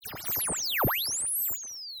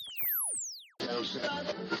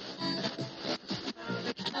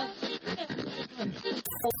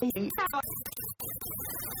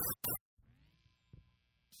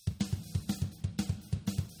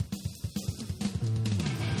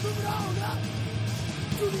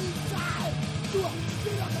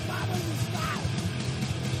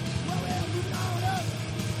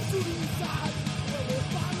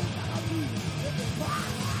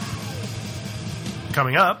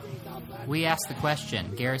Coming up, we ask the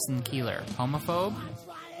question, Garrison Keillor, homophobe?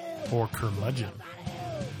 or curmudgeon.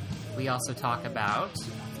 We also talk about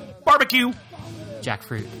Barbecue!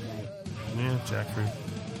 jackfruit. Yeah, jackfruit.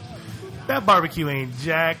 That barbecue ain't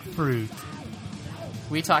jackfruit.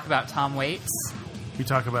 We talk about Tom Waits. We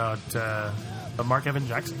talk about Mark Evan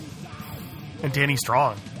Jackson. And Danny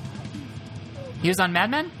Strong. He was on Mad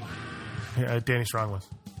Men? Danny Strong was.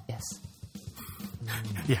 Yes.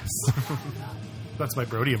 Yes. That's my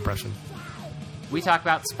Brody impression. We talk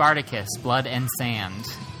about Spartacus, Blood and Sand.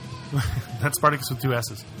 That's Spartacus with 2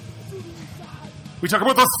 S's. We talk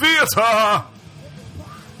about the theater!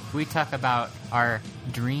 We talk about our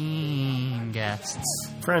dream guests.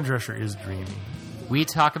 Fran Drescher is dreamy. We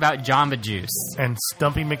talk about Jamba Juice. And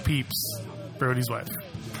Stumpy McPeeps, Brody's wife.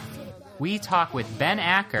 We talk with Ben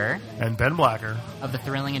Acker And Ben Blacker of the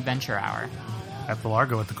Thrilling Adventure Hour. at the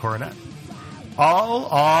Largo at the Coronet. All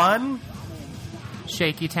on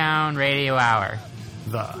Shaky Town Radio Hour.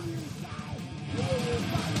 the...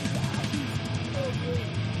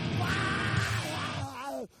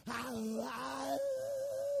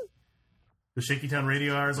 The Shaky Town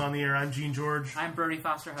Radio Hour is on the air. I'm Gene George. I'm Brody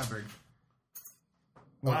Foster Hubbard.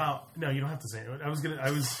 Wow. No, you don't have to say it. All It was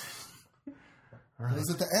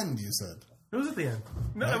at the end, you said. It was at the end.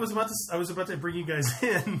 No, I was about to bring you guys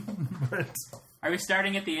in, but Are we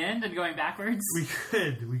starting at the end and going backwards?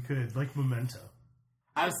 we could, like Memento.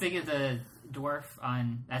 I was thinking of the dwarf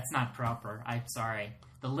on... That's not proper. I'm sorry.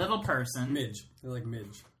 The little person. Midge. They're like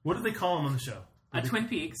Midge. What did they call him on the show? Twin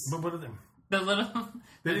Peaks. But what did they... The little...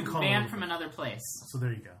 They didn't the call man him. from another place. So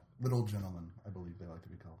there you go. Little gentlemen, I believe they like to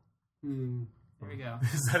be called. There we go.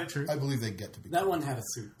 Is that true? I believe they get to be That called. one had a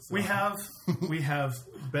suit. So. We have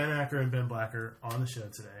Ben Acker and Ben Blacker on the show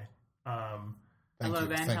today. Thank Hello, you.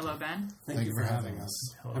 Ben. Thank Hello, you. Ben. Thank you for having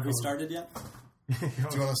us. Have we started yet? Do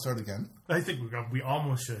you want to start again? I think we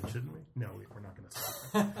almost should, shouldn't we? No, we're not going to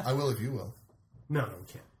start. I will if you will. No, we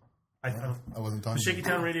can't. I don't. I wasn't talking The Shaky to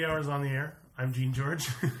you. Town Radio Hour is on the air. I'm Gene George.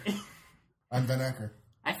 I'm Ben Acker.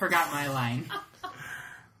 I forgot my line.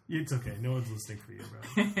 It's okay. No one's listening for you, bro.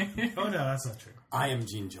 Oh, no, that's not true. I am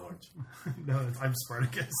Gene George. No, I'm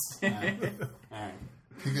Spartacus. All right.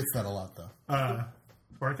 He gets that a lot, though.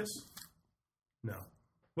 Spartacus? No.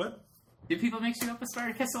 What? Do people mix you up with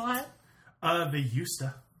Spartacus a lot? They used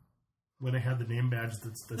to. When they had the name badge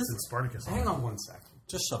that said Spartacus on it. Hang on one second.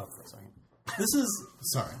 Just shut up for a second. This is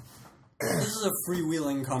Sorry. a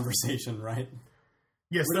freewheeling conversation, right?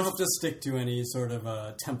 Yes. We don't have to stick to any sort of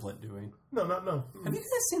template, do we? No. Have you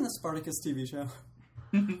guys seen the Spartacus TV show?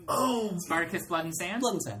 Oh! Spartacus, Blood and Sand?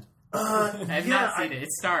 Blood and Sand. I've not seen it.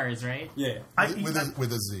 It's stars, right? Yeah. With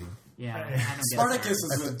a Z. Yeah. I don't get Spartacus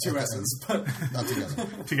stars. is with 2 S's, but Not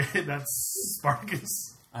together. That's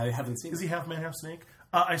Spartacus. I haven't seen Is it. he half man, half snake?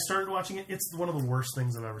 I started watching it. It's one of the worst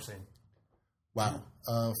things I've ever seen. Wow.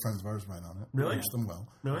 Friends of ours write on it. Really? Wish them well.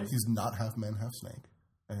 Really? He's not half man, half snake.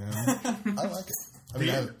 And I like it. I Do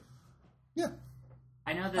mean, you?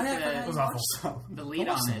 I know I haven't that It was awful. the lead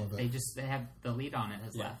I watched on some it, of it. they have the lead on it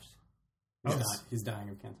has Yeah. left. He's dying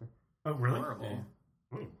of cancer. Oh, really? Horrible.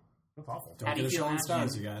 Yeah. Ooh, that's awful. Don't How do get you a show feel on now,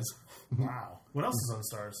 Stars, Gene? you guys. Wow. What else is on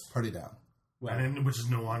Stars? Party down. Well, Which is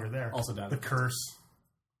no longer there. Also dying The of Curse.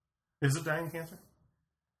 Is it dying of cancer?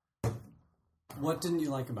 what didn't you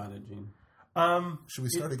like about it, Gene? Should we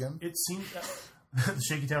start again? It seemed the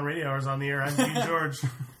Shaky Town Radio Hour is on the air. I'm Gene George.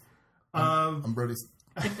 I'm Brody's.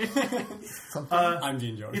 Something. I'm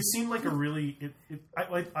Gene George. It seemed like a really.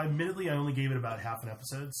 Admittedly, I only gave it about half an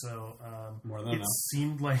episode, so More than it enough.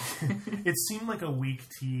 seemed like a weak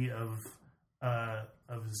tea of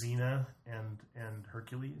Xena and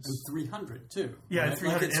Hercules. And 300 too. Yeah, right? and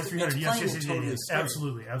 300 Like, and 300. it's Yes, playing yes, it yes, totally yes, straight.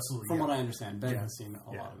 absolutely. From Yeah. what I understand, Ben Yeah. has seen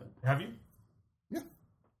a lot of it. Have you? Yeah.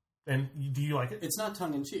 And do you like it? It's not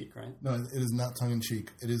tongue in cheek, right? No, it is not tongue in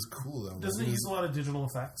cheek. It is cool though. Doesn't it use a lot of digital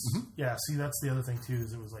effects? Yeah. See, that's the other thing too.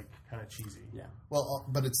 Is it was like kind of cheesy. Yeah. Well,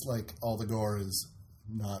 but it's like all the gore is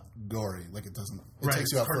not gory. Like it doesn't. It Right.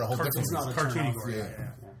 takes you out for a whole different. It's not a cartoony turn-off. gore.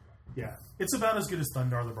 Yeah. Yeah. It's about as good as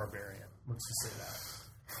Thundar the Barbarian. Let's just say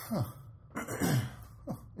that.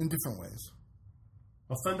 In different ways.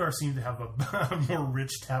 Well, Thundar seemed to have a more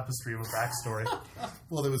rich tapestry of a backstory.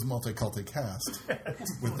 Well, there was multi-culti cast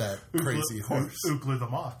with that crazy horse Ookla the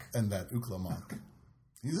Mock. and that Ukla Mock.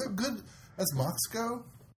 He's a good as mocks go.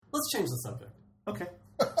 Let's change the subject. Okay.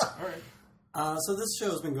 All right. So this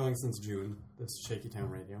show has been going since June. This is Shaky Town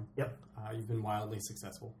Radio. Yep. You've been wildly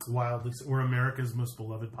successful. We're America's most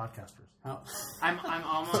beloved podcasters. How? I'm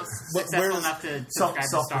almost Where successful is- enough to subscribe to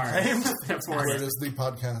self-proclaimed? stars. Where does the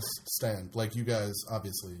podcast stand? Like you guys,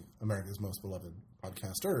 obviously, America's most beloved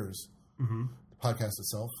podcasters. Mm-hmm. The podcast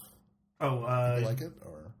itself, Oh, you like it,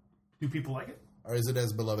 or do people like it? is it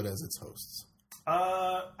as beloved as its hosts?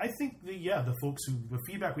 I think the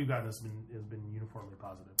feedback we've gotten has been uniformly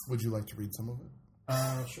positive. Would you like to read some of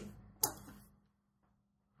it? Sure.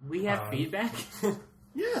 We have feedback.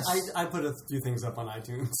 Yes. I put a few things up on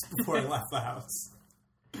iTunes before I left the house.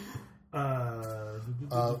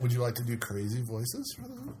 Would you like to do crazy voices for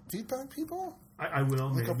the feedback people? I will.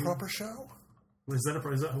 Like maybe. a proper show? Is that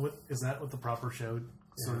what the proper show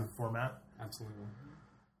sort of format? Absolutely.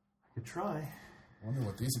 I could try. I wonder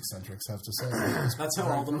what these eccentrics have to say. That's how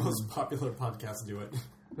all the most popular podcasts do it.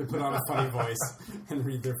 They put on a funny voice and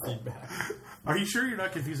read their feedback. Are you sure you're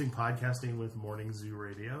not confusing podcasting with morning zoo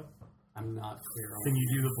radio? I'm not clear on Can you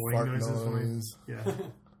do the boing Fart noises for me? noise. Yeah.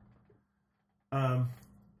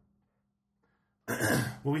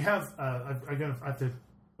 Well, we have. I have to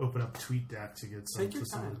open up TweetDeck to get some Take your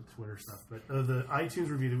of time. the Twitter stuff. But the iTunes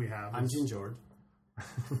review that we have. I'm is Gene George.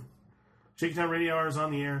 Shaky Town Radio Hour is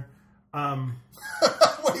on the air.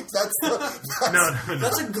 Wait, that's No.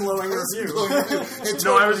 That's a glowing review.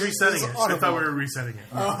 No, I was resetting it. I thought we were resetting it.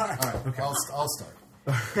 All right, okay. I'll start.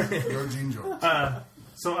 You're Gene George.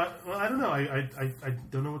 So I don't know. I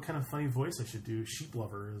don't know what kind of funny voice I should do. Sheep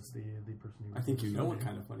Lover is the person who. I think you know what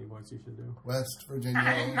kind of funny voice you should do. West Virginia.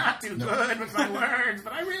 I'm not too good with my words,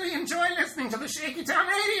 but I really enjoy listening to the Shaky Town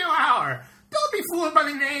Radio Hour. Don't be fooled by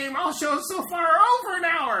the name. All shows so far are over an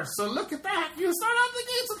hour. So look at that. You start out the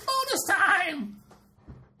gates with bonus time.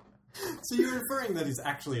 So you're inferring that he's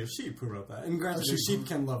actually a sheep who wrote that. And granted, a sheep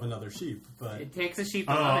can love another sheep, but It takes a sheep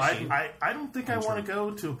to Oh, love a sheep. I don't think I want to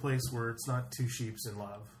go to a place where it's not two sheeps in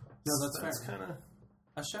love. no, that's fair. kind of.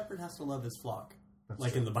 A shepherd has to love his flock,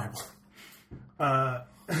 like in the Bible.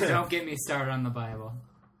 Don't get me started on the Bible.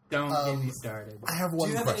 Don't get me started. I have Do one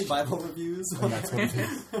you have question. any Bible reviews? And that's what it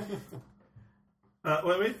is.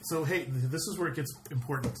 Wait. So, hey, this is where it gets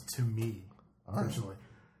important to me, right. personally.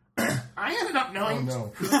 I ended up knowing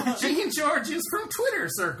Oh, who Gene George is from Twitter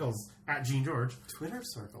Circles at Gene George, Twitter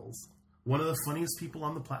circles. one of the funniest people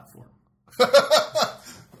on the platform.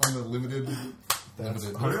 On the limited.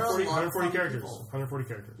 140 lot of funny characters. people. 140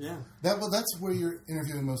 characters. Yeah. That's where you're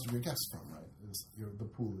interviewing most of your guests from, right? The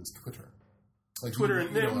pool is Twitter. Like Twitter you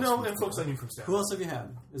know us and from folks I knew from staff. Who else have you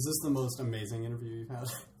had? Is this the most amazing interview you've had?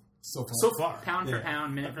 So far. So far. pound for Yeah.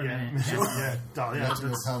 pound, minute for Yeah. minute. yeah. Imagine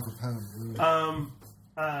That's- pound for pound.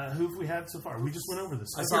 who have we had so far? We just went over this.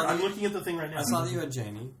 I saw I'm that- looking at the thing right now. I saw that you had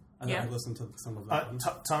Janie. Yeah. I listened to some of that.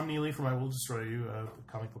 Tom Neely from I Will Destroy You,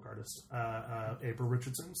 comic book artist. April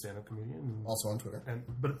Richardson, stand-up comedian. Also on Twitter.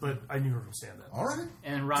 But I knew her from stand-up. All right.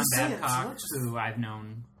 And Ron Just saying, Babcock, so much- who I've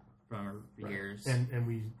known from years. And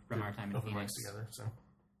we From did our time in open mics Phoenix. together. So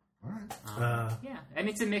All right. Yeah, and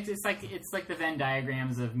it's a mix. It's like the Venn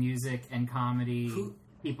diagrams of music and comedy.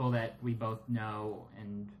 People that we both know,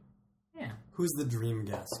 and yeah, Who's the dream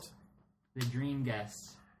guest? the dream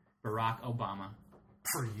guest, Barack Obama.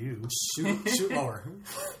 for you, Shoot lower.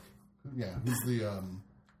 Yeah. Who's the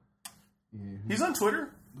he's on Twitter.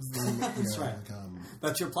 That's right.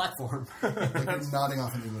 That's your platform. Like you're nodding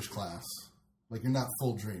off in English class. Like you're not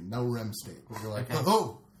full dream, no REM state. But you're like,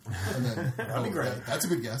 oh, and then that'd be great. That's a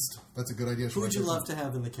good guest. That's a good idea. Who would you love to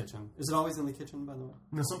have in the kitchen? Is it always in the kitchen, by the way?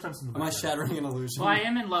 No, sometimes in the Am I background. shattering an illusion? Well, I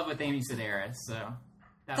am in love with Amy Sedaris, so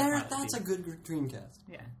that would probably That's a be- good dream guest.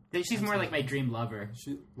 yeah. She's more like my dream lover.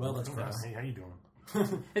 Well, that's fair. Hey, how you doing?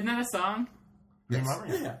 Isn't that a song? Yes. Dream Lover?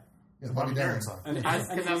 Yeah. Yeah, Bobby Bobby Darin Darin. song. And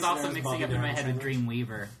Because I was also Amy mixing Sedaris, up in my Bobby head Darin with Dream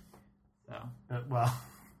Weaver. So Well,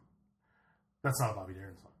 that's not a Bobby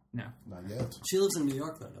Darin song. no, Not yet. She lives in New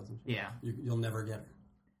York, though, doesn't she? yeah, You'll never get her.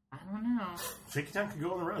 I don't know. Shaky Town could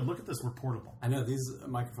go on the road. Look at this. We're portable. I know, these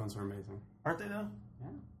microphones are amazing. Aren't they, though? Yeah.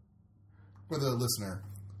 For the listener,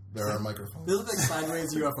 there are microphones. They look like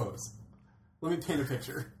sideways UFOs. Let me paint a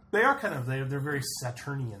picture. They are kind of. They're very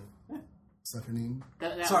Saturnian. Saturnine.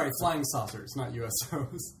 Sorry, flying saucers, not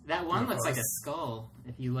USOs. That one looks like a skull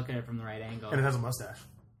if you look at it from the right angle. And it has a mustache.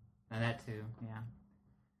 And that too,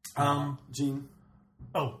 yeah. Gene?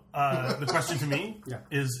 The question to me Yeah.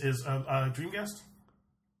 is dream guest?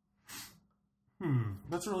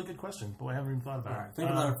 That's a really good question, but I haven't even thought about All it. right, think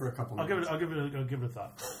about it for a couple I'll minutes. give it a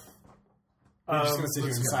thought. I'm just going to sit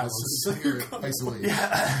here in Let's silence. just hear it isolated.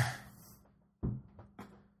 Yeah.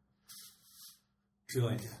 You're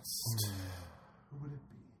like, Who would it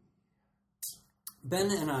be? Ben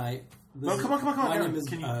and I Come on. My Aaron, name is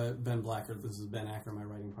can you- Ben Blacker. This is Ben Acker, my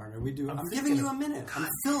writing partner. I'm thinking giving you of- a minute. I'm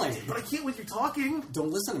filling. But I can't when you're talking.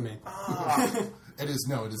 Don't listen to me. It is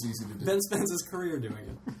easy to do. Ben spends his career doing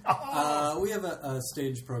it. We have a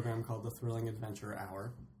stage program called the Thrilling Adventure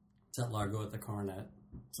Hour. It's at Largo at the Coronet.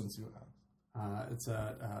 Since you have. It's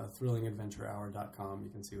at thrillingadventurehour.com. You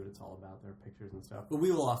can see what it's all about. There are pictures and stuff. But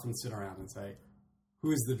we will often sit around and say,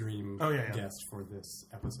 who is the dream guest for this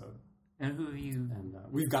episode? And who have you... And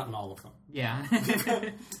we've gotten all of them. Yeah.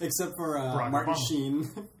 Except for Barack Martin Obama. Sheen,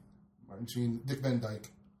 Martin Sheen, Dick Van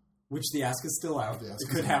Dyke. which the ask is still out. The ask It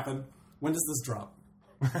is could out. happen. When does this drop?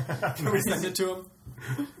 Can we send it to him?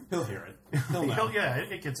 He'll hear it. He'll know.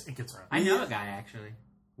 It gets around. I know a guy, actually.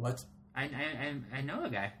 What? I know a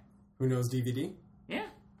guy. Who knows DVD? Yeah.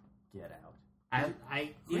 Get out. Who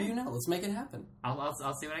Who do you know? Let's make it happen. I'll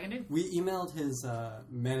see what I can do. We emailed his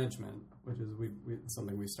management, which is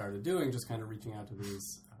something we started doing, just kind of reaching out to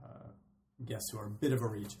these guests who are a bit of a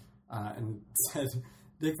reach, and said,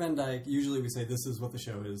 Dick Van Dyke, usually we say, this is what the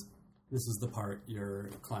show is, this is the part your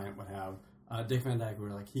client would have. Dick Van Dyke, we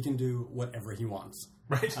were like, he can do whatever he wants.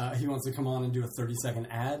 Right. He wants to come on and do a 30-second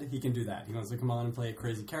ad, he can do that. He wants to come on and play a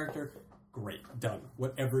crazy character, great, done.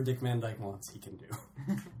 Whatever Dick Van Dyke wants, he can do.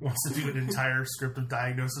 Wants to do an entire script of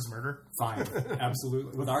Diagnosis Murder. Fine,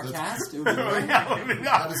 absolutely. With our cast, it would be great.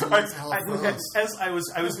 That is amazing how it flows. As I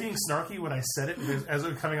was being snarky when I said it, as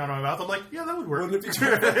it was coming out of my mouth, I'm like, yeah, that would work. Wouldn't it be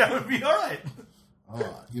true? That would be all right.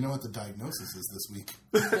 You know what the diagnosis is this week?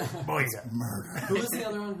 Boy, yeah. Murder. Who was the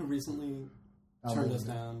other one who recently turned us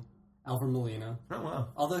down? Alfred Molina. Oh, wow.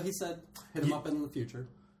 Although he said, hit him up in the future.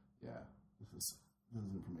 Yeah, this is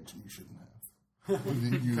information you shouldn't have.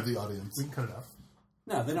 you, the audience. We can cut it off.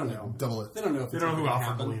 No, they don't know. Double it. They don't know if They it's don't know who gonna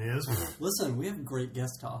Alfred happen. Molina is. Listen, we have great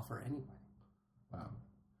guests to offer anyway. Wow.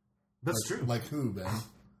 That's true. Like who, Ben?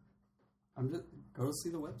 Go see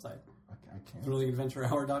the website. I can't.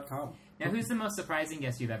 thrillingadventurehour.com. Now, who's the most surprising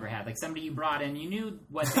guest you've ever had? Like somebody you brought in, you knew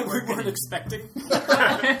what they We were weren't going to expecting.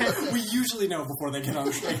 We usually know before they get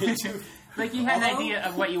on stage. Like, you had an Although- idea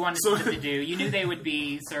of what you wanted them to do. You knew they would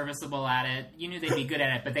be serviceable at it. You knew they'd be good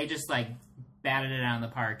at it, but they just, like, batted it out in the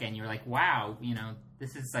park, and you were like, wow,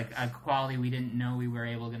 this is, like, a quality we didn't know we were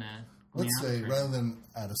able to... Let's say, rather than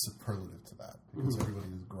add a superlative to that, because everybody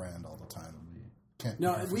is grand all the time.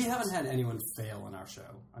 No, we haven't had anyone fail in our show.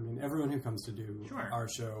 I mean, everyone who comes to do our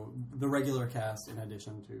show, the regular cast in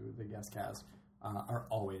addition to the guest cast, are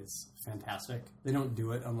always fantastic. They don't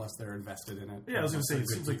do it unless they're invested in it. Yeah, I was going to say, it They're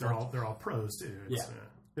seems good like people. they're all pros, too. Yeah.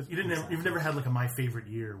 You've never had, like, a my favorite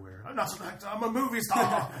year where, I'm not an actor, I'm a movie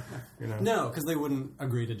star! No, because they wouldn't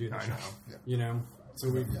agree to do the I show. know. Yeah. You know? So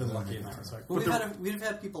we've Yeah, been they lucky don't in that make it respect. But we've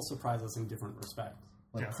had people surprise us in different respects.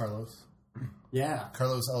 Like Yeah. Carlos. Yeah.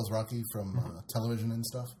 Carlos Alzraki from television and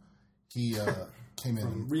stuff. He came in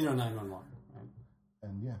From Reno 911. Right?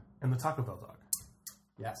 and, yeah, And the Taco Bell dog.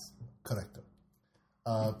 Yes. correcto.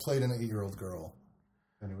 Played an 8-year-old girl,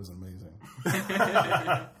 and it was amazing.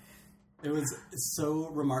 It was so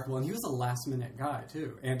remarkable. And he was a last-minute guy,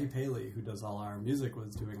 too. Andy Paley, who does all our music,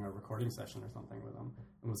 was doing a recording session or something with him.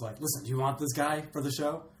 And was like, listen, do you want this guy for the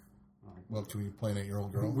show? Well, can we play an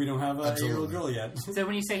 8-year-old girl? We don't have an Absolutely. 8-year-old girl yet. So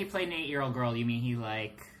when you say he played an 8-year-old girl, you mean he,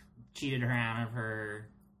 like, cheated her out of her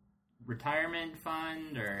retirement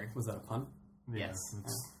fund, or... Was that a pun? Yeah, Yes.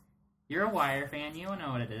 it's- You're a Wire fan. You don't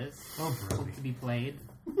know what it is. Oh, Brody. To be played.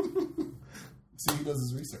 See, he does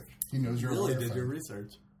his research. He knows you're Really a did fan. your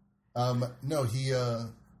research. No, he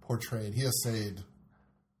essayed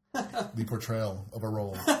the portrayal of a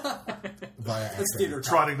role via acting It's theater talk.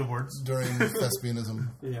 Trotting the boards. during thespianism.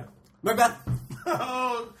 Yeah. Macbeth!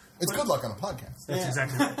 Oh, It's good luck on a podcast. that's Yeah.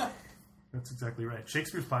 exactly right. That's exactly right.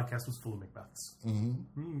 Shakespeare's podcast was full of Macbeths.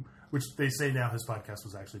 Mm-hmm. Which they say now his podcast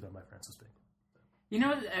was actually done by Francis Bacon. You know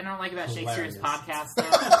what I don't like about Shakespeare's Hilarious. podcast, though?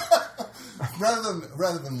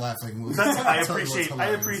 Rather than laughing, we'll I tell you what's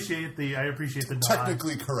appreciate hilarious. the nod.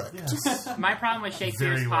 Technically correct. My problem with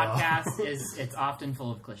Shakespeare's Very well. podcast is it's often full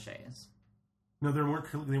of cliches. No, there weren't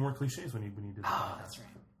cliches when he did the Oh, podcast. that's right.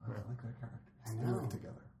 I like that character. I They know. work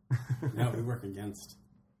together. No, we work against.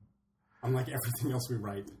 Unlike everything else we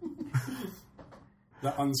write.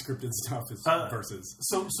 The unscripted stuff is verses.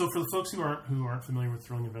 So for the folks who aren't familiar with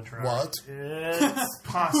Thrilling Adventure Hour, What? it's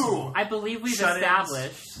possible. I believe we've Shut-ins.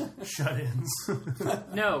 established... Shut-ins.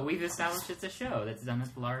 No, we've established it's a show that's done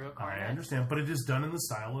at the Largo I Coronet. understand, but it is done in the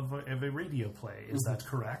style of a radio play. Is that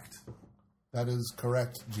correct? That is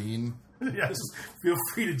correct, Gene. Yes. Feel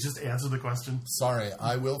free to just answer the question. Sorry,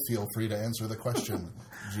 I will feel free to answer the question,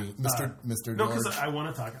 Gene. Mr. No, George. because I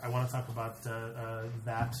want to talk about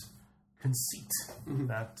that conceit,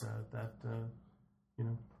 that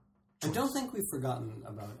I don't think we've forgotten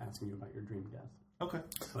about asking you about your dream guest. Okay.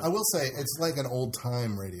 I will say it's like an old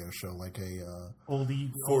time radio show, like a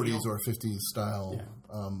Oldie 40s or 50s style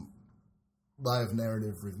Yeah. live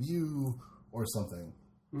narrative review or something,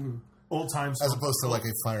 old times as opposed to like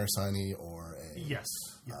a Fire Signy or a yes.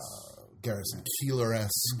 Garrison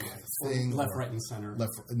Keillor-esque thing. Left, or right, and center.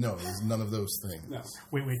 No, there's none of those things. No.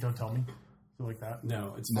 Wait, don't tell me. So like that.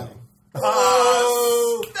 No, it's No. funny.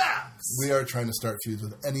 Oh! We are trying to start feuds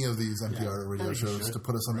with any of these NPR radio shows to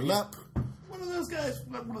put us on the map. What are those guys?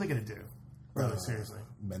 What are they going to do? Really, seriously.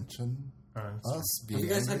 Mention Alright. us. Have you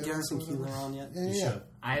guys had angry at us Garrison or whatever. Keillor on yet? Yeah, You yeah. should.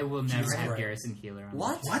 I will never have Christ. Garrison Keillor on.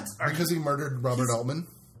 What? What? Because he murdered Robert Altman.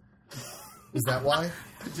 Is that why?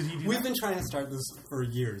 Did he do We've that? been trying to start this for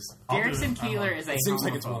years. Garrison Keillor is a It seems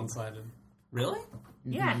like it's homophobe. one-sided. Really?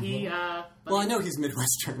 Yeah, he. Well, I know he's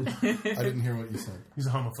Midwestern. I didn't hear what you said. He's a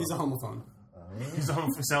homophobe. He's a homophone. He's a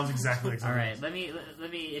homophobe. Sounds exactly like All right, let me.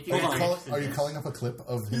 If you Are guys you, interested are in you this. calling up a clip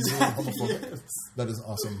of him being homophobic? That is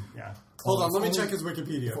awesome. Yeah. Hold on, If let me only- check his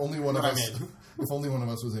Wikipedia. If only one of What I us, made. if only one of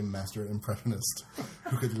us was a master impressionist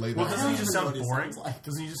who could lay Well, that doesn't he down. just know sound what he boring? sounds like.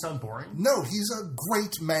 Doesn't he just sound boring? No, he's a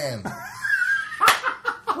great man.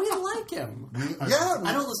 We like him. Yeah,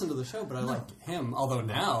 I don't listen to the show, but I like him. Although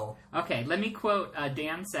now, Okay, let me quote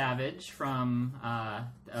Dan Savage from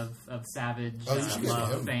of Savage Oh, you should get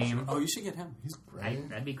Love him. fame. you should get him. he's great.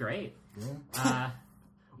 That'd be great.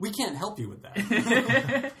 We can't help you with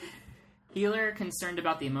that. Keillor, concerned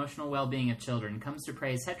about the emotional well-being of children, comes to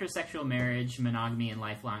praise heterosexual marriage, monogamy, and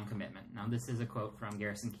lifelong commitment. Now, this is a quote from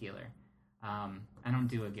Garrison Keillor. I don't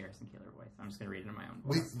do a Garrison Keillor voice. I'm just going to read it in my own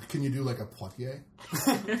voice. Wait, can you do like a Poitier?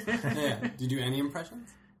 Yeah. Do you do any impressions?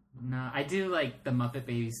 No, I do like the Muppet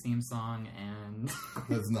Babies theme song, and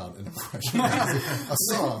That's not an impression. That's a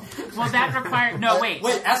song. well, that requires wait.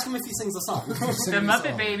 Wait, ask him if he sings a song. The Sing Muppet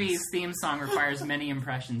song. Babies theme song requires many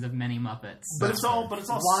impressions of many Muppets. But it's all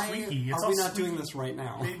Why squeaky. It's are all we not squeaky doing this right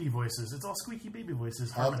now? baby voices. It's all squeaky baby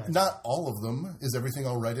voices. harmonized. Not all of them. Is everything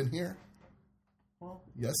all right in here? Well,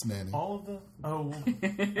 Yes, Nanny. all of the. Oh,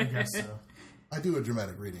 I guess so. I do a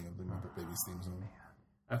dramatic reading of the Muppet Babies theme song.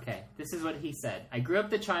 Okay, this is what he said. I grew up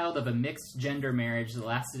the child of a mixed gender marriage that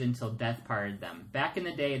lasted until death parted them. Back in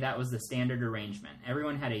the day, that was the standard arrangement.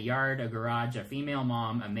 Everyone had a yard, a garage, a female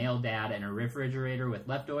mom, a male dad, and a refrigerator with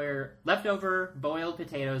leftover boiled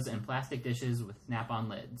potatoes and plastic dishes with snap-on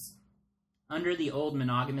lids. Under the old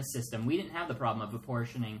monogamous system, we didn't have the problem of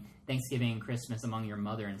apportioning Thanksgiving and Christmas among your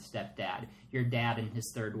mother and stepdad, your dad and his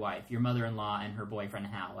third wife, your mother-in-law and her boyfriend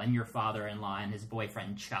Hal, and your father-in-law and his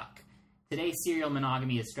boyfriend Chuck. Today, serial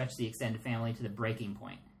monogamy has stretched the extended family to the breaking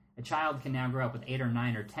point. A child can now grow up with 8 or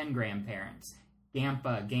 9 or 10 grandparents,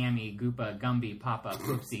 Gampa, Gammy, Goopa, Gumby, Papa,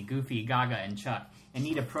 Poopsie, Goofy, Gaga, and Chuck, and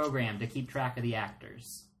need a program to keep track of the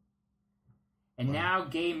actors. And now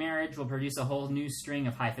gay marriage will produce a whole new string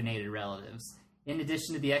of hyphenated relatives. In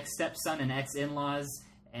addition to the ex-stepson and ex-in-laws,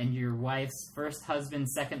 and your wife's first husband,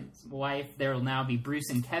 second wife, there will now be Bruce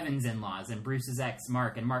and Kevin's in-laws, and Bruce's ex,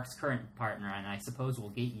 Mark, and Mark's current partner, and I suppose we'll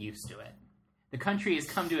get used to it. The country has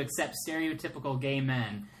come to accept stereotypical gay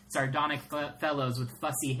men, sardonic fellows with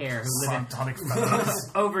fussy hair who live in Sardonic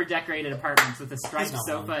fellows. over-decorated apartments with a striped not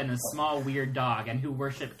sofa wrong. and a small weird dog, and who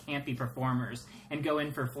worship campy performers and go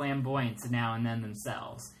in for flamboyance now and then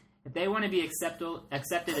themselves. If they want to be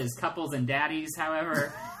accepted as couples and daddies,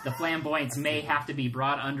 however, the flamboyance may have to be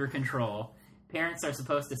brought under control. Parents are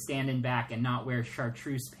supposed to stand in back and not wear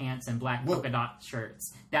chartreuse pants and black polka dot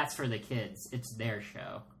shirts. That's for the kids. It's their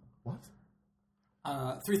show. What?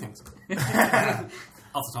 3 things.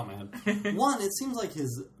 Off the top of my head. One, it seems like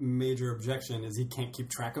his major objection is he can't keep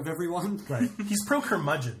track of everyone. Right. He's pro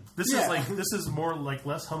curmudgeon. This Yeah. is more like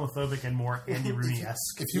less homophobic and more Andy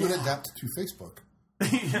Rooney-esque. If you would adapt to Facebook.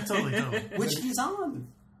 Yeah, totally. Which he's on.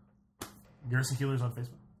 Garrison Keillor's on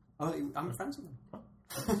Facebook. Oh, I'm friends with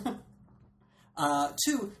him.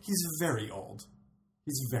 2, he's very old.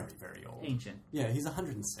 He's very, very old. Ancient. Yeah, he's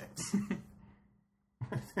 106.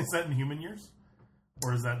 Is that in human years?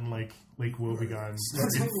 Or is that in, like, Lake Wobegon?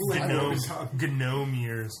 Wobegon. Gnome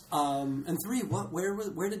years. And 3,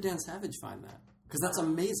 where did Dan Savage find that? Because that's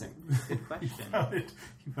amazing. Good question.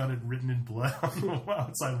 He found it written in blood on the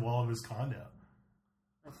outside wall of his condo.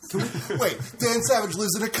 Wait, Dan Savage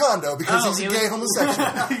lives in a condo because he's a gay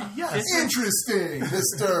homosexual. Yes. Interesting,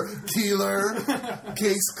 Mr. Keillor.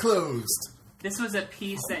 Case closed. This was a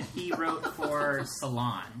piece that he wrote for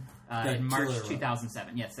Salon in March Keillor wrote.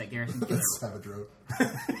 2007. Yes, that Garrison Keillor. Savage wrote.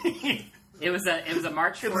 It was a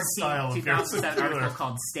March In the style 14, of Garrison 2007 article Keillor.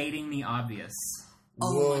 called "Stating the Obvious."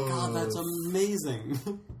 Oh Whoa. my god, that's amazing.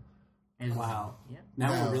 And- Wow. Yeah.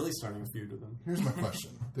 Now Now- we're really starting a feud with him. Here's my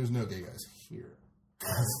question. There's no gay guys here.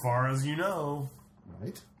 As far as you know,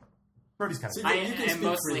 Right? Brody's kind of. See, I You can am speak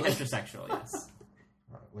mostly freely. heterosexual, yes.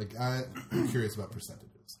 Like, I'm curious about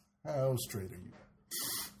percentages. How straight are you?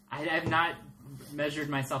 I have not measured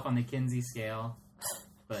myself on the Kinsey scale,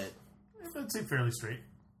 but I'd say fairly straight.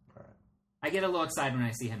 I get a little excited when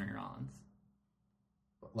I see Henry Rollins.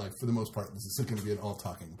 Like, for the most part, this isn't going to be an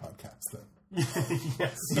all-talking podcast, then. Yes.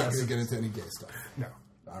 It's not going to get into any gay stuff. No.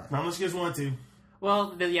 All right. Not unless you guys want to.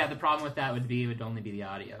 Well, the problem with that would be it would only be the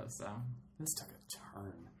audio, so. This took a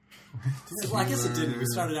turn. Well, I guess it didn't. We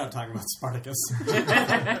started out talking about Spartacus.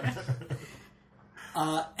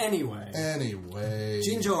 Anyway.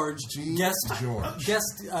 Gene George. Guest. George.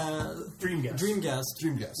 Guest. Dream guest. Dream guest.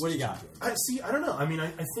 Dream guest. What do you got? I see. I don't know. I mean,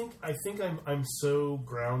 I think I'm so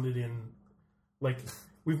grounded in, like,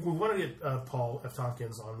 we want to get Paul F.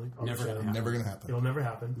 Tompkins on the Never show. gonna happen. Never going to happen. It'll never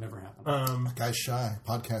happen. Never happened. Guy's shy.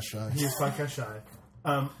 Podcast shy. He is podcast shy.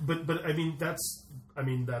 But I mean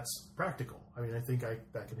that's practical. I mean I think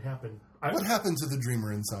that can happen. What happened to the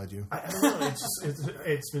dreamer inside you? I don't know.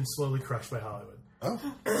 It's been slowly crushed by Hollywood. Oh.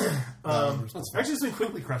 Actually, it's been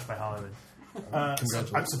quickly crushed by Hollywood.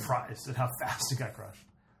 Congratulations. I'm surprised at how fast it got crushed.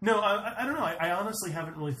 No, I don't know. I honestly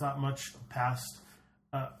haven't really thought much past.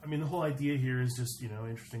 I mean, the whole idea here is just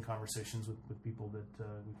interesting conversations with people that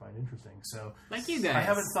we find interesting. So, Like you guys. I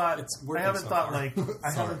haven't thought. It's I working haven't so thought far. like.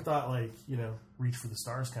 I Sorry. haven't thought like reach for the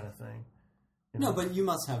stars kind of thing. No, but you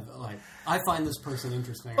must have, like, I find this person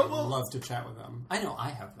interesting. Oh, I would well- love to chat with them. I know I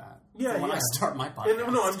have that. Yeah, When yeah. I start my podcast.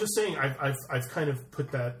 No, I'm just saying I've kind of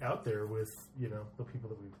put that out there with the people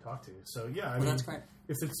that we've talked to. So yeah, I mean, that's great.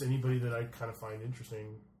 if it's anybody that I kind of find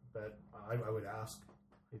interesting, that I would ask.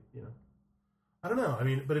 I don't know. I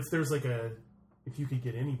mean, but if there's if you could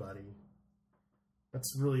get anybody,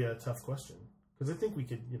 that's really a tough question because I think we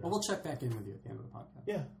could. Well, we'll check back in with you at the end of the podcast.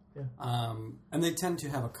 Yeah. And they tend to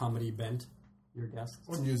have a comedy bent, your guests.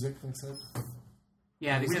 Or music, like I said.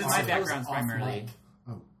 Yeah, because did my say that was background's off primarily mic.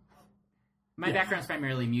 Oh. my background's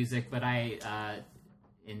primarily music, but I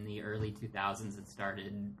in the early 2000s had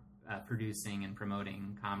started producing and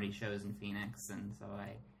promoting comedy shows in Phoenix, and so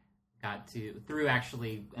I got to through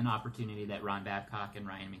actually an opportunity that Ron Babcock and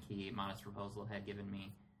Ryan McKee at Modest Proposal had given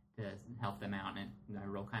me to help them out, and my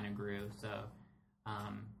role kind of grew. So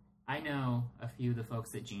I know a few of the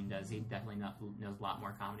folks that Gene does. He definitely knows a lot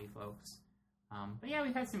more comedy folks. But yeah,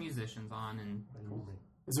 we've had some musicians on, and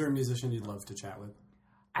Is there a musician you'd love to chat with?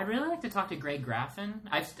 I'd really like to talk to Greg Graffin.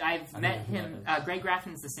 I've met know who him. that Greg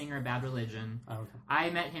Graffin's the singer of Bad Religion. Oh, okay. I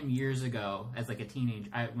met him years ago as like a teenager,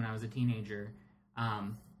 when I was a teenager,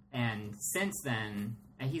 and since then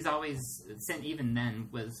he's always even then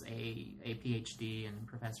was a PhD and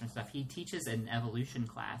professor and stuff. He teaches an evolution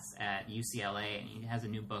class at UCLA, and he has a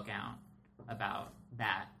new book out about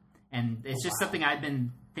that. And it's just something I've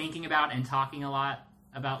been thinking about and talking a lot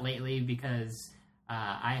about lately because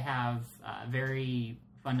I have very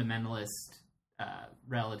fundamentalist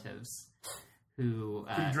relatives who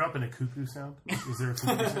Can you drop in a cuckoo sound? Is there a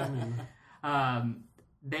cuckoo sound?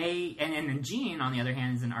 And Gene, on the other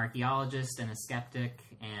hand, is an archaeologist and a skeptic,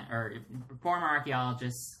 or former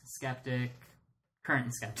archaeologist, skeptic,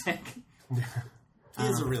 current skeptic. He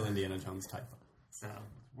is a real Indiana Jones type. So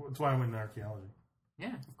That's why I went in archaeology.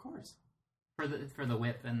 yeah, Of course. for the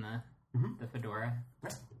whip and the fedora.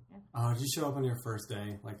 Oh, did you show up on your first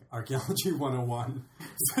day? Like, Archaeology 101,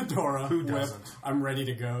 fedora, Who whip, doesn't? I'm ready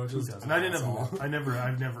to go. Who Just doesn't? I didn't have a all. whip. I've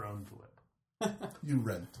never owned a whip. You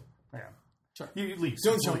rent. Yeah. Sure. You lease.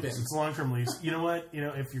 Don't It's a jump lease. in. It's a long-term lease. You know what?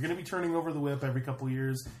 If you're going to be turning over the whip every couple of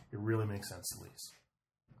years, it really makes sense to lease.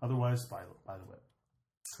 Otherwise, buy the whip.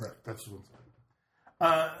 Correct. That's what I'm saying.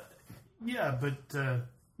 I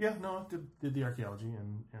did the archaeology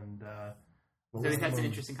and So we've had some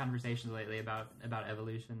interesting conversations lately about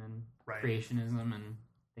evolution and Right. creationism and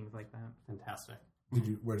things like that. Fantastic.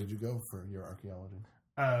 Where did you go for your archaeology?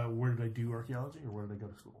 where did I do archaeology or where did I go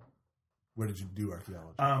to school? Where did you do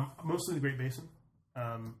archaeology? Mostly the Great Basin,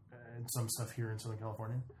 and some stuff here in Southern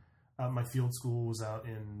California. My field school was out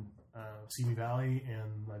in Simi Valley,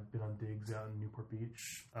 and I've been on digs out in Newport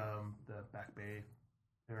Beach, the Back Bay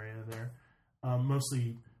area there.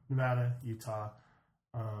 Mostly Nevada, Utah,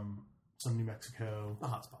 some New Mexico. The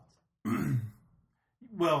hotspots.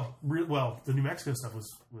 Well, the New Mexico stuff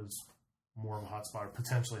was more of a hotspot, or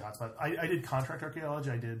potentially a hotspot. I did contract archaeology.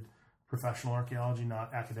 I did professional archaeology,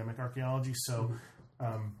 not academic archaeology. So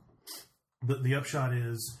the upshot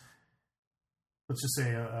is, let's just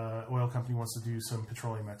say an oil company wants to do some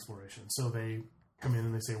petroleum exploration. So they come in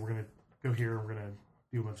and they say, we're going to go here and we're going to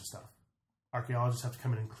do a bunch of stuff. Archaeologists have to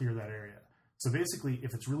come in and clear that area. So basically,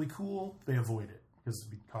 if it's really cool, they avoid it because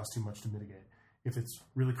it would cost too much to mitigate. If it's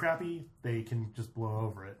really crappy, they can just blow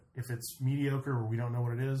over it. If it's mediocre or we don't know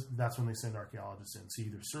what it is, that's when they send archaeologists in. So you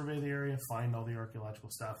either survey the area, find all the archaeological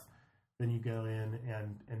stuff, then you go in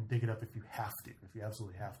and dig it up if you have to, if you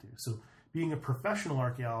absolutely have to. So being a professional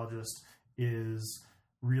archaeologist is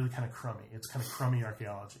really kind of crummy. It's kind of crummy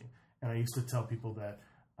archaeology. And I used to tell people that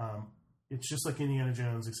it's just like Indiana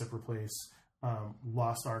Jones, except replace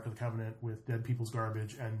Lost Ark of the Covenant with dead people's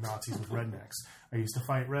garbage and Nazis with rednecks. I used to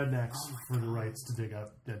fight rednecks for the rights to dig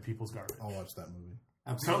up dead people's garbage. I'll watch that movie.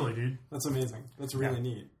 Absolutely. Totally, dude. That's amazing. That's really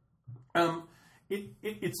neat.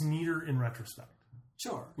 It's neater in retrospect.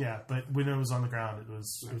 Sure. Yeah, but when it was on the ground,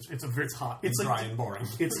 it's a very hot, it's and like, dry, and boring.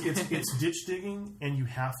 It's ditch digging, and you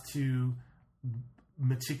have to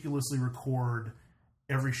meticulously record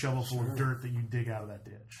every shovelful of dirt that you dig out of that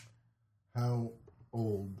ditch. How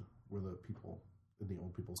old were the people in the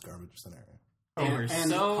old people's garbage scenario? They were and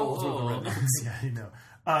so how old were the old. rednecks? Yeah, you know.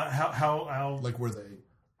 How Like, were they?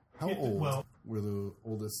 How old well- were the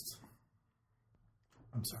oldest?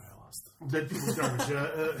 I'm sorry, I lost. dead people's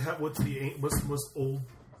garbage? What's the most old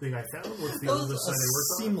thing I found? What's the oldest site I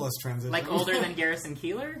worked on? Seamless transition. Like older than Garrison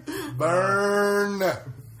Keillor? Burn.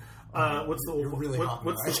 What's the old? really hot,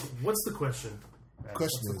 What's the question?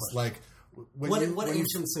 Question is like, when what you, when you-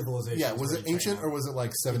 ancient civilization? Yeah, was it ancient or was it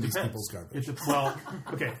like 70s people's garbage? Well,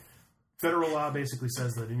 okay. Federal law basically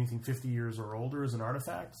says that anything 50 years or older is an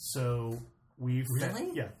artifact. So we've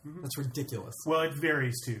Really? yeah. Mhm. That's ridiculous. Well, it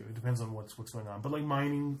varies too. It depends on what's going on. But like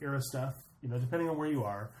mining era stuff, depending on where you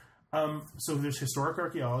are. So there's historic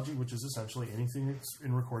archaeology, which is essentially anything that's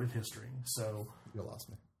in recorded history. So You lost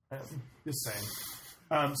me. just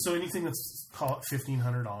saying. So anything that's call it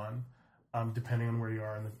 1500 on. Depending on where you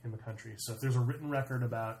are in the country. So if there's a written record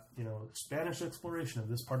about, Spanish exploration of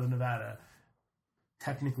this part of Nevada,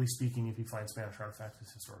 technically speaking, if you find Spanish artifacts,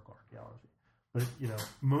 it's historical archaeology. But,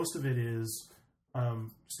 most of it is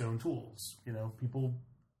stone tools. People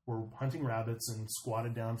were hunting rabbits and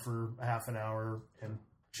squatted down for a half an hour and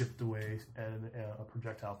chipped away at a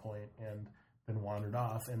projectile point and then wandered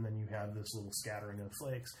off. And then you have this little scattering of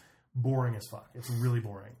flakes. Boring as fuck. It's really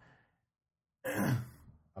boring.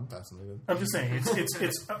 I'm fascinated. I'm just saying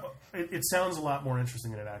it sounds a lot more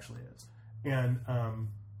interesting than it actually is, and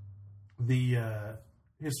the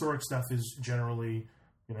historic stuff is generally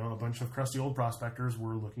a bunch of crusty old prospectors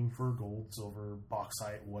were looking for gold, silver,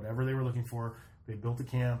 bauxite, whatever they were looking for. They built a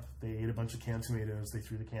camp, they ate a bunch of canned tomatoes, they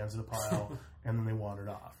threw the cans in a pile, and then they wandered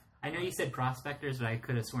off. I know you said prospectors, but I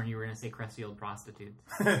could have sworn you were going to say crusty old prostitutes.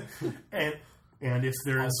 And if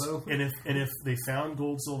there's Also? and if they found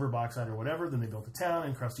gold, silver, bauxite, or whatever, then they built a town,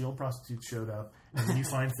 and crusty old prostitutes showed up, and then you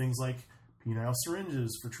find things like penile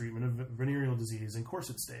syringes for treatment of venereal disease and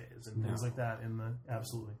corset stays and things like that.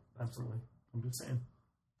 Absolutely. I'm just saying.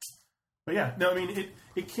 But yeah, no, I mean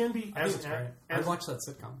it can be as I watched that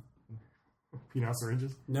sitcom. penile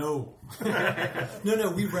syringes. No, no,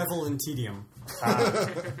 we revel in tedium.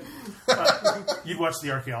 You'd watch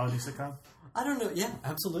the archaeology sitcom. I don't know. Yeah,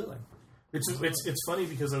 absolutely. It's funny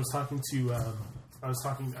because I was talking to I don't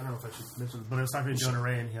know if I should mention this, but I was talking to Jonah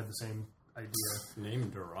Ray and he had the same idea. Name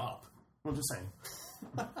drop. Well, just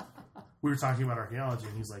saying. We were talking about archaeology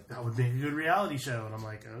and he's like, that would make a good reality show, and I'm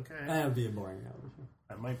like, okay, That would be a boring reality show.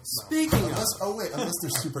 I might. Speaking of, Unless they're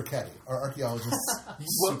super catty. Are archaeologists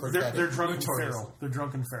super catty? they're drunk and Notorious. feral. They're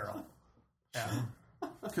drunk and feral. Yeah.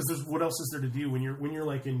 Because what else is there to do when you're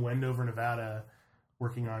like in Wendover, Nevada,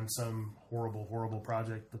 working on some horrible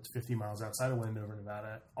project that's 50 miles outside of Wendover,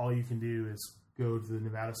 Nevada? All you can do is go to the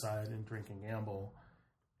Nevada side and drink and gamble,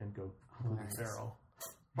 and go completely feral.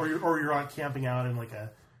 Or you're on camping out in like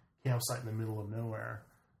a campsite in the middle of nowhere.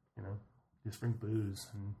 Just bring booze,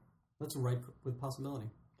 and let's write with possibility.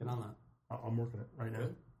 Get on that. I'm working it right now.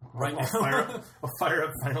 Right I'll now. fire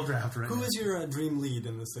up Final Draft right now. Who is your dream lead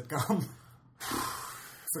in the sitcom?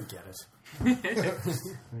 Forget it.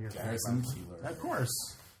 Garrison Keillor. Of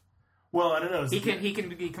course. Well, I don't know. He can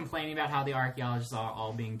be complaining about how the archaeologists are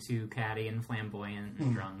all being too catty and flamboyant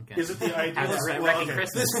and drunk. And Is it the idea? have Well, that wrecking okay.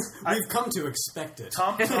 Christmas? We've come to expect it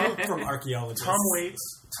Tom from archaeologists.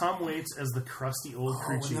 Tom Waits as the crusty old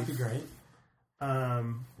crew Wouldn't that chief. be great?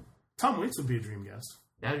 Tom Waits would be a dream guest.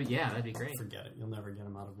 That'd be great. Forget it. You'll never get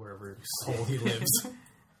him out of wherever hole he lives.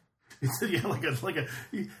 Yeah,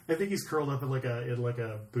 I think he's curled up in like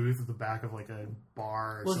a booth at the back of like a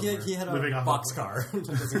bar. Or Well, somewhere, he had living a off boxcar that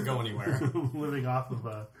doesn't go anywhere. living off of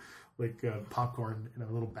popcorn in a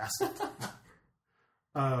little basket.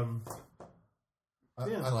 I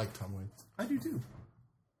like Tom Waits. I do too.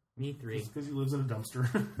 Me three. Because he lives in a dumpster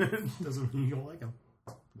doesn't mean you don't like him.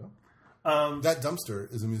 No. That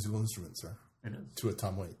dumpster is a musical instrument, sir. It is. To a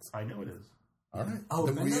Tom Waits. I know it is. All right. Oh,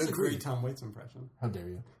 Then Ben we does a agree. great Tom Waits impression. How dare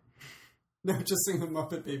you? No, just sing the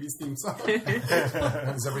Muppet Babies theme song.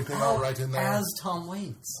 Is everything all right in there? As Tom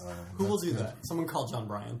Waits. Who will do that's that? Someone call John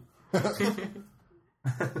Bryan.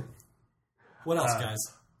 What else, guys?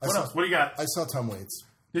 What else? What do you got? I saw Tom Waits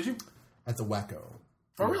Did you? at the Wacko.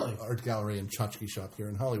 Oh, really? Art gallery and tchotchke shop here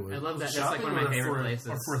in Hollywood. I love that. That's Shopping like one of my or favorite for, places.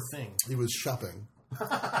 Or for a thing. He was shopping.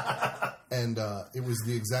 And it was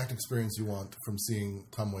the exact experience you want from seeing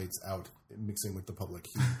Tom Waits out mixing with the public.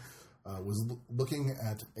 He was looking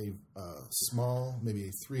at a small, maybe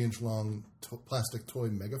a 3-inch long plastic toy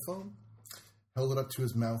megaphone, held it up to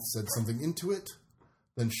his mouth, said something into it,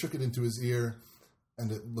 then shook it into his ear,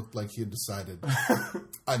 and it looked like he had decided,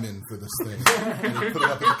 I'm in for this thing. And he put it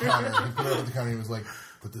up at the counter. And he was like,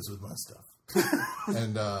 but this was my stuff.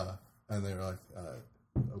 And they were like,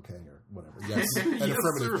 okay, or whatever. Yes, and Yes,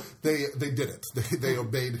 affirmative. sir. They did it. They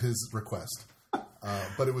obeyed his request.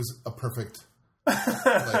 But it was a perfect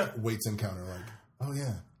like Waits encounter. Like, oh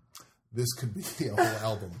yeah, this could be a whole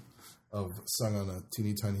album of sung on a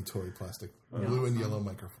teeny tiny toy plastic blue and yellow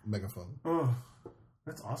megaphone. Oh,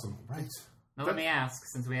 that's awesome. Right. Now let me ask,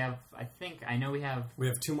 since we have, I know we have We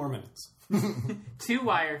have 2 more minutes. 2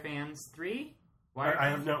 Wire fans, 3 Wire I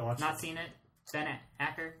fans? have not watched Not it. seen it. Ben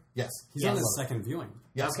Acker. Yes. He's Yes. on his second viewing.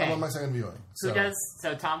 Yes. Okay. I'm on my second viewing. Who So, does?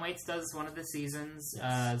 So Tom Waits does one of the seasons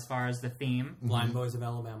as far as the theme. Blind Boys of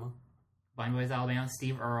Alabama. Blind Boys Alabama.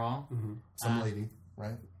 Steve Earle. some lady,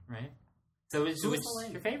 right? Right. So which the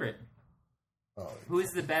lady? your favorite? Oh, Who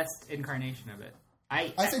is the best incarnation of it? I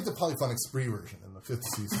think the Polyphonic Spree version in the 5th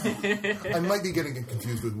season. I might be getting it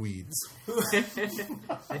confused with Weeds.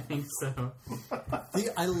 I think so.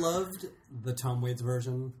 I loved the Tom Waits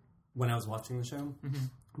version when I was watching the show.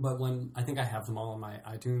 But when I think I have them all on my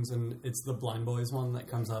iTunes, and it's the Blind Boys one that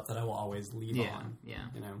comes up that I will always leave on. Yeah.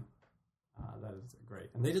 You know, that is great.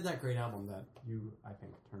 And they did that great album that you, I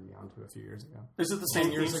think, turned me on to a few years ago. Is it the 10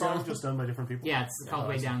 same years theme ago? song, just done by different people? Yeah, it's called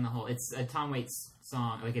Way Down the Hole. It's a Tom Waits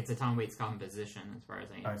song. Like, it's a Tom Waits composition, as far as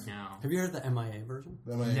I see. know. Have you heard the MIA version?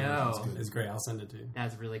 No. Good. It's great. I'll send it to you.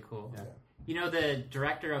 That's really cool. Yeah. You know, the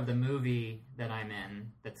director of the movie that I'm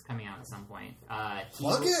in, that's coming out at some point.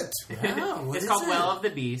 Plug it! Yeah, what It's is called it? Well of the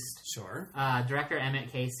Beast. Sure. Director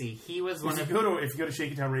Emmett Casey. He was one If of you go to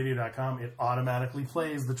shakytownradio.com, it automatically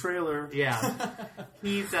plays the trailer. yeah.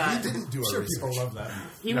 He's He didn't do our Sure, research. people love that.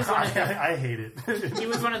 he was one of the I hate it. he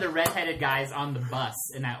was one of the redheaded guys on the bus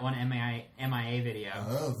in that one MIA video.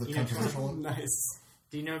 Oh, the You know- controversial one? Nice.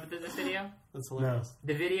 Do you know this video? That's No, hilarious.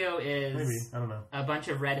 The video is maybe. I don't know. a bunch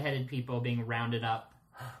of redheaded people being rounded up,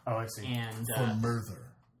 Oh, I see. and For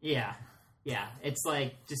murder. yeah, it's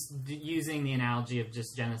like just using the analogy of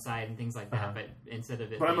just genocide and things like that, but instead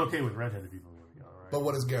of it. But I'm being- okay with redheaded people. All right. But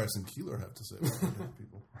what does Garrison Keillor have to say about redheaded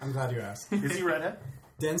people? I'm glad you asked. Is he redhead?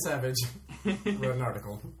 Dan Savage wrote an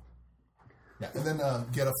article. Yeah, and then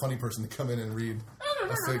get a funny person to come in and read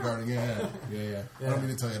a fake article. Yeah. I don't mean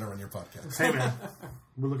to tell you how to run your podcast. Hey, man.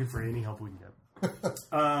 We're looking for any help we can get.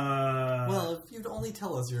 Well, if you'd only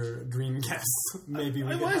tell us your dream guests, maybe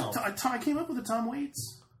we could help. I came up with a Tom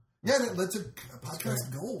Waits. Yeah, and it led to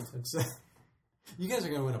podcast gold. You guys are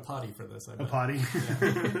going to win a potty for this, I A bet. potty.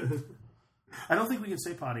 I don't think we can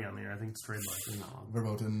say potty on the air. I think it's trademarked.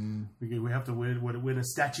 Verboten. We have to win a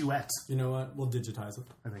statuette. You know what? We'll digitize it.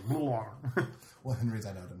 I think. We'll Henry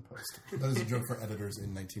that out in post. That is a joke for editors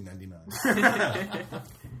in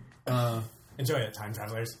 1999. Enjoy it, time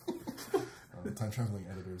travelers. Time traveling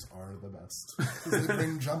editors are the best. They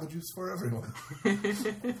bring Jamba Juice for everyone.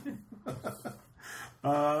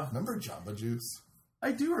 Remember Jamba Juice?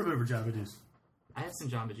 I do remember Jamba Juice. I have some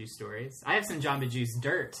Jamba Juice stories. I have some Jamba Juice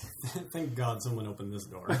dirt. Thank God someone opened this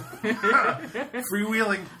door.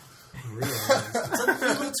 Freewheeling. Really? It's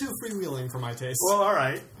a little too freewheeling for my taste. Well, all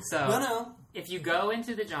right. So No. if you go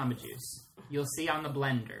into the Jamba Juice, you'll see on the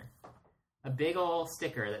blender a big old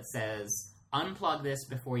sticker that says, "Unplug this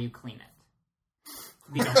before you clean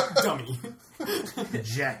it." Dummy.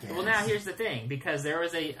 Jackass. Well, now here's the thing, because there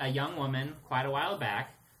was a young woman quite a while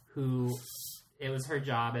back who it was her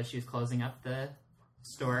job as she was closing up the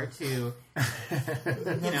store to,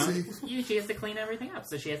 she has to clean everything up.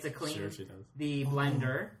 So she has to clean Sure she does. the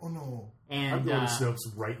blender. Oh no. I'm And going to Snopes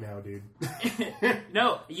right now, dude.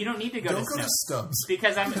 no, you don't need to go Don't to go to Snopes Stubbs.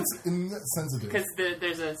 because I'm It's insensitive. because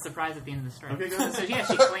there's a surprise at the end of the story. Okay, go ahead. So yeah,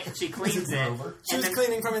 she cleans it, over? She and was then,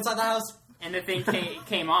 cleaning from inside the house. and the thing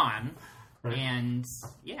came on. Right. And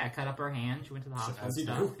yeah, cut up her hand. She went to the hospital As and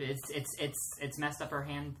you stuff. do. It's messed up her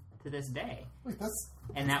hand to this day. Wait, that's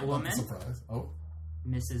And that not woman, a surprise. Oh.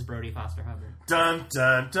 Mrs. Brody Foster Hubbard. Dun,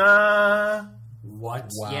 dun, dun. What?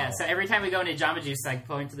 Wow. Yeah, so every time we go into Jamba Juice, like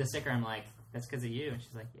point to the sticker, I'm like, "That's because of you," and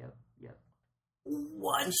she's like, "Yep."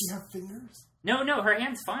 What? Does she have fingers? No, her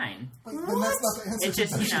hand's fine. Like, then that's not the answer. It's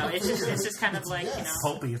just, Does she have it's fingers? just kind of like, Yes.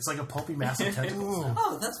 Pulpy. It's like a pulpy massive tentacle. Oh,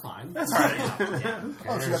 Oh, that's fine. That's right.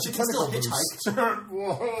 oh she got She the can still tentacle hitchhike.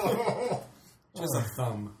 boost. She has a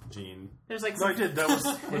thumb, Gene. There's like No, I some, did. That was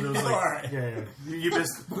when it was like, Alright. yeah. You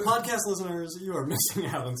missed. Podcast listeners, you are missing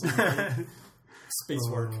out on some great space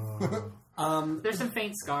work. there's some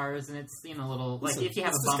faint scars, and it's, a little, like, Listen, if you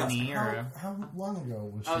have it's a bum disgusting. knee or How long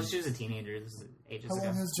ago was she? Oh, she was a teenager. This is ages How ago.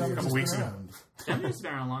 long has A John couple weeks been ago. around? Jumper's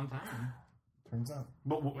been around a long time. Turns out.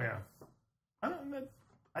 But yeah, I don't know.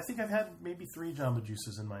 I think I've had maybe 3 Jamba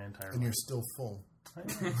Juices in my entire And life. you're still full.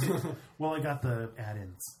 Well, I got the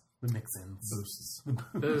add-ins, the mix-ins. Boosts.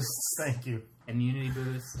 Boosts, Thank you. immunity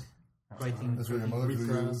boost. Protein. That's what your mother could have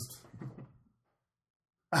Wheatgrass. used.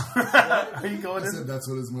 Are you going I in? said that's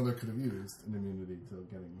what his mother could have used in immunity to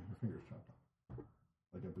getting her fingers chopped off.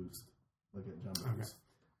 Like a boost. Like a jumbo boost.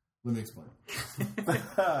 Let me explain.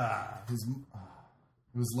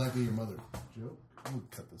 It was like your mother. Joe, we'll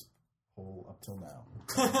cut this whole up till now.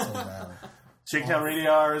 Up till now. Shakedown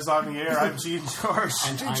Radio Hour is on the air. I'm Gene George.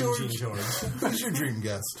 And I'm George. Gene George. Who's your dream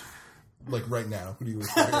guest? Like right now. Who do you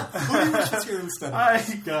require? Who do you wish was here instead of My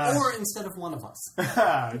us? God. Or instead of one of us?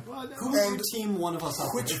 Well, Who would you And team one of us up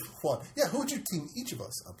Which with? one? Yeah, who would you team each of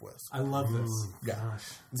us up with? I love this. Yeah.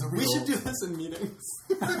 It's a We real- should do this in meetings.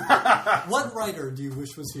 What writer do you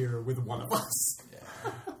wish was here with one of us?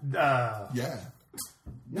 Yeah.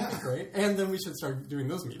 That'd be great. And then we should start doing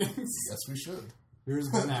those meetings. Yes, we should. Here's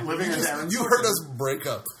Ben Ackman. Living You, in Darren's you heard us break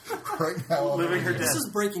up right now. on Living the her radio. This is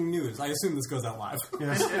breaking news. I assume this goes out live.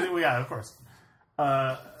 Yes, yeah, of course.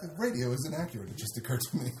 Radio is inaccurate. It just occurred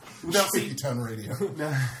to me. No, see- Shaky Town Radio.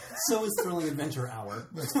 So is Thrilling Adventure Hour.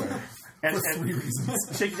 That's fair. And, For 3 reasons.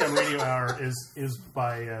 Shakedown Radio Hour is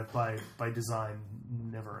by design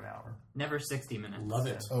never an hour. Never 60 minutes. Love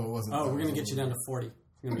it. Oh, it wasn't. Oh, that we're going to was get you a down to 40.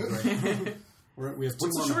 It's going to be great. We have 2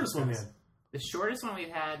 What's more the shortest one, minutes, man? The shortest one we've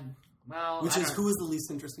had, well, Which I is don't- who is the least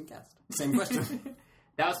interesting guest? Same question.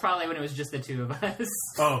 that was probably when it was just the 2 of us.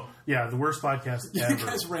 Oh, yeah, the worst podcast You ever.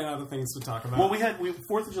 guys ran out of things to talk about. Well, we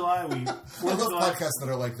 4th of July. I 4th of love July. podcasts that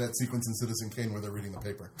are like that sequence in Citizen Kane where they're reading the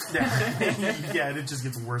paper. Yeah, and it just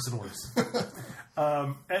gets worse and worse.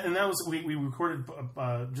 And that was we recorded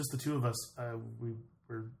just the 2 of us. We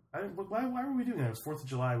were why were we doing that? It was 4th of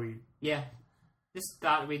July. Yeah. Just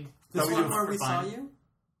thought we'd... this thought we one do it where for we saw fun.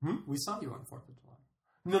 you? We saw you on 4th of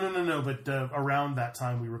July. No. But around that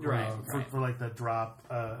time we recorded Right. for like the drop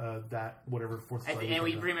that whatever 4th of July. And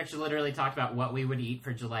we pretty much literally talked about what we would eat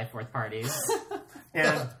for July 4th parties.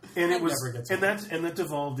 and it was never gets and that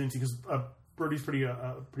devolved into because Birdie's pretty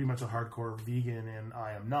much a hardcore vegan and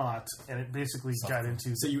I am not, and it basically got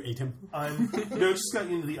into So you ate him? it just got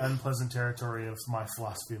into the unpleasant territory of my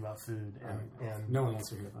philosophy about food, and No one wants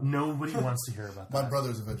to hear that. nobody wants to hear about My that.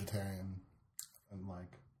 brother's a vegetarian, and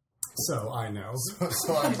like, So I know.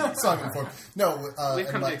 so I'm informed. No, We've and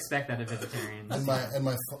come my, to expect that of vegetarians. and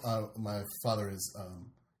my father is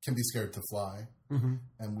can be scared to fly,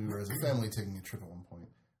 and we were as a family taking a trip at one point,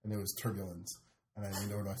 and there was turbulence, and I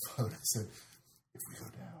leaned over to my father and I said, "If we go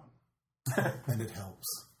down, and it helps,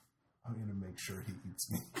 I'm going to make sure he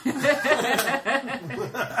eats me."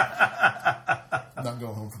 Not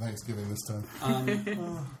going home for Thanksgiving this time.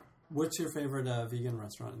 What's your favorite vegan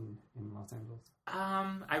restaurant in Los Angeles?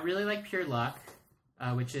 I really like Pure Luck,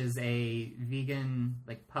 which is a vegan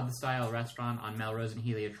like pub style restaurant on Melrose and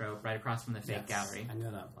Heliotrope, right across from the Fake Gallery. I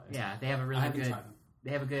know that place. Yeah, they have a I really haven't good. tried them.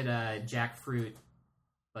 They have a good jackfruit,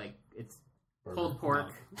 like it's pulled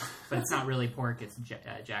pork, but it's not really pork. It's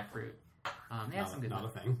jackfruit. They have some good. Not a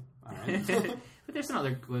thing. All right. But there's some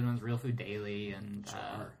other good ones. Real Food Daily and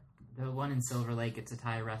Sure. the one in Silver Lake. It's a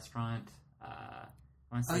Thai restaurant.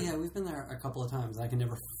 Oh yeah, we've been there a couple of times. I can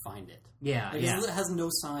never find it. Yeah, Like, yeah. It has no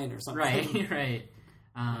sign or something. Right, right.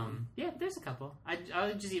 Yeah, there's a couple. I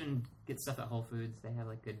would just even get stuff at Whole Foods. They have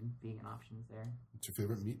like good vegan options there. What's your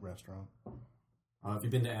favorite meat restaurant? Have you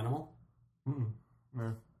been to Animal?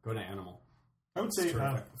 No. Go to Animal. I would say It's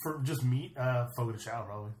terrific. for just meat, Fogo de Chao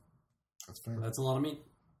probably. That's fair. That's a lot of meat.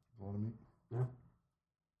 A lot of meat. Yeah.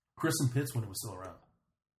 Chris and Pitts when it was still around.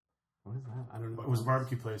 What is that? I don't know. It was a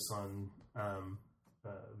barbecue place on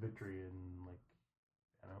Victory and like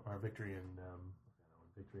or Victory and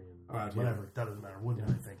Victory and Oh, yeah. whatever. That doesn't matter.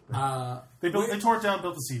 Woodland, I think. But They they tore it down,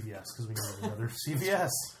 built the CVS because we needed another CVS.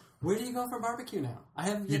 Where do you go for barbecue now? I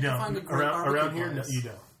have You yet to find a don't great barbecue around here. No, place. you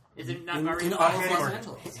don't. Is it not In barbecue? all of Handy Los Market.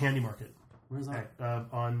 Angeles. Handy Market. Where's that?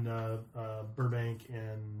 On Burbank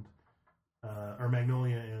and or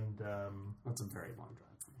Magnolia and That's a very long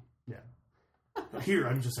drive for me. yeah. Here,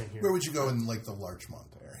 I'm just saying here. Where would you go in like the Larchmont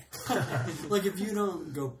area? Like if you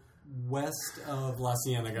don't go west of La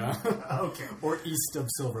Cienega. Okay. Or east of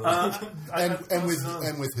Silver Lake.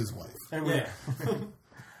 and with his wife. Yeah.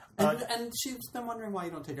 And she's been wondering why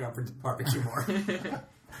you don't take her out for barbecue more.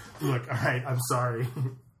 Look, all right, I'm sorry.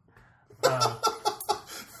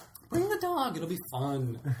 Bring the dog. It'll be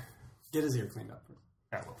fun. Get his ear cleaned up.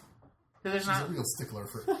 Yeah, well, So there's She's not a real stickler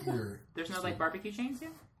for ear. there's no like barbecue chains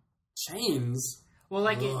here. Chains? Well,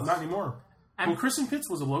 like it, not anymore. Well, Chris and Pitts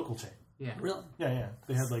was a local chain. yeah. Really? Yeah.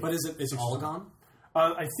 They had like. But is it all six- gone?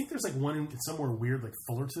 I think there's like one in somewhere weird, like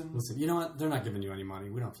Fullerton. Listen, you know what? They're not giving you any money.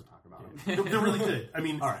 We don't have to talk about it. They're really good. I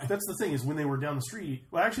mean, All right. that's the thing is when they were down the street.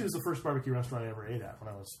 Well, actually, it was the first barbecue restaurant I ever ate at when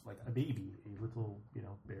I was like a baby, a little,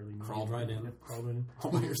 barely Crawled right in. Yep, crawled right in.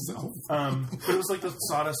 All by yourself. But it was like the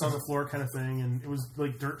sawdust on the floor kind of thing, and it was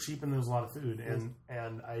like dirt cheap, and there was a lot of food, and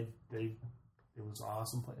it was an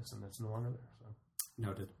awesome place, and it's no longer there. So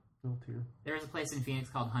Noted. little tear. There was a place in Phoenix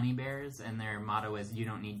called Honey Bears, and their motto is "You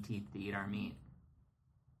don't need teeth to eat our meat."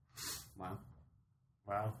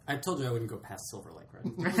 Wow. I told you I wouldn't go past Silver Lake, right?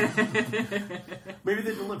 Maybe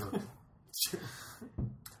they deliver.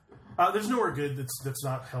 There's nowhere good that's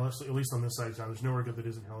not hellishly, at least on this side of town, there's nowhere good that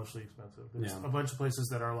isn't hellishly expensive. There's a bunch of places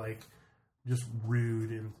that are like just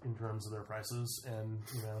rude in terms of their prices, and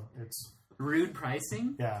it's Rude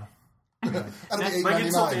pricing. yeah. That'll be Like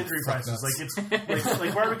insult $8.99. injury Fuck prices. nuts. Like it's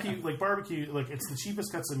like barbecue. Like it's the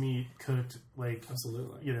cheapest cuts of meat cooked. Like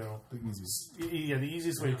Absolutely. the The easiest.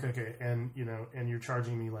 easiest way to cook it, and and you're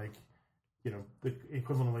charging me like the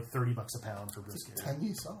equivalent of like $30 a pound for brisket.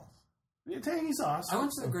 Tangy sauce. Yeah, tangy sauce. I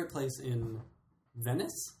went to a great place in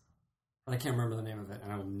Venice, but I can't remember the name of it,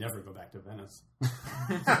 and I will never go back to Venice.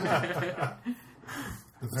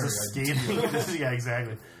 It's a scathing. Yeah,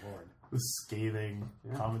 exactly. Lord. The scathing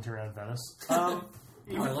commentary on Venice. I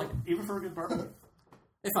like it. Even for a good barbecue.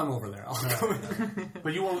 If I'm over there, I'll go.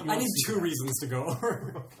 But you won't. I need see 2 that. reasons to go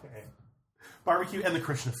over. Okay. Barbecue and the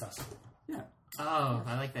Krishna Festival. Yeah. Oh,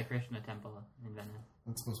 I like that Krishna temple in Venice.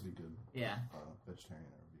 That's supposed to be good. Yeah, Vegetarian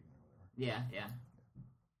or vegan or whatever. yeah.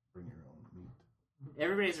 Bring your own meat.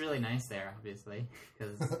 Everybody's really nice there, obviously,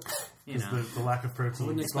 because The lack of protein.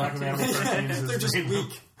 Wouldn't The lack of expect animal it. proteins is They're just made-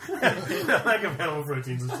 weak. The lack of animal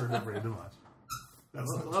proteins is turned over into much. That's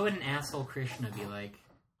what would an asshole Krishna be like?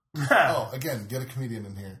 Oh, again, get a comedian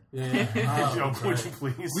in here. Yeah. Joe, would you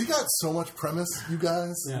please? We got so much premise, you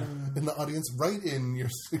guys, Yeah. in the audience. Write in your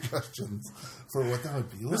suggestions for what that would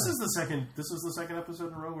be like. This is the second episode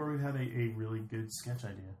in a row where we've had a really good sketch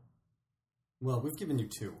idea. Well, we've given you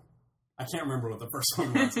 2. I can't remember what the first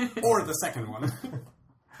one was. Or the second one.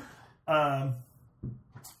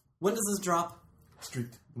 When does this drop? Street.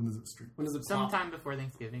 When is it street? When does it pop? Sometime before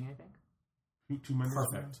Thanksgiving, I think. 2 Mondays.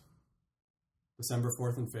 Perfect. December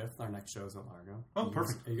 4th and 5th, our next show is at Largo. Oh, Are you guys-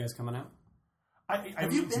 perfect. Are you guys coming out?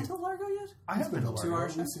 Have you been to Largo yet? I have been to Largo.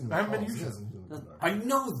 Largo. We've seen I haven't been calls. to your He hasn't been to Largo. I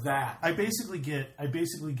know that. I basically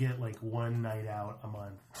get like one night out a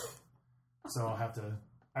month, so I'll have to.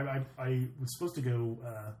 I was supposed to go.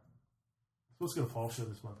 To Paul's show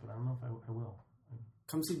this month, but I don't know if I will.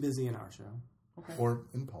 Come see Busy in our show. Okay. Or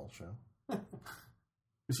in Paul's show.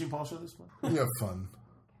 Is she in Paul's show this month? You have fun.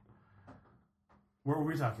 What were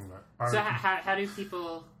we talking about? So Barbecue. how do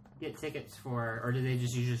people get tickets for, or do they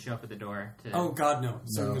just usually show up at the door? Oh, God, no.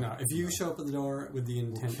 Certainly No. not. If you show up at the door with the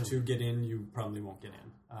intent to get in, you probably won't get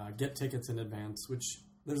in. Get tickets in advance, which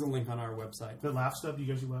there's a link on our website. The Laugh Stub, you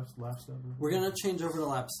guys do Laugh Stub? We're going to change over to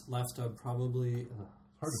Laugh Stub probably.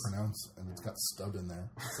 Hard to pronounce, and it's got stub in there.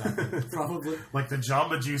 Exactly. Probably. Like the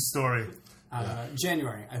Jamba Juice story.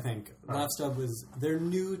 January, I think. Laugh Stub they're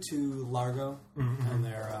new to Largo, and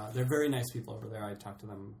they're very nice people over there. I talked to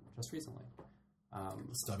them just recently.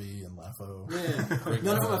 Stubby and Laffo. Yeah.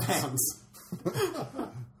 None of them have hands.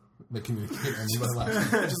 They communicate only by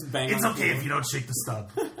laughing. Just bang It's on the okay floor. if you don't shake the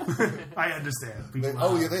stub. I understand.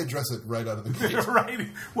 People- They address it right out of the gate. right.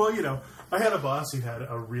 Well, I had a boss who had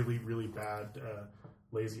a really, really bad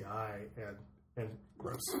lazy eye, and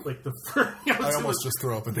gross. Like the first, I almost just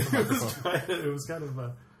throw up into the microphone. it was kind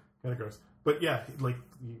of gross. But yeah, like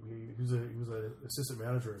he was an assistant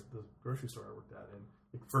manager at the grocery store I worked at, and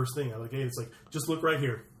the first thing out of the gate, it's like, just look right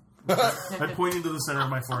here. I'm pointing to the center of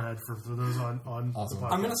my forehead for those on Awesome. the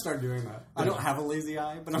podcast. I'm going to start doing that. I don't have a lazy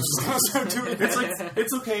eye, but I'm just going to start doing it. It's like,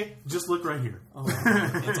 it's okay. Just look right here. Oh,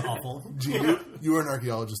 it's awful. Gee, you were an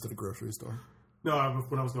archaeologist at a grocery store. No,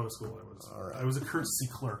 when I was going to school, I was a courtesy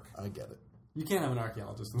clerk. I get it. You can't have an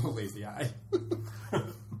archaeologist with a lazy eye.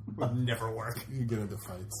 Would never work. You get into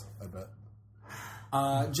fights, I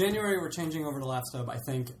bet. January, we're changing over to Laugh Stub, I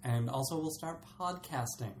think, and also we'll start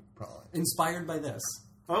podcasting. Probably. Inspired by this.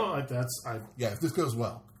 Oh, Yeah, if this goes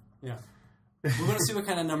well. Yeah. We want to see what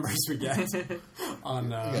kind of numbers we get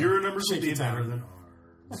on Your numbers will Shaky be better Town. than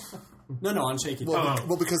ours. No, on Shaky Well, Town.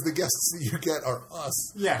 well, because the guests you get are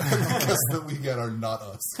us. Yeah. The guests that we get are not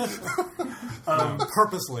us.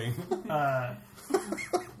 Purposely.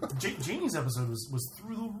 Janie's episode was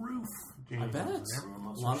through the roof. I bet. Everyone A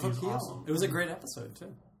loves lot her. of She's appeal. awesome. It was a great episode,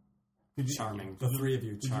 too. Charming. The three of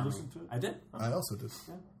you, Did you charming. listen to it? I did. I also did.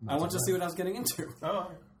 I want to see what I was getting into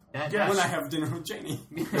Oh, That, Yeah. when I have dinner with Janie.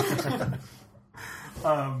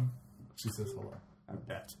 She says hello. I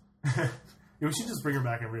bet. yeah, we should just bring her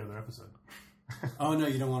back every other episode. Oh, no,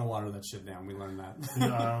 you don't want to water that shit down. We learned that.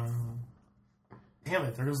 Damn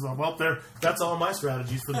it! There goes the there. That's all my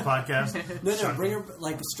strategies for the podcast. No, Shocking. bring her,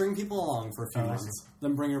 string people along for a few Oh, I months.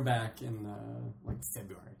 Then bring her back in,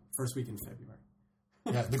 February. First week in February.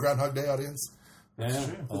 Yeah, the Groundhog Day audience. Yeah,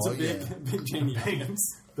 true. it's Oh, a big, yeah. big Janie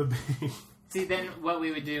audience. The big. See, then what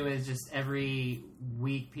we would do is just every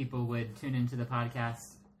week people would tune into the podcast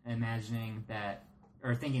imagining that,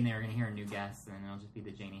 or thinking they were going to hear a new guest, and it'll just be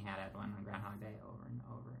the Janie Haddad one on Groundhog Day over and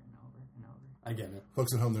over and over and over. I get it.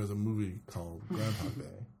 Folks at home, there's a movie called Groundhog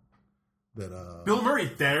Day that Bill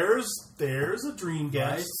Murray, there's a dream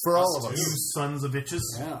guest Right. for all of You us. sons of bitches.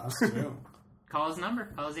 Yeah, us too. Call his number.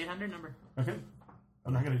 Call his 800 number. Okay,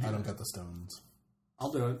 I'm not gonna do I don't that. got the stones.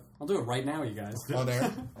 I'll do it. I'll do it right now, you guys. On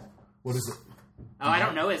air? What is it? Oh, I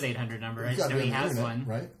don't know his 800 number. I You just got know it he on the has internet, one.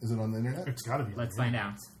 right? Is it on the internet? It's got to be. Let's find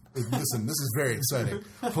out. Listen, this is very exciting.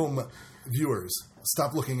 Home viewers,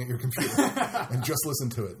 stop looking at your computer and just listen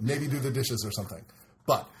to it. Maybe do the dishes or something.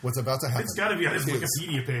 But what's about to happen? It's got to be on his is-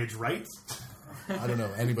 Wikipedia page, right? I don't know.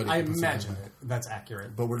 Anybody. I can put imagine something in it. that's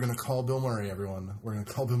accurate. But we're going to call Bill Murray, everyone. We're going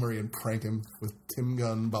to call Bill Murray and prank him with Tim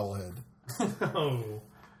Gunn bobblehead. Oh,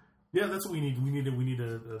 yeah, that's what we need. We need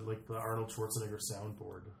a like the Arnold Schwarzenegger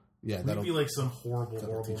soundboard. Yeah, We'd that'll be like some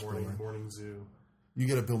horrible teach morning zoo. You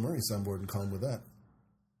get a Bill Murray soundboard and call him with that.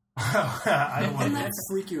 I don't want Wouldn't to. that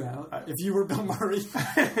freak you out if you were Bill Murray?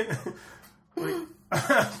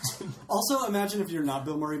 Also, imagine if you're not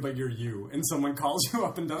Bill Murray, but you're you, and someone calls you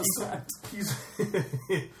up and does that. He's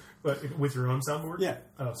but with your own soundboard. Yeah.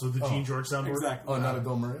 Oh, so the Gene George soundboard. Exactly. Oh, not a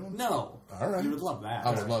Bill Murray one? No. All right. You would love that.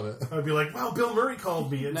 I would love it. I'd be like, wow, Bill Murray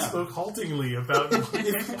called me and No. spoke haltingly about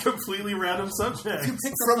completely random subjects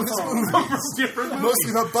From his movie. from different movies.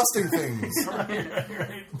 Mostly about busting things.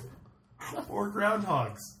 right. Or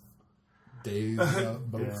groundhogs. Days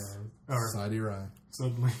both. Yeah. Or Sidey Rye.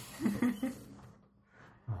 suddenly.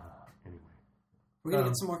 Anyway. We're going to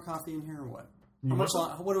get some more coffee in here or what? You How much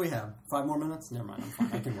want what do we have? 5 more minutes? Never mind. I'm fine.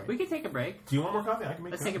 I can wait. We could take a break. Do you want more coffee? I can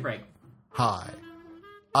make Let's coffee. take a break. Hi,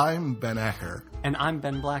 I'm Ben Acker. And I'm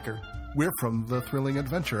Ben Blacker. We're from the Thrilling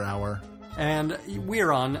Adventure Hour. And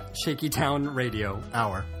we're on Shaky Town Radio.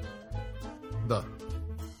 Hour. The.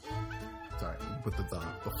 Sorry, put the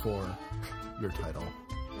before your title.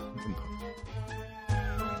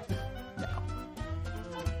 Now.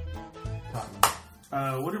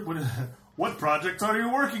 What projects are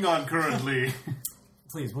you working on currently?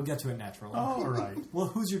 Please, we'll get to it naturally. All right. Well,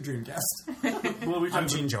 who's your dream guest? Well, I'm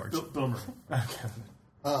Gene George. Bill Murray.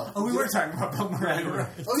 Oh, we were talking about Bill Murray. Right.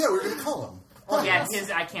 Oh, yeah, we're going to call him. Oh, Yeah,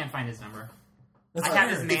 I can't find his number. That's I have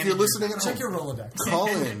his weird. name. If you're listening at Check home, your Rolodex. call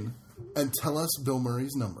in and tell us Bill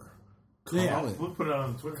Murray's number. Call Yeah. in. We'll put it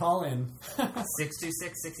on Twitter. Call in.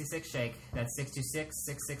 626-66-SHAKE. That's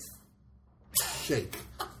 626-66 Shake.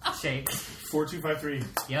 shake. 4253.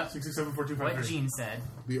 Yep. 667 What 4253. Gene said.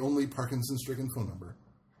 The only Parkinson-stricken phone number.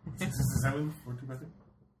 667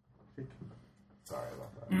 4253. Sorry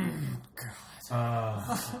about that.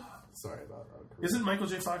 Sorry about that. Isn't Michael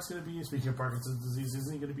J. Fox going to be, speaking of Parkinson's disease,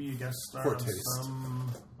 isn't he going to be a guest star For on taste.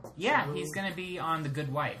 some... Yeah, he's going to be on The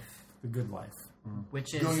Good Wife, The Good Life.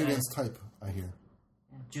 which is Going against type, I hear.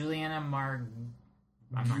 Juliana I'm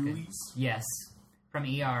not good. Julies? Yes, from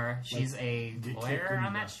ER. She's a get lawyer kicked in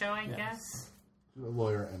on the that butt. show, I Yes. guess. A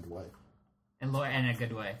lawyer and wife. And a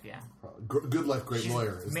good wife, yeah. Good life, great She's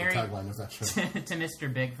lawyer is married- the tagline of that show. To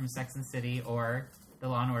Mr. Big from Sex and the City or the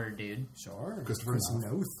Law and Order dude. Sure. Christopher Chris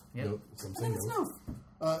Noth. Noth. Yep. Nope, some say It's no.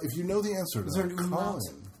 Noth. If you know the answer to Is there that, an call umlaut?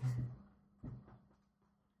 in.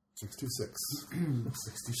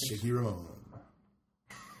 626. Shaky Ramon.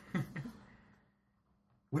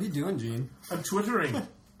 What are you doing, Gene? I'm twittering.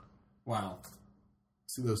 Wow.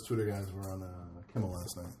 See, those Twitter guys were on Kimmel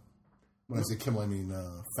last night. When I say Kimmel, I mean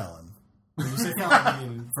Fallon. When you say Fallon, I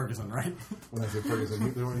mean Ferguson, right? When I say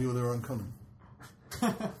Ferguson, they were on Conan.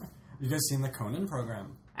 You guys seen the Conan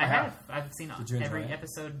program? I have. I've seen Did you enjoy every it?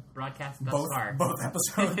 episode broadcast thus Both far. both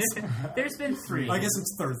episodes. There's been 3. I guess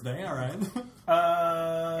it's Thursday, all right.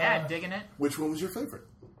 Yeah, digging it. Which one was your favorite?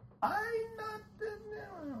 I'm not...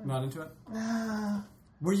 Not into it?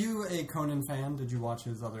 Were you a Conan fan? Did you watch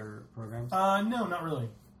his other programs? No, not really.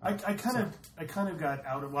 I kind of got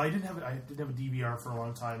out of. Well, I didn't have a DVR for a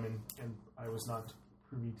long time, and I was not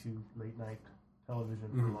privy to late night television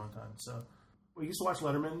for a long time. So we used to watch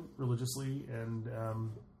Letterman religiously, and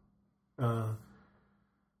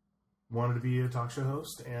wanted to be a talk show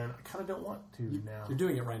host, and I kind of don't want to now. You're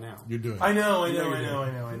doing it right now. You're doing it. I know.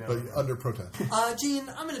 But under protest. Gene,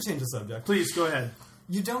 I'm going to change the subject. Please go ahead.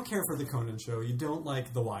 You don't care for the Conan show. You don't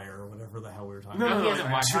like The Wire or whatever the hell we were talking No, about. he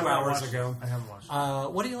hasn't watched 2 I haven't hours watched- ago. I haven't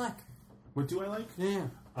watched. What do you like? What do I like? Yeah.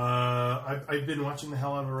 I've been watching the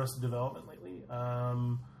hell out of Arrested Development lately.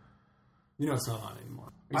 You know it's not on anymore.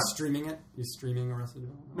 Are you streaming it? You streaming Arrested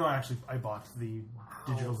Development? No, actually, I bought the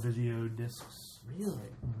digital video discs. Really?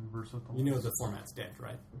 Versatile. You know the format's dead,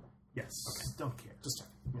 right? Yes. Okay. Don't care. Just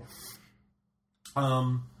checking.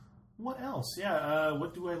 Yeah. What else? Yeah.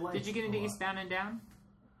 What do I like? Did you get into a lot? Eastbound and Down?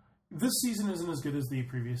 This season isn't as good as the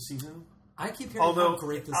previous season. I keep hearing how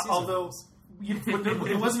great this season is.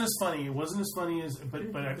 It wasn't as funny. It wasn't as funny as, but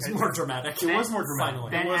It's more dramatic. It was more dramatic.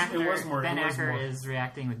 Finally. It was more. Ben Acker is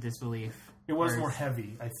reacting with disbelief. It was more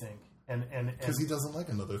heavy, I think, and Because he doesn't like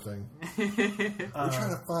another thing. We're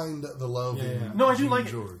trying to find the love in No, I do Gene like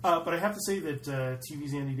George. it, but I have to say that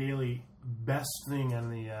TV's Andy Daly best thing in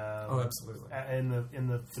the absolutely. in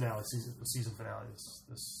the finale season finale.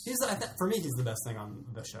 This For me, he's the best thing on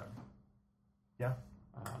the show. yeah.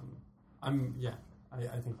 I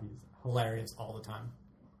think he's hilarious all the time.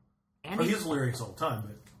 But he is hilarious all the time.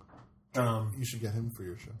 But You should get him for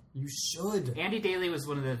your show. You should. Andy Daly was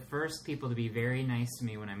one of the first people to be very nice to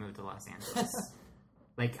me when I moved to Los Angeles.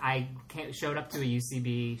 Like, I showed up to a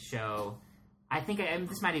UCB show. I think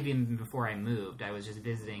this might have even been before I moved. I was just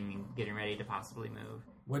visiting and getting ready to possibly move.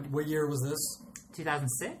 What year was this?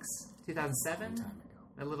 2006? 2007?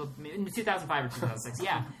 A little, 2005 or 2006,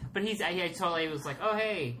 yeah. But I totally was like, oh,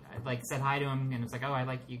 hey. I, like, said hi to him, and was like, oh, I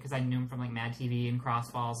like you, because I knew him from, like, Mad TV and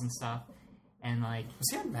Crossfalls and stuff. And, like... Was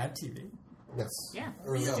he on Mad TV? Yes. Yeah.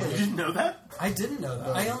 Or, no, you didn't know that? I didn't know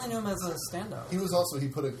that. I only knew him as a stand-up. he was also, he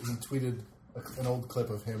tweeted an old clip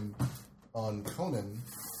of him on Conan.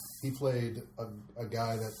 He played a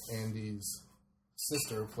guy that Andy's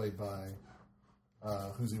sister, played by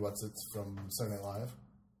Who's He What's It's from Saturday Night Live.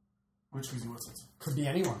 Which Who's He What's It? Could be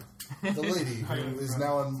anyone. The lady who is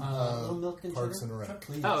now on Little Milk and Parks Sugar? and Rec.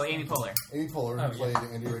 Please. Oh, Amy Poehler. Amy Poehler, Oh, who played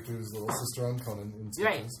Andy Richter's little sister on Conan in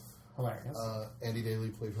Right. sketches. Hilarious. Andy Daly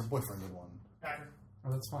played her boyfriend in one.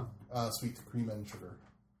 Oh, that's fun. Sweet Cream and Sugar.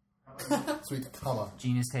 Sweet comma.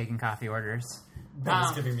 Gene is taking coffee orders.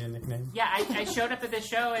 Ben's giving me a nickname. Yeah, I showed up at the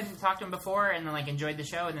show and talked to him before and then, like, enjoyed the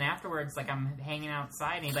show. And then afterwards, like, I'm hanging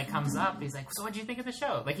outside and he, like, comes up. He's like, so what'd you think of the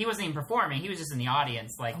show? Like, he wasn't even performing. He was just in the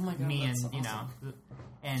audience, like, Oh my God, me and, that's you know.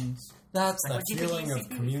 And, That's Like, that what'd you think feeling of of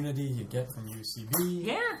UCB? community you get from UCB.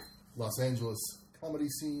 yeah. Los Angeles comedy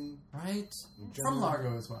scene. Right? In general. From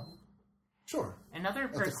Largo as well. Sure. Another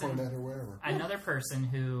At the person... Coronet or wherever. Another person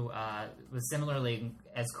who was similarly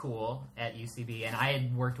as cool at UCB, and I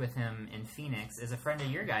had worked with him in Phoenix, is a friend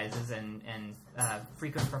of your guys's and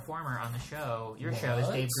frequent performer on the show. Your show is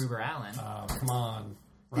What? Dave Gruber Allen. Oh, come on.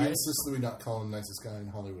 He Right? insists that we not call him nicest guy in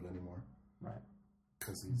Hollywood anymore. Right.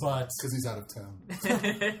 Because But he's out of town.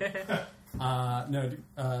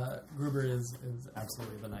 Gruber is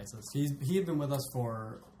absolutely the nicest. He had been with us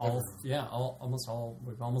for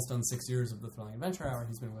we've almost done 6 years of the Thrilling Adventure Hour.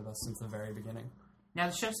 He's been with us since the very beginning. Now,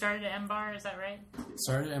 the show started at M-Bar, is that right?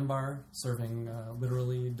 Started at M-Bar, serving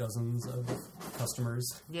literally dozens of customers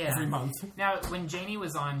every month. Now, when Janie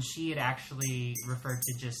was on, she had actually referred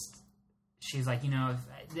to just... She's like, you know,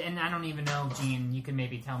 and I don't even know, Gene, you can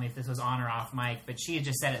maybe tell me if this was on or off mic, but she had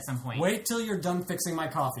just said at some point... Wait till you're done fixing my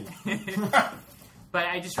coffee. But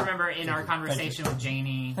I just remember in our conversation with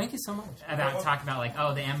Janie... Thank you so much. about talking about, like,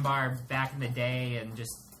 oh, the M-Bar back in the day and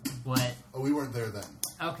just what... Oh, we weren't there then.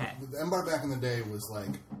 Okay. The M-Bar back in the day was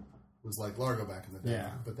like Largo back in the day. Yeah.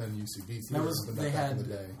 But then UCB That theaters was opened they up back had in the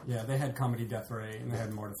day. yeah they had Comedy Death Ray and they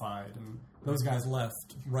had Mortified and those guys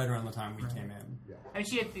left right around the time we came in. I mean,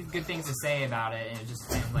 she had these good things to say about it, and it just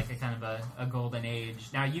seemed like a kind of a golden age.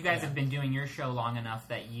 Now, you guys have been doing your show long enough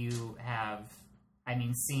that you have, I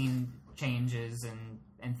mean, seen changes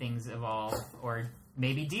and things evolve, or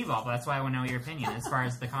maybe devolve. That's why I want to know your opinion as far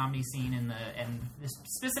as the comedy scene and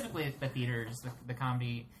specifically the theaters, the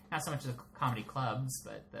comedy, not so much the comedy clubs,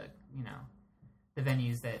 but the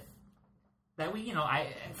venues that we, you know,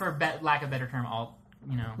 for lack of a better term, all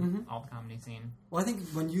the comedy scene. Well, I think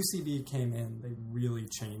when UCB came in, they really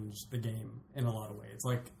changed the game in a lot of ways.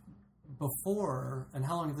 Like before, and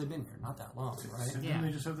how long have they been here? Not that long, right? Didn't Yeah.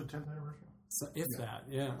 they just have the 10th anniversary? So if that,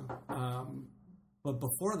 yeah. But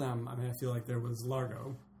before them, I mean, I feel like there was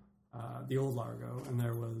Largo, the old Largo, and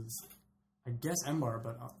there was, I guess, Embar,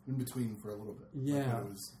 but In between for a little bit. yeah, It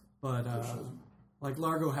was, but like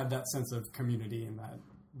Largo had that sense of community and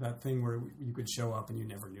that thing where you could show up and you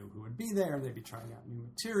never knew who would be there, and they'd be trying out new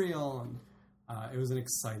material, and it was an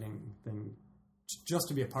exciting thing just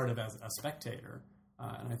to be a part of as a spectator.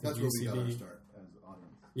 And I think that's where we got our UCB, start as an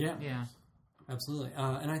audience. Yeah. absolutely.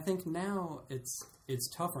 And I think now it's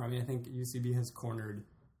tougher. I mean, I think UCB has cornered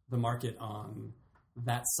the market on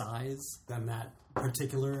that size and that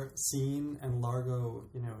particular scene, and Largo,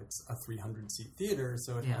 it's a 300-seat theater,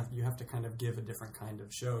 so you have to kind of give a different kind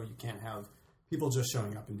of show. You can't have people just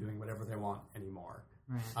showing up and doing whatever they want anymore.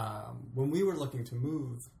 Right. When we were looking to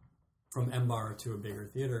move from Embar to a bigger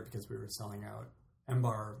theater because we were selling out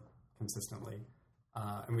Embar consistently,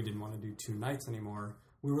 and we didn't want to do 2 nights anymore,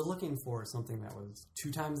 we were looking for something that was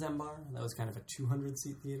 2 times Embar. That was kind of a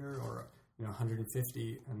 200-seat theater, or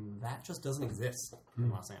 150, and that just doesn't exist in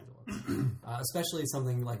Los Angeles. Especially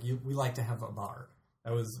something like we like to have a bar.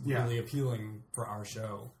 That was really appealing for our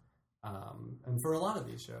show, and for a lot of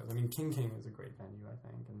these shows. I mean, King is a great venue, I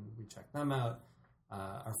think, and we checked them out.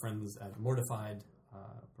 Our friends at Mortified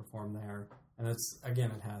perform there, and it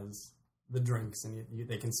has the drinks, and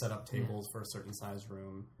they can set up tables for a certain size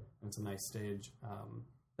room, and it's a nice stage.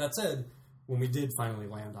 That said, when we did finally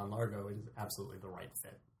land on Largo, it is absolutely the right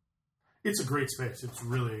fit. It's a great space. It's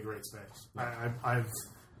really a great space. I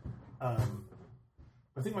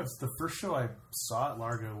think the first show I saw at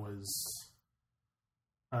Largo was,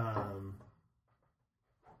 might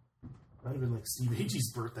have been like Steve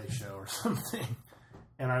Agee's birthday show or something,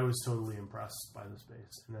 and I was totally impressed by the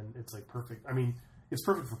space. And then it's like perfect. I mean, it's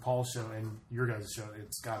perfect for Paul's show and your guys' show.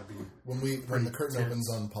 It's got to be When the curtain opens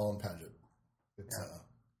on Paul and Paget, it's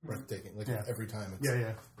breathtaking. Like every time,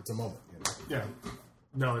 it's a moment. Yeah.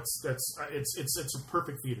 No, it's a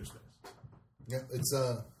perfect theater space. Yeah, it's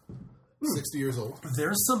 60 years old.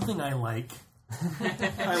 There's something I like.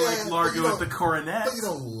 I like Largo at the Coronet. But you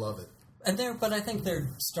don't love it. But I think they're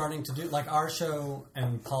starting to do, like our show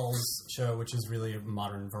and Paul's show, which is really a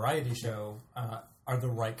modern variety show, are the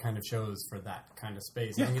right kind of shows for that kind of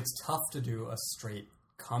space. I think it's tough to do a straight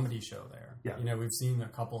comedy show there. Yeah. We've seen a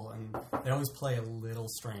couple, and they always play a little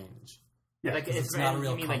strange. Yeah, like it's not a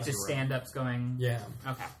real. You mean like just stand-ups going? Yeah.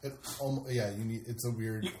 Okay. It's a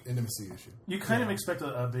weird intimacy issue. You kind of expect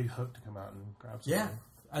a big hook to come out and grab something. Yeah.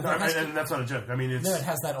 And that's not a joke. I mean, it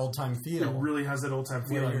has that old-time feel. It really has that old-time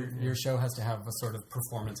feel. Your show has to have a sort of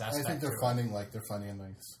performance aspect. I think they're finding a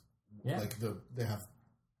nice... Yeah. Like, they have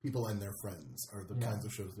people and their friends are the kinds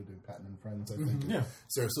of shows they're doing. Patton and Friends, I think. Mm-hmm. Yeah.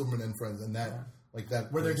 Sarah Silverman and Friends, and that... Like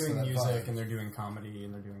that, where they're doing music and they're doing comedy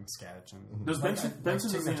and they're doing sketch. And does Benson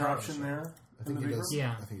does the interruption there? I think he does.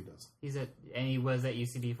 Yeah, I think he does. He was at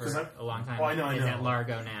UCB for a long time. Oh, I know. He's at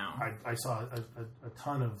Largo now. I saw a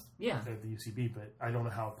ton of at the UCB, but I don't know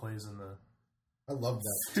how it plays in the. I love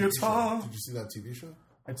that. It's show. Did you see that TV show?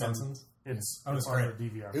 It's Benson's. It's on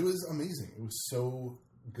DVR. It was amazing. It was so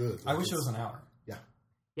good. I wish it was an hour. Yeah.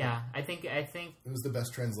 Yeah, I think it was the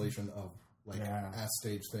best translation of a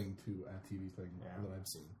stage thing to a TV thing that I've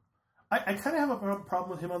seen. I kind of have a problem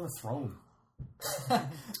with him on the throne.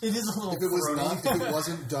 It is a little. If it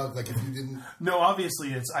wasn't Doug, like if you didn't. No,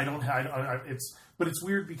 obviously it's. I don't. But it's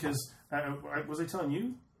weird because was I telling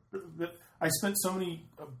you that I spent so many.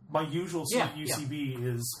 My usual seat at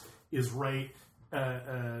UCB is right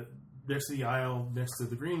next to the aisle, next to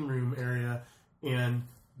the green room area, and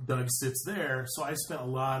Doug sits there. So I spent a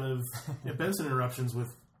lot of Benson interruptions with,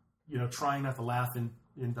 trying not to laugh in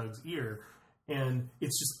Doug's ear. And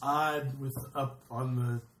it's just odd with up on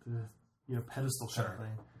the pedestal kind of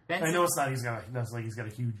thing. Benson, I know it's not. He's got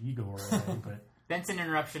a huge ego or anything, but Benson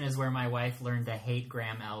interruption is where my wife learned to hate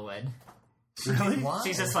Graham Elwood. Really? Why?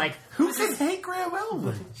 She's just like, who can hate Graham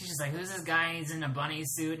Elwood? She's just like, who's this guy? He's in a bunny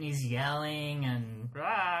suit and he's yelling and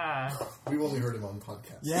We've only heard him on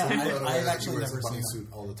podcasts. Yeah, I've actually never seen bunny suit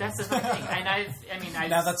all the time. That's the thing. And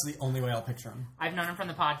now that's the only way I'll picture him. I've known him from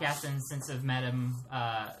the podcast, and since I've met him,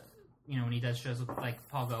 when he does shows with, like,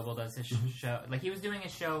 Paul Goebel does his show. Like, he was doing a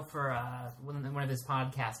show for one of his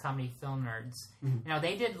podcasts, Comedy Film Nerds. Mm-hmm.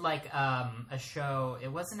 They did, like, a show.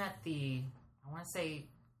 It wasn't at the, I want to say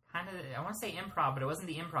improv, but it wasn't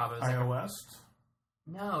the improv. It was iOS?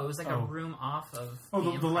 No, it was like a room off of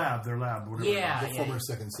the lab, their lab. Whatever. Yeah. The former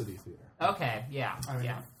Second City Theater. Okay, yeah.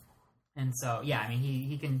 And so,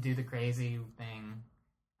 he can do the crazy thing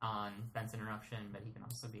on Benson Interruption, but he can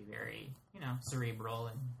also be very, cerebral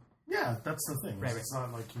and... Yeah, that's the thing. Right, it's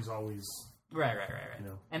not like he's always... Right.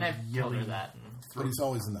 And I've told her that. But he's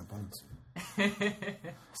always in that bunny suit.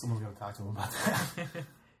 Someone's going to talk to him about that.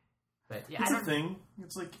 But yeah, It's a thing.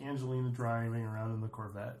 It's like Angelina driving around in the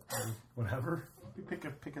Corvette or whatever. You pick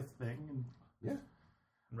a thing. And, Yeah.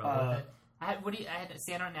 roll with it. I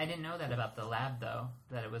didn't know that about the lab though.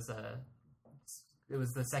 That it was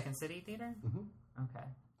the Second City Theater. Mm-hmm.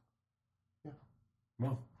 Okay.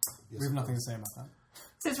 well, Yes, We have nothing to say about that.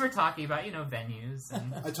 Since we're talking about venues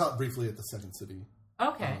and I taught briefly at the Second City.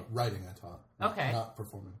 okay, Writing I taught. Okay. Not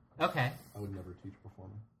performing. okay. I would never teach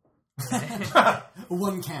performing.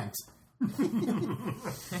 One can't.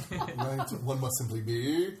 Right? One must simply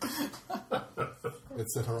be.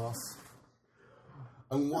 Etc.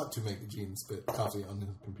 I want to make Gene spit coffee on his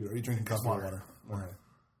computer. Are you drinking coffee or water? All right.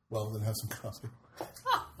 Well, then have some coffee.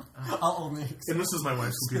 I'll only. and this is my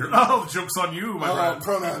wife's computer. Oh, joke's on you, my friend.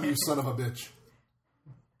 Pronoun, you son of a bitch.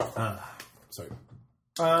 Sorry.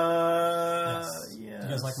 Yeah. You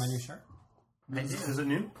guys like my new shirt? Is it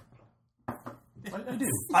new? I do.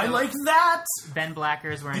 I like that. Ben Blacker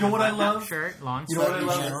is wearing You know what a I button-up love? shirt, long You know what I sleeve.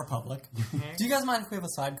 love? General Republic. Do you guys mind if we have a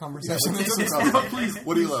side conversation? Please.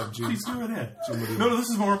 What do you love, Gene? Please go ahead. Jim, what do you No, love? this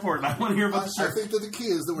is more important. I want to hear about the I shirt. think that the key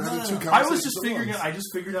is that we're having two no. conversations. I was just at figuring once. out. I just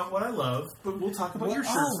figured out what I love, but we'll talk about your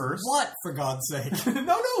shirt Oh, first. What, for God's sake?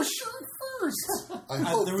 No, shirt first. I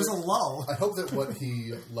hope There was a that- lull. I hope that what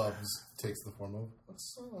he loves takes the form of a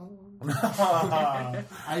song.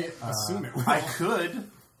 I assume it will. I could,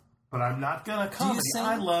 but I'm not gonna comedy. sing?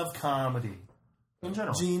 I love comedy in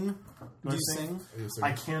general. Gene, Do do I you sing? sing? Are you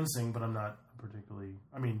I saying- can sing, but I'm not particularly.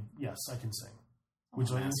 I mean, yes, I can sing. Would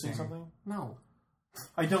you like me to sing asking. something? No.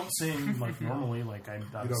 I don't sing like normally. Like I'm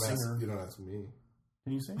not You a don't ask. singer. You don't ask me.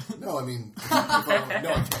 Can you sing? No, I mean, no, I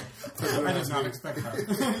can't. I did not expect that.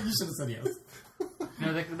 You should have said yes.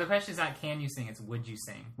 No, the question is not can you sing; it's would you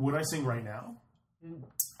sing. Would I sing right now?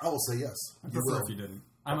 I will say yes. I You prefer will. if you didn't.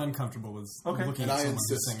 I'm uncomfortable with Okay. looking And at I someone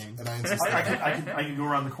who's insist. singing. And I insist. I can go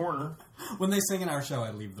around the corner. When they sing in our show,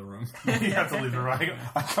 I leave the room. You have to leave the right.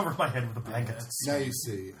 I cover my head with a blanket. Now you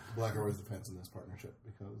see, Blacker wears the pants in this partnership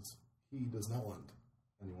because he does not want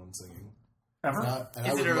anyone singing. Ever? And I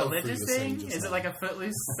Is would it a love for you religious to sing thing? just Is it now. like a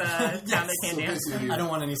footloose town they can't So dance? basically, I don't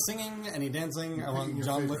want any singing, any dancing. I want picking your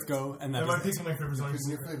John favorite. Lithgow, and that Am I is it. picking my favorite You're song? picking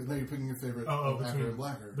your favorite. No, you're picking your favorite between- Blacker and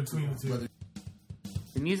Blacker. between the two. Whether-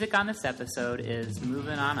 The music on this episode is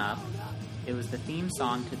Moving On Up. It was the theme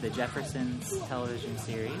song to the Jeffersons television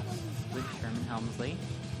series with Sherman Helmsley.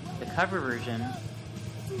 The cover version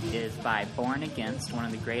is by Born Against, one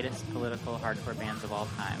of the greatest political hardcore bands of all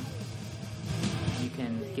time. You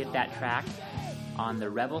can get that track on the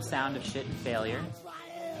Rebel Sound of Shit and Failure,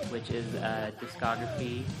 which is a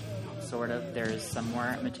discography, sort of. There's some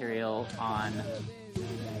more material on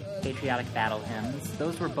Patriotic Battle Hymns.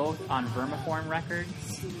 Those were both on Vermiform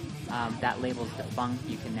Records. That label's defunct.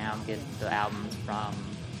 You can now get the albums from,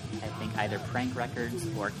 I think, either Prank Records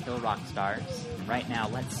or Kill Rock Stars. And right now,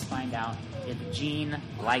 let's find out if Gene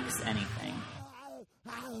likes anything.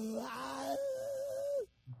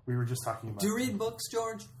 We were just talking about. Do you read books,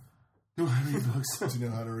 George? Do I read books? Do you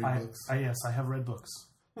know how to read books? Yes, I have read books.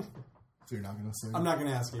 So you're not going to sing? I'm not going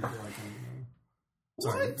to ask you if you like anything.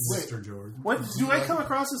 Sorry, What? Mr. George. What do I come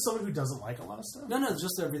across as someone who doesn't like a lot of stuff? No,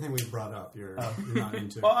 just everything we've brought up. You're not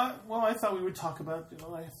into. Well, I thought we would talk about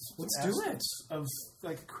Let's do it. aspects of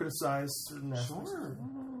like criticize certain aspects. Sure.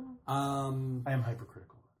 I am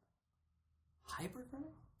hypercritical.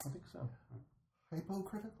 Hypercritical? I think so.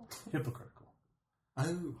 Hypocritical? Hypocritical.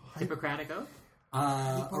 Oh. Hippocratic Oath?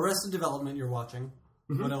 Arrested Development. You're watching.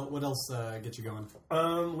 What else gets you going?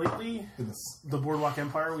 Lately, Goodness. the Boardwalk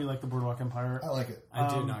Empire. We like the Boardwalk Empire. I like it. I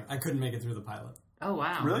do not. I couldn't make it through the pilot. Oh,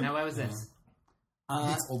 wow. Really? Now, what was this?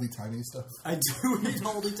 It's oldie timey stuff. I do read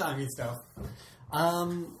oldie timey stuff.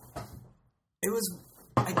 It was.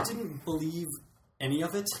 I didn't believe any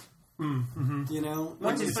of it. You know,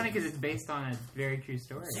 Which is funny because it's based on a very true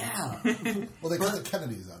story. yeah. Well, they cut the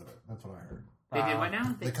Kennedys out of it. That's what I heard. They did what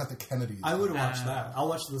now? They cut the Kennedys. I would watch that. I'll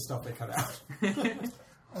watch the stuff they cut out.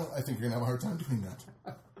 Oh, I think you're gonna have a hard time doing that.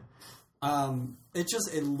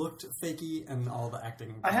 It looked fakey, and all the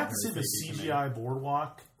acting. I have to say very the fakey to me. CGI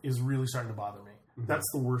Boardwalk is really starting to bother me. That's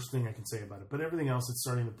the worst thing I can say about it. But everything else, it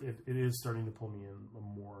is starting to pull me in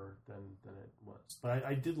more than it was. But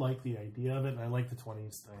I did like the idea of it, and I like the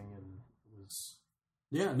 20s thing, and it was.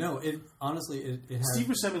 Yeah, no. It honestly, it has. Steve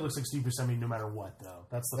Buscemi looks like Steve Buscemi no matter what, though.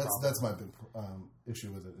 That's the problem. That's my big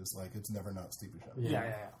issue with it. Is like it's never not Steve Buscemi.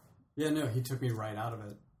 Yeah. Yeah, no, he took me right out of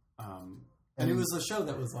it. And it was a show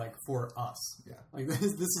that was like for us. Yeah. Like this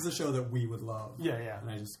is a show that we would love. Yeah. And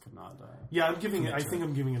I just could not. Yeah, I'm giving it. I Commit to think it.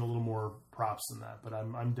 I'm giving it a little more props than that, but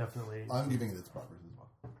I'm definitely. I'm giving it its props as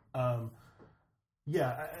well.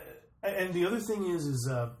 Yeah, and the other thing is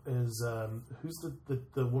who's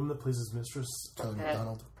the woman that plays his mistress? Kelly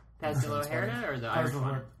MacDonald. Paz de la Huerta or the Irish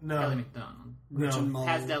one? No. Kelly McDonald. Richard No. Mull.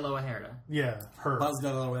 Paz de la Huerta. Yeah, her. Paz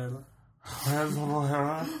de la Huerta. Paz de la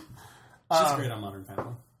Huerta. She's great on Modern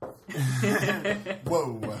Family.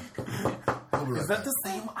 Whoa. We'll be right Is that back. the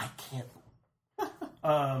same? I can't.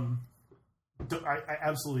 I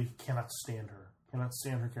absolutely cannot stand her. Cannot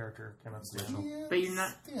stand her character. Cannot stand her. Yeah, But you're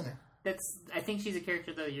not- stand it. I think she's a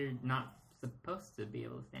character that you're not supposed to be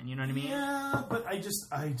able to stand. You know what I mean? Yeah, but I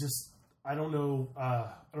don't know. I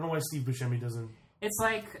don't know why Steve Buscemi doesn't. It's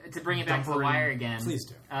like, to bring it back to The Dumper Wire in- again. Please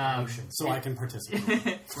do. So I can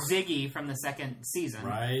participate. Ziggy from the second season.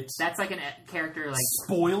 Right. That's like a character, like,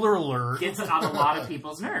 Spoiler alert. gets on a lot of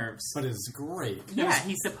people's nerves. But it's great. Yeah,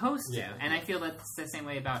 he's supposed to. Yeah. And I feel that's the same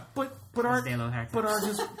way about But Paz de la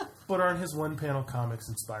Huerta. aren't his one panel comics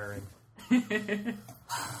inspiring?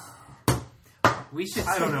 We should.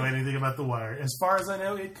 I don't know anything about The Wire. As far as I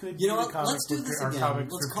know, it could. You know be what? a comic Let's do book this or again. comic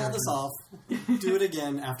Let's strip call this character. off. Do it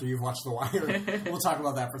again after you've watched The Wire. We'll talk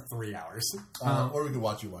about that for 3 hours. Or we could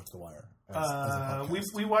watch The Wire. As a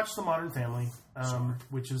podcast. We watched The Modern Family,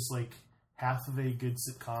 which is like half of a good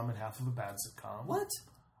sitcom and half of a bad sitcom. What?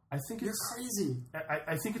 I think You're it's crazy.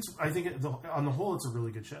 I think it's. I think on the whole, it's a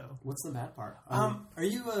really good show. What's the bad part? Are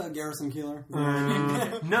you a Garrison Keeler?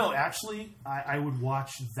 No, actually, I would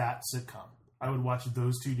watch that sitcom. I would watch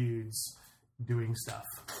those two dudes doing stuff.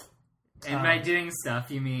 And by doing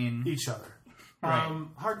stuff, you mean. Each other. Right.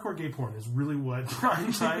 Hardcore gay porn is really what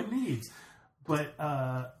prime time needs. But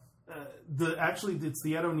it's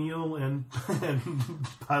the Ed O'Neill and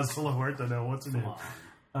Paz de la Huerta. No, what's her name?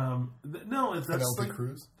 No, that's Penelope like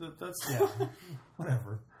Cruz? That's yeah,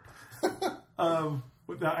 whatever.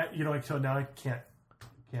 Now I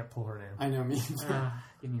can't pull her name. I know me.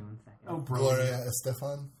 Give me 1 second. Oh, bro. Gloria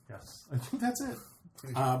Estefan? Yes, I think that's it.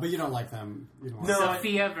 But you don't like them. You don't like No, them.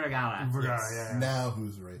 Sofia Vergara. Vergara, yeah. Now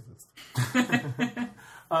who's racist?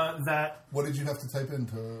 That What did you have to type in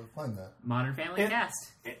to find that? Modern Family And-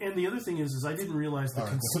 cast. and the other thing is I didn't realize the All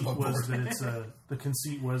right, conceit I'm was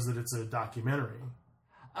bored. that it's a documentary.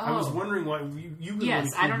 Oh. I was wondering why you really Yes,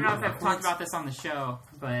 I don't know if clued me I've in. talked about this on the show,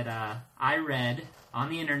 but I read on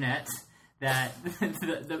the internet that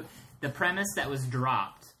the premise that was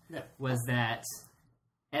dropped was that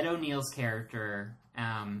Ed O'Neill's character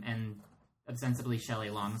and ostensibly Shelley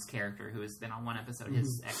Long's character, who has been on one episode,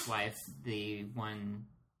 his ex-wife, the one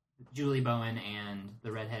Julie Bowen and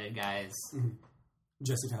the redheaded guys,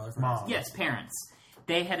 Jesse Tyler. For Mom. yes, parents,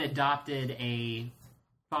 they had adopted a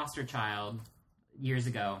foster child years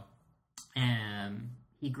ago, and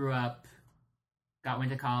he grew up,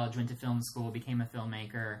 went to college, went to film school, became a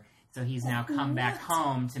filmmaker. So he's now come back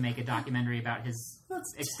home to make a documentary about his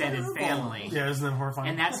extended terrible. family. Yeah, isn't that horrifying?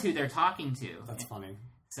 And that's who they're talking to. That's funny.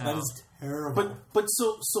 So, That is terrible. but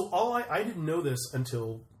so all I didn't know this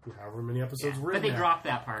until however many episodes yeah. were But in they there. dropped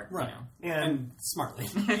that part. right. You know. And smartly.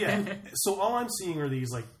 yeah, so all I'm seeing are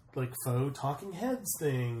these like faux talking heads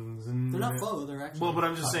things, and They're not faux. They're actually. Well, but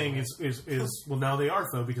I'm just saying talking is well now they are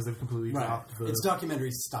faux because they've completely right. dropped the. It's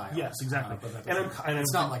documentary style. Yes, exactly. But that And I'm doesn't- kind of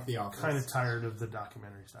it's not like The Office. kind of tired of the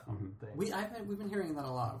documentary style thing. We've been hearing that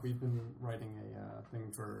a lot. We've been writing a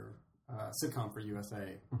thing for sitcom for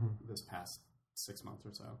USA this past 6 months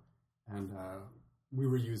or so, and we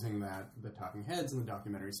were using the talking heads and the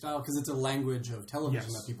documentary style because it's a language of television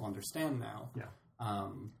Yes. that people understand now. Yeah.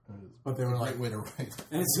 But they were like, Great way to write.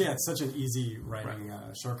 and it's such an easy writing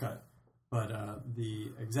shortcut. But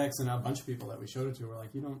the execs and a bunch of people that we showed it to were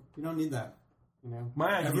like, you don't need that. You know,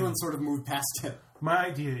 My idea- everyone sort of moved past it. My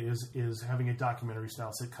idea is having a documentary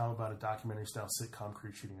style sitcom about a documentary style sitcom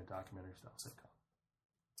crew shooting a documentary style sitcom.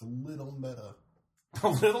 It's a little meta. A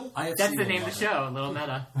little, That's the name of the show, Little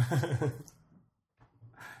Meta.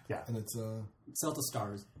 And it's Sell to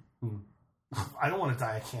stars. I don't want to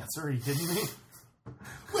die of cancer. Are you kidding me?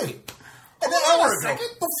 Wait, an hour ago,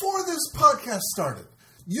 before this podcast started,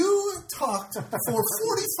 you talked for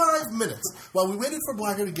 45 minutes while we waited for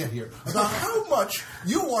Blacker to get here about how much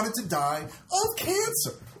you wanted to die of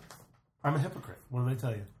cancer. I'm a hypocrite. What did I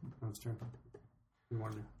tell you? That's true. We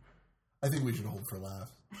warned you. I think we should hold for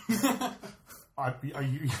laughs. Are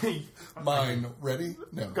you Mine ready?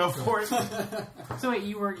 No. go for it? So wait,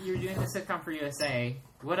 you're doing the sitcom for USA.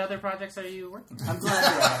 What other projects are you working on? I'm glad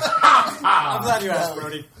you asked. I'm glad you asked,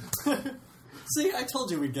 Brody. See, I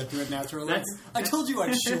told you we'd get to it naturally. I told you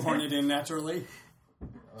I'd shoehorn it in naturally.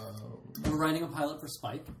 We're writing a pilot for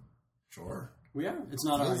Spike. Sure. We are. It's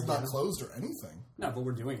not our It's not idea. closed or anything. No, but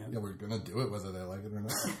we're doing it. Yeah, we're going to do it whether they like it or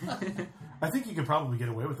not. I think you could probably get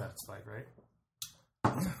away with that, Spike, right?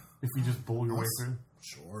 If you just bull your way through.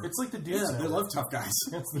 Sure. It's like the dudes. Yeah, they love tough guys.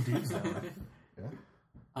 It's the dudes. Now, right?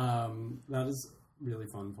 Yeah. That is really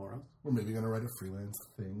fun for us. We're maybe going to write a freelance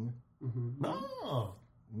thing. No,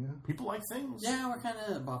 Yeah. people like things. Yeah, we're kind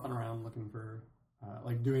of bopping around looking for,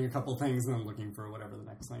 doing a couple things and then looking for whatever the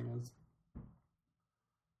next thing is.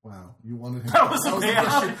 Wow, you wanted him. That was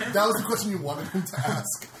That was the question you wanted him to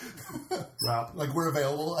ask. Wow. Like, we're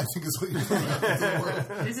available, I think is what you're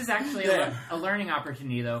saying. This is actually a learning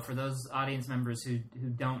opportunity, though, for those audience members who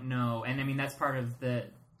don't know. And I mean, that's part of the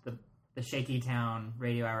Shaky Town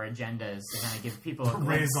Radio Hour agenda, is to kind of give people a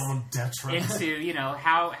glimpse Raison d'etre. into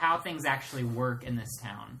how things actually work in this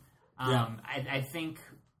town. I think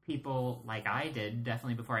people, like I did,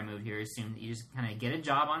 definitely before I moved here, assumed that you just kind of get a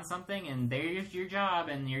job on something and there's your job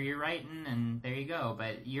and you're writing and there you go.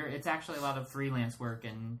 But it's actually a lot of freelance work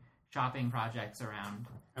and shopping projects around.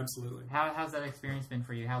 Absolutely. How's that experience been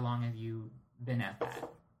for you? How long have you been at that?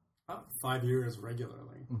 About 5 years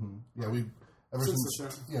regularly. Mm-hmm. Yeah, ever since the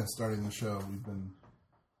show. Starting the show, we've been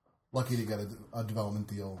lucky to get a development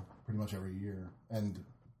deal pretty much every year. And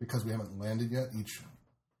because we haven't landed yet, each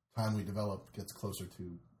time we develop gets closer to,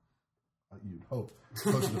 you'd hope,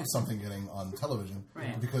 closer to something getting on television.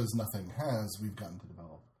 Right. Because nothing has, we've gotten to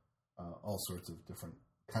develop all sorts of different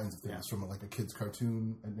kinds of things, from like a kid's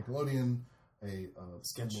cartoon at Nickelodeon, a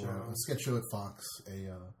sketch show at Fox,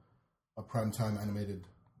 a primetime animated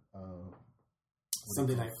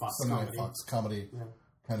Sunday Night Fox comedy,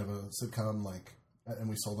 kind of a sitcom, and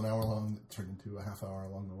we sold an hour long that turned into a half hour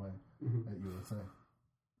along the way at USA.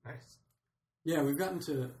 Nice. Yeah, we've gotten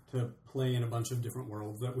to play in a bunch of different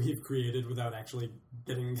worlds that we've created without actually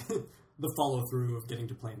getting the follow-through of getting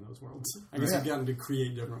to play in those worlds. I guess we've gotten to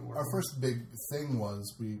create different worlds. Our first big thing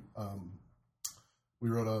was we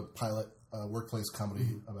wrote a pilot workplace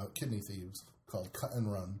comedy about kidney thieves called Cut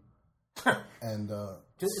and Run. And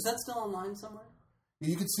is that still online somewhere?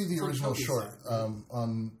 you could see the original short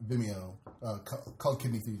on Vimeo called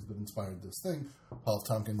Kidney Thieves that inspired this thing. Paul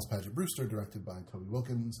Tompkins, Paget Brewster, directed by Toby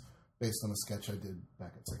Wilkins, based on a sketch I did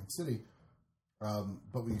back at Second City.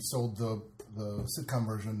 But we sold the sitcom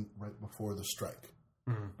version right before the strike.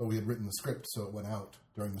 But we had written the script, so it went out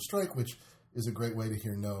during the strike, which is a great way to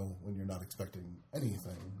hear no when you're not expecting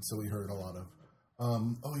anything. So we heard a lot of,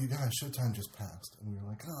 oh, you guys, Showtime just passed. And we were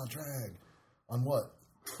like, oh, drag. On what?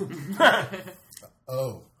 So we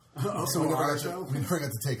never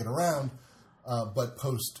got to take it around. But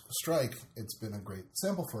post-strike, it's been a great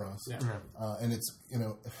sample for us. Yeah. And it's,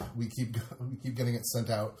 we keep getting it sent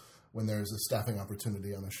out when there's a staffing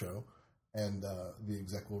opportunity on a show. And the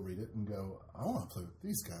exec will read it and go, I want to play with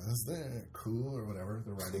these guys. They're cool, or whatever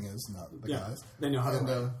the writing is, not the guys. They know how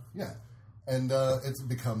to write. And it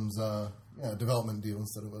becomes a development deal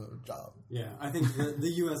instead of a job. Yeah, I think the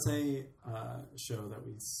USA show that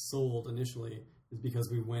we sold initially is because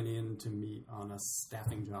we went in to meet on a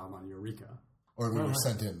staffing job on Eureka. Or we were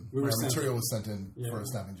sent in. Our material was sent in for a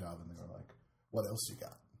staffing job, and they were like, what else you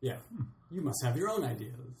got? Yeah, you must have your own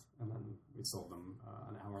ideas. And then we sold them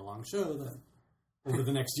an hour-long show that over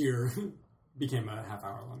the next year became a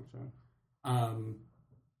half-hour-long show.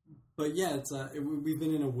 But yeah, we've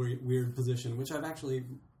been in a weird position, which I've actually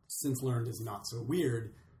since learned is not so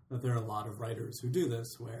weird, that there are a lot of writers who do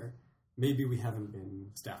this, where maybe we haven't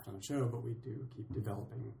been staffed on a show, but we do keep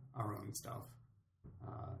developing our own stuff.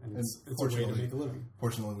 And it's a way to make a living.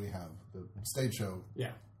 Fortunately, we have the stage show,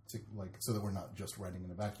 yeah, so that we're not just writing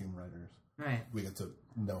in a vacuum, writers. Right. We get to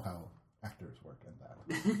know how actors work and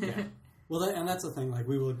that. Yeah. Well, and that's the thing. Like,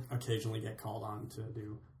 we will occasionally get called on to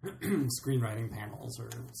do screenwriting panels or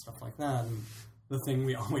stuff like that. And the thing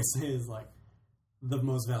we always say is, like, the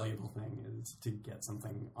most valuable thing is to get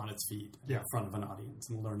something on its feet in front of an audience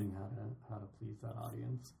and learning how to please that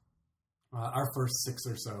audience. Our first 6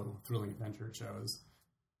 or so thrilling adventure shows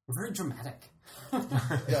were very dramatic.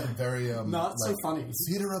 Yeah, very not so funny.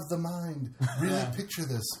 Theater of the mind. Really picture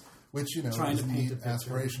this, which Trying is to neat, paint a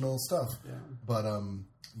aspirational stuff. Yeah. But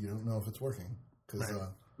you don't know if it's working because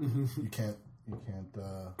you can't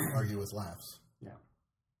argue with laughs. Yeah.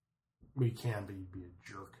 We can, but you'd be a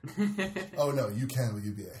jerk. Oh no, you can, but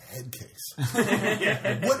you'd be a head case.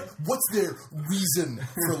 What's their reason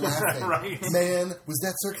for laughing? Right. Man, was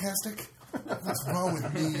that sarcastic? What's wrong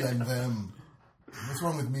with me and them? What's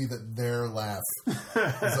wrong with me that their laugh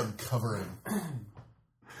is uncovering?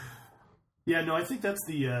 Yeah, no, I think that's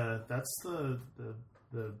the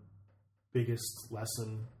biggest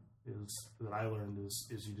lesson that I learned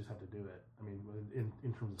is you just have to do it. I mean,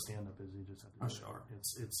 in terms of stand up, is you just have to do it. Sure.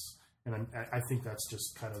 It's and I think that's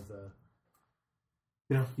just kind of the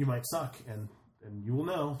you might suck, and and you will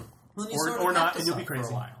know. Well, you or sort of or have not, to and you'll be suck for a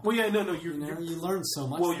crazy. while. Well, yeah, no, You learn so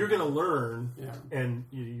much. well, from you're that. going to learn, Yeah. and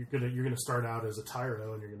you're gonna start out as a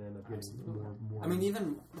tyro, and you're gonna end up getting more. I mean,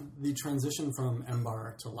 even the transition from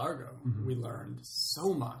Embar to Largo, we learned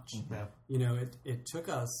so much. yeah. You know, it took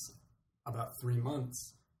us about 3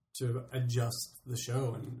 months to adjust the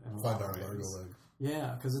show and Find our Largo leg.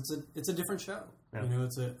 Yeah, because it's a different show. Yeah. You know,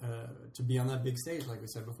 it's to be on that big stage, like we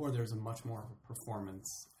said before. There's a much more of a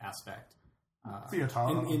performance aspect. Theater.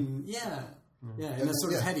 In a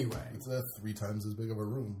sort of heady way. It's 3 times as big of a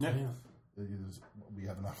room. Yeah. We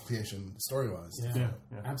have an obligation story-wise. Yeah,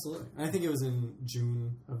 absolutely. And I think it was in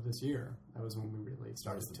June of this year. That was when we really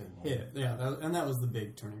started to hit. Yeah, that was the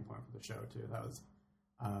big turning point for the show too. That was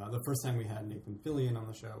the first time we had Nathan Fillion on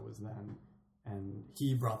the show was then, and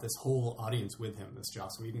he brought this whole audience with him, this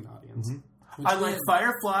Joss Whedon audience. I like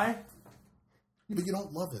Firefly. But you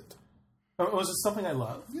don't love it. Oh, was it something I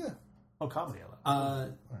love? Yeah. Oh, comedy I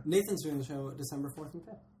love. Nathan's doing the show December 4th and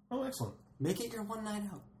 5th. Oh, excellent. Make it your one night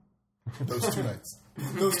out. Those 2 nights.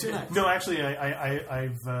 Those 2 nights. No, actually,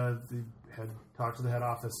 I've had talked to the head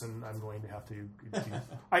office, and I'm going to have to.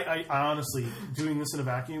 I honestly, doing this in a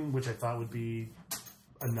vacuum, which I thought would be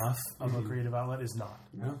enough of a creative outlet, is not.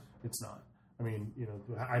 No. It's not. I mean, you know,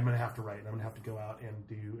 I'm going to have to write. I'm going to have to go out and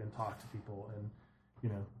do and talk to people, and you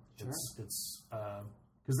know, it's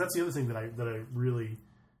because that's the other thing that I really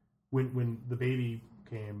when the baby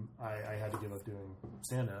came, I had to give up doing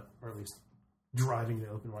stand up, or at least driving to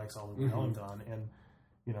open mics all over Ellington, and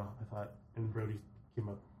you know, I thought, and Brody came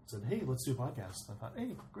up and said, "Hey, let's do a podcast." And I thought,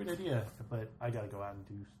 "Hey, great idea," but I got to go out and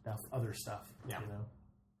do other stuff. Yeah. You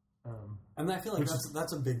know, and I feel like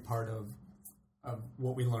that's a big part of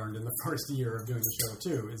what we learned in the first year of doing the show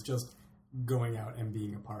too. Is just going out and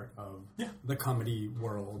being a part of the comedy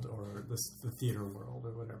world or the theater world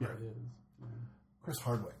or whatever it is. Yeah. Chris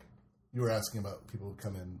Hardwick. You were asking about people who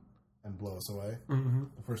come in and blow us away. Mm-hmm.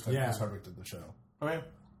 The first time Chris Hardwick did the show. Okay.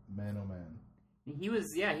 Man, oh man. He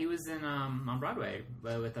was in on Broadway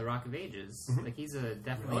with the Rock of Ages. Like he's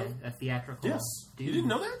definitely a theatrical. Yes. dude. You didn't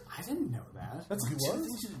know that? I didn't know that. That's He two was?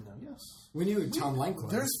 things you didn't know. Yes. We knew Tom Lankley.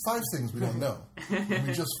 There's 5 things we don't know.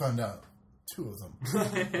 We just found out 2 of them.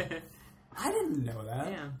 I didn't know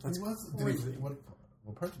that. Yeah. That's Did crazy.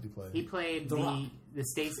 what part did he play? He played The the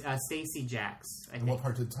Stacy Jacks. I And think. what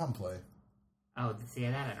part did Tom play? Oh, see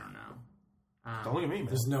that I don't know. Don't look at me, man.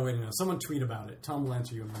 There's no way to know. Someone tweet about it. Tom will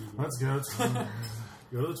answer you immediately. Let's go.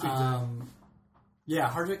 Go to the tweet. Yeah,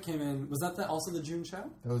 Hardwick came in. Was that also the June show?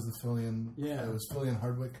 That was the Fillion. Yeah. It was Fillion,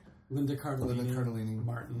 Hardwick, Linda Cardellini,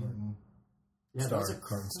 Martin. Yeah, Starr, that was a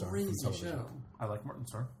Martin Starr from crazy television. show. I like Martin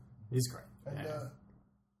Starr. He's great. And Yeah.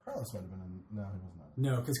 Carlos might have been in. No, he was not.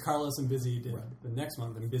 No, because Carlos and Busy did the next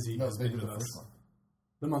month, and Busy No, has they been did with the us. first one.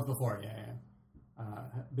 The month before, yeah.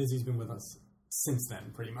 Busy's been with us since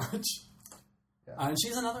then, pretty much. Yeah. And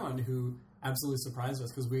she's another one who absolutely surprised us,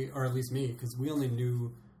 or at least me, because we only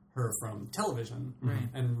knew her from television,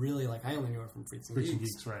 and really, I only knew her from Freaks and Freaks and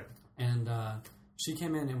Geeks. Geeks, right. And she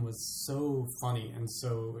came in and was so funny and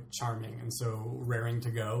so charming and so raring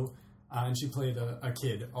to go. And she played a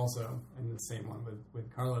kid also in the same one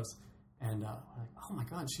with Carlos. And we're like, oh my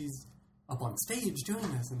God, she's up on stage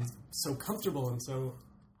doing this and so comfortable and so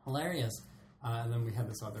hilarious. And then we had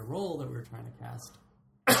this other role that we were trying to cast.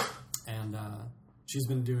 And she's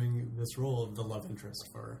been doing this role of the love interest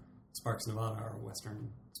for Sparks Nevada, our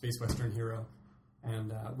space western hero.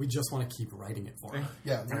 And we just want to keep writing it for her.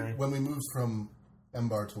 Yeah, when we moved from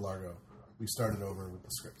Embar to Largo, we started over with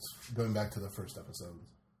the scripts, going back to the first episodes,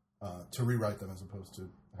 to rewrite them as opposed to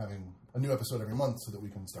having a new episode every month so that we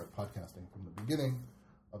can start podcasting from the beginning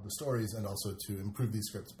of the stories, and also to improve these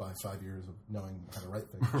scripts by 5 years of knowing how to write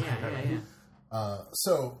things. Yeah.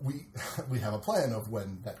 So we have a plan of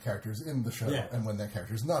when that character's in the show and when that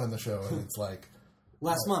character's not in the show, and it's like...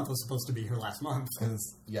 Last month was supposed to be her last month. And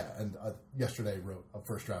yesterday wrote a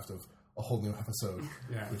first draft of a whole new episode,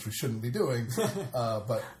 which we shouldn't be doing.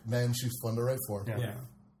 But man, she's fun to write for. Yeah.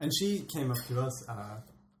 And she came up to us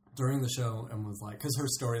during the show and was like, because her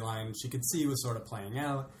storyline she could see was sort of playing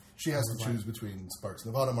out. She has to choose between Sparks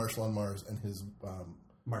Nevada, Marshall on Mars, and his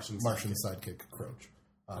Martian sidekick, Croach.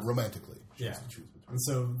 Romantically, she has to choose between. And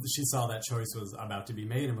so she saw that choice was about to be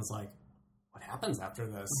made and was like, what happens after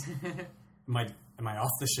this? Am I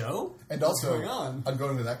off the show? And also, what's going on? I'm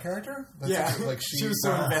going to that character? She was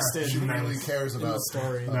so invested. She really cares about the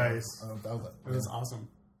story. About that. It was awesome.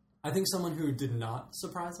 I think someone who did not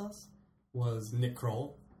surprise us was Nick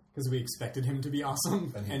Kroll, because we expected him to be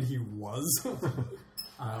awesome, and he was.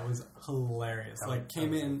 It was hilarious.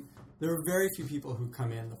 Came in. There are very few people who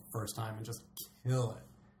come in the first time and just kill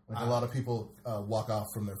it. Like a lot of people walk off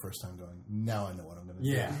from their first time going, now I know what I'm going to do.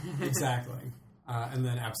 Yeah, exactly. And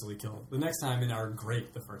then absolutely kill the next time and are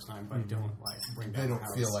great the first time, but don't like bring down They the don't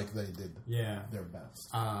house. feel like they did their best.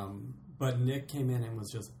 But Nick came in and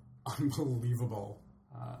was just unbelievable,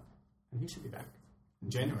 and he should be back in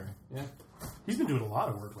January. Yeah, He's been doing a lot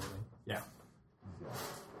of work lately. yeah.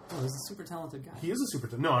 Oh, he's a super talented guy. He is a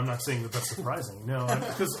super. No, I'm not saying that that's surprising. No,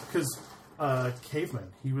 because Caveman.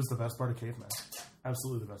 He was the best part of Caveman.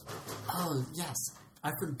 Absolutely the best part of Caveman. Oh yes,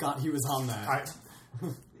 I forgot he was on that.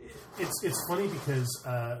 It's funny because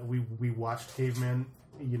we watched Caveman,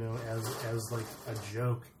 as like a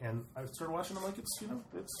joke, and I started watching him like it's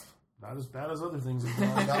not as bad as other things.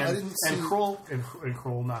 I didn't see and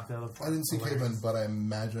Kroll knocked out. I didn't see Caveman, but I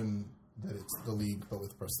imagine that it's The League, but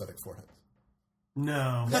with prosthetic foreheads.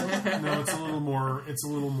 No, it's a little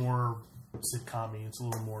more sitcom-y. It's a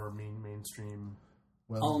little more mainstream.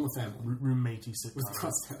 Well, All in the Family Roommate-y with sitcom.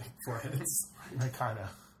 prosthetic foreheads. Kind of.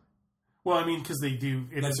 Well, I mean, because they do.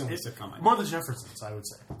 That's the only sitcom I know. More the Jeffersons, I would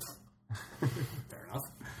say. Fair enough.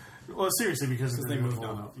 Well, seriously, because they moved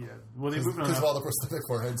on up. Yeah. Well, they moved on because of up. all the prosthetic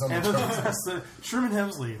foreheads on the And show. that's Sherman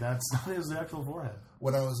Hemsley. That's not his actual forehead.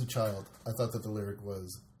 When I was a child, I thought that the lyric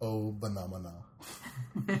was "Oh Banamana."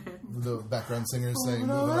 The background singer is saying,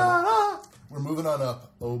 "Moving on up. We're moving on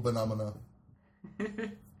up. Oh Banamana."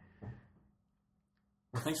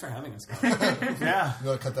 Well, thanks for having us, guys. Yeah. You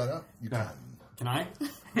want to cut that out? You Yeah. can. Can I?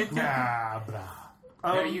 Nah,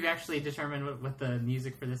 blah. No, you've actually determined what the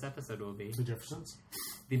music for this episode will be. The Jeffersons.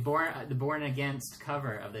 The Born Against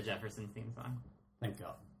cover of the Jeffersons theme song. Thank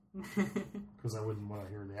God. Because I wouldn't want to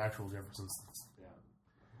hear the actual Jeffersons.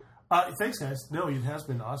 Yeah. Thanks, guys. No, it has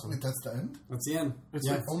been awesome. Wait, that's the end? That's the end. It's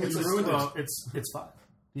yeah, only it's, you it's, ruined it. well, it's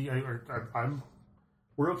fine.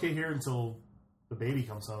 We're okay here until the baby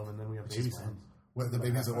comes home, and then we have babysitting. What, the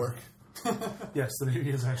baby's at work? Yes, the baby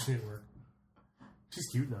is actually at work. She's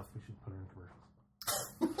cute enough. We should put her in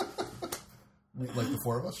commercials. Like the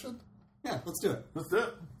four of us should? Yeah, let's do it. Let's do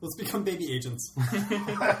it. Let's become baby agents.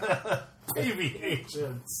 Baby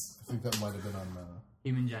agents. I think that might have been on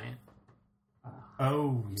Human Giant.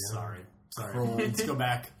 Oh, yeah. Sorry. Kroll. Let's go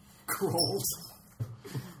back. Krolled.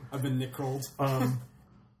 I've been Nick Krolled.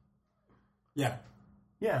 Yeah.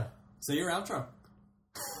 Yeah. Say your outro.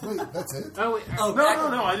 Wait, that's it? Oh, wait. Oh,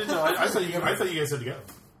 No, I didn't know. I thought you guys had to go.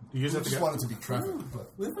 You guys I have to just go. wanted to be traffic,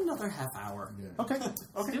 but We have another half hour. yeah. Okay.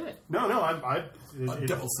 Let's do it. No,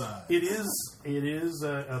 Double side. It is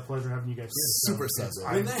a pleasure having you guys here. Super So sassy.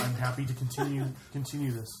 I'm happy to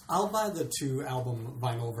continue this. I'll buy the 2-album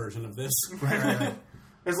vinyl version of this. Right.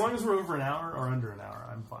 As long as we're over an hour or under an hour,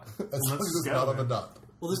 I'm fine. As long as it's not on the dot.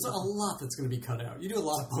 Well, there's a lot that's going to be cut out. You do a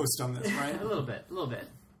lot of post on this, right? A little bit.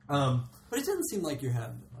 But it didn't seem like you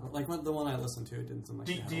had, like the one I listened to, it didn't seem like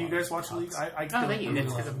you had Do a you lot guys of watch the league? cuts. I Oh, thank you. don't That's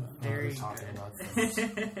know because I'm what very we're talking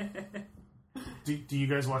good. about. Do you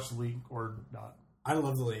guys watch the league or not? I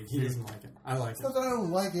love the league. He doesn't like it. I like It's it. not that I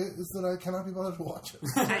don't like it, it's that I cannot be bothered to watch it.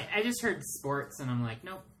 I just heard sports, and I'm like,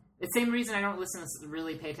 nope. It's the same reason I don't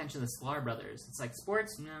really pay attention to the Sklar Brothers. It's like,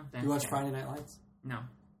 sports? No. You watch Friday Night Lights? No.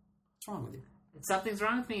 What's wrong with you? Something's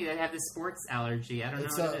wrong with me. I have this sports allergy. I don't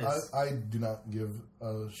It's, know what it is. I do not give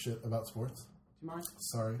a shit about sports. Do you mind?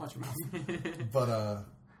 Sorry. Watch your mouth. But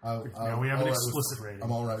Now we have an explicit rating.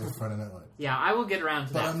 I'm all right with Friday Night Lights. Yeah, I will get around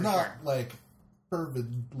to But that I'm for not, sure. like,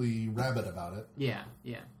 fervidly rabid about it. Yeah.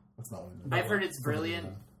 That's not what I mean. I've heard it's brilliant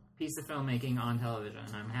piece of filmmaking on television,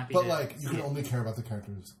 and I'm happy But, to like, you see can it. only care about the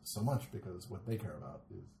characters so much because what they care about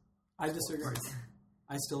is... I disagree.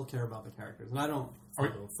 I still care about the characters. And I don't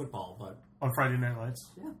follow football, but On Friday Night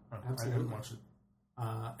Lights? yeah, Oh, I absolutely. didn't watch it.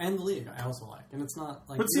 And the league, I also like. And it's not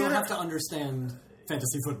like But see, you don't I- have to understand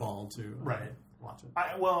fantasy football to Right. watch it.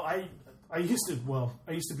 I used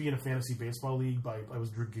to be in a fantasy baseball league. I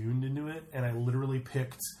was dragooned into it, and I literally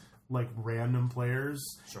picked like random players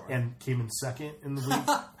and came in second in the league.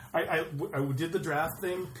 I did the draft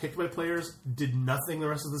thing, picked my players, did nothing the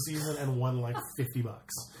rest of the season, and won like $50.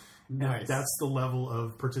 Nice. That's the level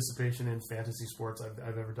of participation in fantasy sports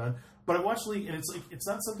I've ever done. But I watched league, and it's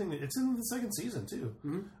not something that it's in the second season too.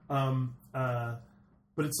 Mm-hmm.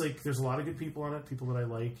 But it's like there's a lot of good people on it, people that I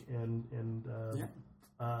like, and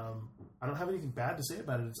I don't have anything bad to say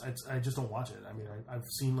about it. I just don't watch it. I mean, I've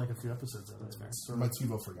seen like a few episodes of it. It's sort My of,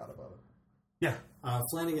 TiVo forgot about it. yeah.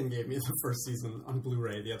 Flanagan gave me the first season on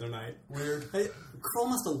Blu-ray the other night. Weird. Hey, Kroll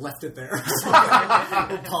must have left it there.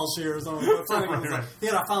 Paul Shears on Flanagan was like,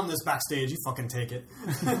 yeah, I found this backstage. You fucking take it.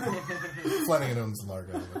 Flanagan owns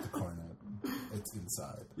Largo with the cornet. It's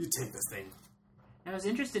inside. You take this thing. I was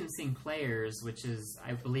interested in seeing Players, which is,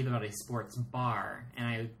 I believe, about a sports bar, and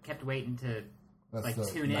I kept waiting to That's Like, the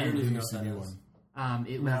tune in. I don't even know what WCW that is. one.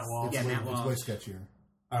 It Matt was Walsh. yeah, Matt It's way Walsh. sketchier.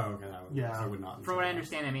 Oh, okay. I would not. From what I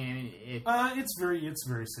understand, I mean, it It's very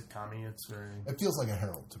sitcom-y. It's very. It feels like a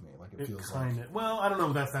Herald to me. Like it feels kind like of. Well, I don't know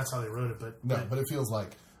if that's how they wrote it, but but it feels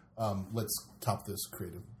like let's top this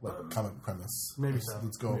creative comic premise. Maybe let's, so.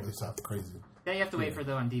 Let's go over the top, crazy. Then you have to wait for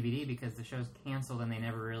though on DVD because the show's canceled and they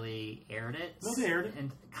never really aired it. No, they aired it.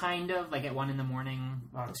 And kind of like at 1 a.m.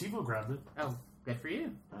 TiVo grabbed it. Oh, good for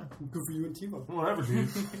you. Good for you and TiVo. Whatever, dude.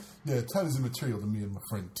 Yeah, time is immaterial to me and my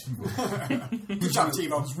friend Tivo. Good job,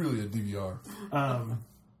 TiVo. It's really a DVR.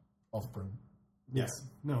 Off-brand. Yes.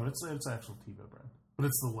 No, it's actual TiVo brand, but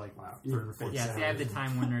it's the third or fourth. Yeah, see, I have the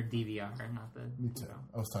Time Warner DVR, not the. Me too.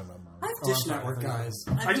 I was talking about mine. I have Dish Network, guys.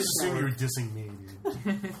 I just assumed you were dissing me,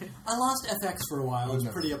 dude. I lost FX for a while. I was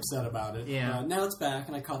pretty upset about it. Yeah. Now it's back,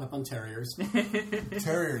 and I caught up on Terriers.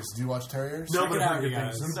 Terriers. Do you watch Terriers? No, Check but it out, I heard you good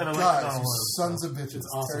guys. things. And I like Guys, Donald you Lowe, sons so. of bitches. It's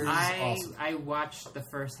awesome. Terriers is awesome. I watched the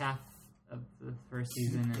first half of the first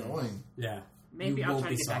season. Keep And going. Yeah. maybe You I'll won't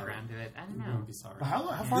try to be get back sorry. around to it. I don't You know. won't be sorry. How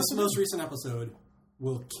far This is it? most recent episode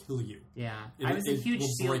will kill you. Yeah, It- I was a it huge will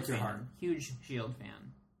Shield break your fan. heart. Huge Shield fan.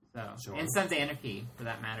 So Sure. and Sons of Anarchy for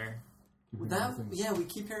that matter. Yeah, we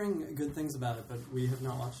keep hearing good things about it, but we have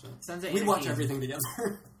not watched it. Sons of We Anarchy watch is everything together.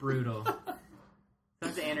 brutal.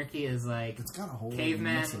 Sons of Anarchy is like It's got a whole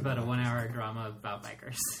cavemen, mess of but a it. 1-hour drama about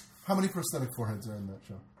bikers. How many prosthetic foreheads are in that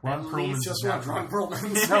show? Ron At Perlman's least Just is one, natural. Ron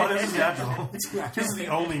Perlman's. No, it is natural. It's natural. He's the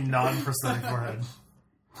only non-prosthetic forehead.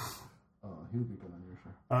 Oh, he would be good on your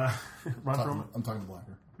show. Ron Perlman. I'm talking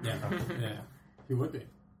Blacker. Yeah. He would be.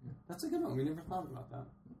 That's a good one. We never thought about that.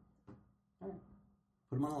 All right.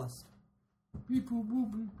 Put him on a list. Beep, boop,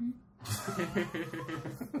 boop, beep, beep.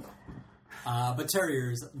 But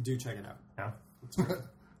Terriers, do check it out. Yeah.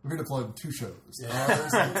 We're going to plug two shows.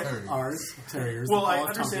 Ours and Terriers. Ours, Terriers. Well, the I Paul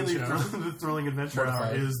F. understand Tompkins show. the Thrilling Adventure Hour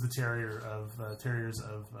Mortified. is the Terriers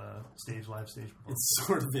of live stage performance. It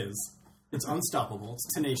sort of is. It's unstoppable.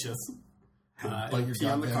 It's tenacious. Bite It'll your pee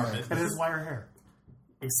on the goddamn carpet. ass. And it has wire hair.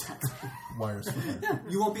 Exactly. Wires.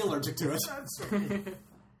 You won't be allergic to it.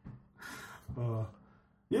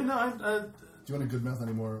 Yeah, no, Do you want a good mouth?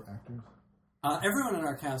 Any more actors? Everyone in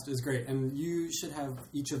our cast is great, and you should have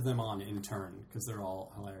each of them on in turn because they're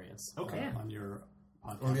all hilarious. Okay. On your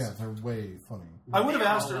podcast. Oh yeah, they're way funny. I would have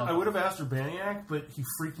Yeah, asked her. I'll- I would have asked her Baniak, but he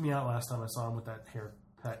freaked me out last time I saw him with that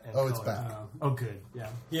haircut. And Oh, it's color. back. Oh, good. Yeah,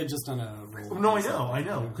 he had just done a role. No, I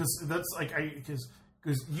know, because that's like because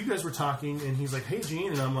you guys were talking, and he's like, "Hey,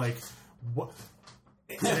 Gene," and I'm like, "What?"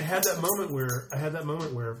 And I had that moment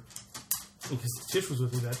where because Tish was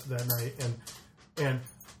with me that night, and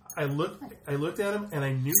I looked at him, and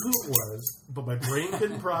I knew who it was, but my brain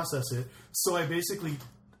couldn't process it. So I basically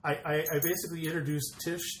introduced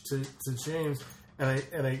Tish to James,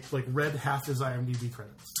 and I like read half his IMDb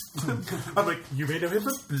credits. I'm like, "You may know him,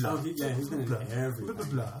 but blah, Oh, he's been in blah, everything. blah, blah,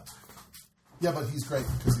 blah." Yeah, but he's great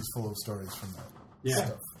because he's full of stories from that Yeah.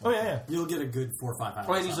 stuff. Oh yeah. You'll get a good 4 or 5 hours.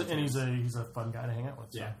 Well, out of he's James. a fun guy to hang out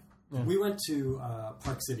with. So. Yeah. Yeah. We went to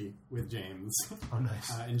Park City with James Oh,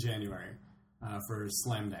 nice, in January for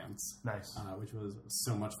Slam Dance, nice. which was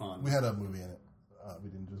so much fun. We had a movie in it. We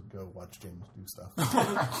didn't just go watch James do stuff.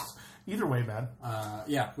 Either way, man.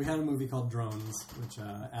 Yeah, we had a movie called Drones, which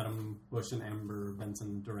Adam Bush and Amber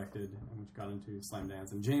Benson directed, and which got into Slam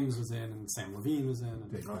Dance. And James was in, and Sam Levine was in,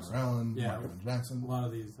 and Dave Allen, Yeah. Mark Evan Jackson. a lot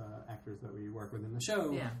of these actors that we work with in the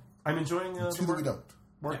show. Yeah. I'm enjoying Two that we don't.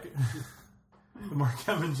 Mark the Mark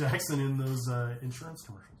Evan Jackson in those insurance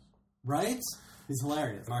commercials. Right? He's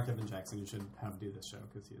hilarious. Mark Evan Jackson, you should have do this show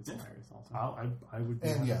because he is hilarious also. I would. Be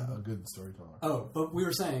And happy yeah, with a good storyteller. Oh, but we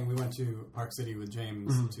were saying we went to Park City with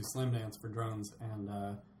James to Slam Dance for Drones,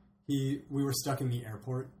 and we were stuck in the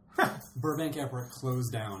airport. Burbank Airport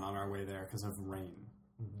closed down on our way there because of rain.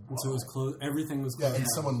 And so it was closed. Everything was Yeah, closed. and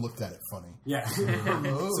down. someone looked at it funny. Yeah. So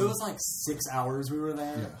it was like 6 hours we were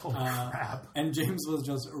there. Yeah. Holy crap. And James was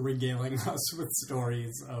just regaling us with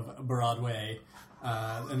stories of Broadway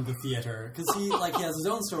and the theater. Because he has his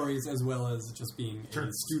own stories as well as just being a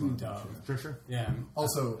student of. Sure. Yeah.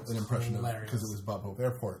 Also, an impression of, Hilarious. because it was Bob Hope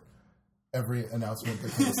Airport, every announcement that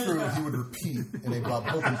comes through, he would repeat in a Bob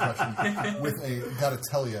Hope impression with a, gotta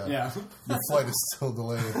tell ya, Yeah. your flight is still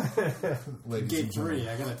delayed, ladies Gate and gentlemen. 3,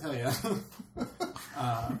 I gotta tell you.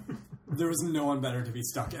 There was no one better to be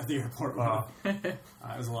stuck at the airport with. Wow. It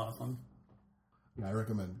was a lot of fun. Yeah, I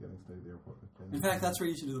recommend getting to stay at the airport with James. In fact, that's where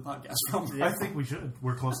you should do the podcast from. I think we should.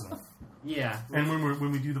 We're close enough. Yeah. And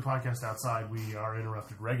when we do the podcast outside, we are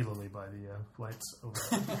interrupted regularly by the flights over.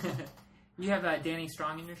 You have Danny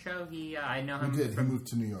Strong in your show. I know him. He did. He From, moved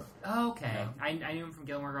to New York. oh, okay. I knew him from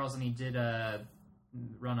Gilmore Girls, and he did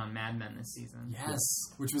run on Mad Men this season. Yes,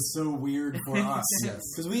 which was so weird for us. Yes.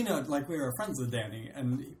 Because we know, like, we were friends with Danny,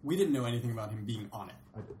 and we didn't know anything about him being on it.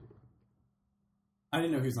 I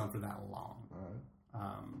didn't know he was on for that long. All right.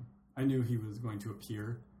 I knew he was going to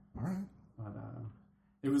appear, All right. but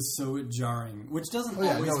it was so jarring, which doesn't Oh,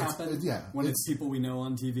 yeah, always no, it's- happen yeah, when it's people we know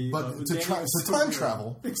on TV. But with to Danny, it was so time weird.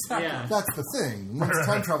 travel, Exactly. Yeah. that's the thing. Once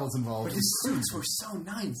time travel's involved, But his suits were so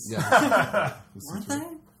nice. yeah. Weren't they?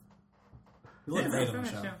 He looked great on the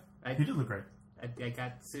show. He did look great. I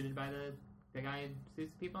got suited by the guy who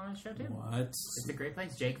suits people on the show too. What? It's a great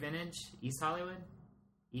place. Jake Vintage, East Hollywood,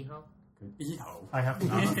 EHO. Eho. I have to.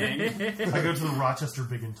 I go to the Rochester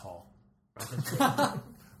Big and Tall. I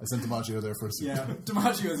sent DiMaggio there for a suit. Yeah,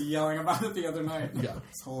 DiMaggio was yelling about it the other night. Yeah.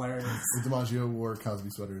 It's hilarious. And DiMaggio wore Cosby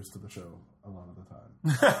sweaters to the show a lot of the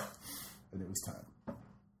time. And it was time.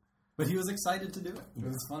 But he was excited to do it. It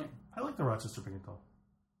was funny. I like the Rochester Big and Tall.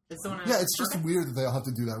 It's the one. Yeah, it's just weird that they all have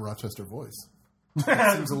to do that Rochester voice. It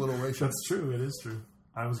seems a little racial. That's true. It is true.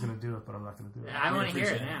 I was going to do it, but I'm not going to do it. I want to hear it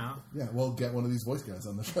appreciate it. now. Yeah, well, get one of these voice guys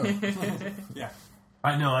on the show. Yeah.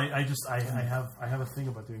 I know. I have a thing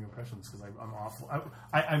about doing impressions because I'm awful.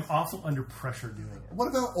 I'm awful under pressure doing it. What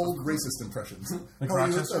about old racist impressions? Like How are you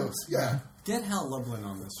with Rochester? those? Yeah. Get Hal Lublin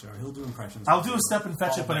on this show. He'll do impressions. I'll do a Step and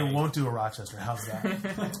Fetch It, but I All won't do a Rochester. How's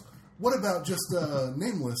that? What about just a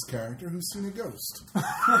nameless character who's seen a ghost?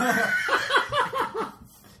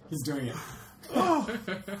 He's doing it. Oh,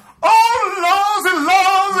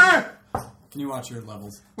 Lawsy! Can you watch your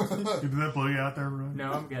levels? Did that blow you out there, Roy?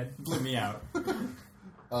 No, I'm good. Blew me out.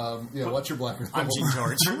 Yeah, watch your black. I'm Gene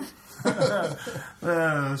George.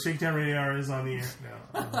 Shakedown Radio Hour is on the air.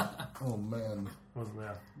 No, Oh man, wasn't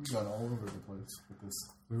there. we've gone all over the place with this.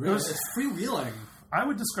 Really? It's freewheeling. I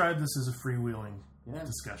would describe this as a freewheeling Yeah.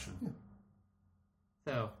 discussion.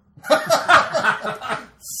 So, So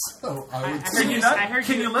I would I say, heard you- Not- I heard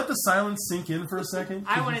can you- you let the silence sink in for a second?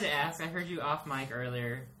 I wanted to ask. I heard you off mic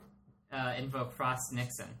earlier invoke Frost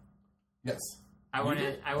Nixon. yes, I want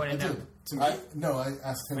to I know. did. To me? I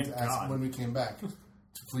asked him Thank to ask God. when we came back to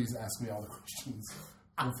please ask me all the questions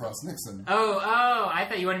from Frost Nixon. Oh, I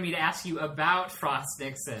thought you wanted me to ask you about Frost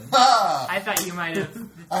Nixon. Ah! I thought you might have.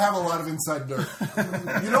 I have a lot of inside dirt.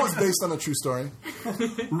 You know, it's based on a true story.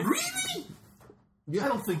 Really? Yeah. I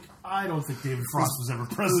don't think David Frost was ever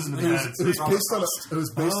president of the United It was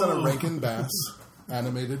States. based on a Rankin Bass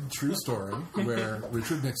animated true story where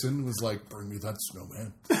Richard Nixon was like, "Bring me that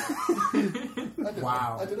snowman."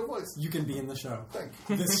 Wow. I did a voice. You can be in the show. Thank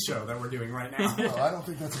you. This show that we're doing right now. No, I don't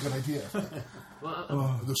think that's a good idea.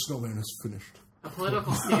 Well, The snowman is finished. a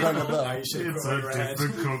political scandal. Now you should It's go a red.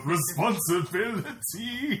 difficult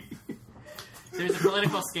responsibility. There's a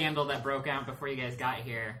political scandal that broke out before you guys got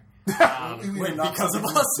here. Wait, because of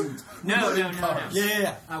us? No.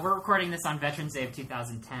 Yeah. We're recording this on Veterans Day of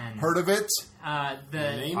 2010. Heard of it? The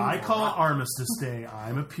Name I call it drop. Armistice Day.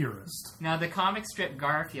 I'm a purist. Now the comic strip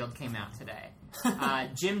Garfield came out today.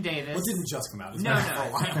 Jim Davis. Well, it didn't just come out. It's No, been out for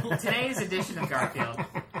a while. no. Today's edition of Garfield.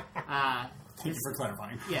 Thank you for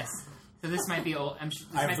clarifying. Yes. So this might be old. This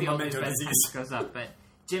I have might the be old news memento by the time disease. this goes up. But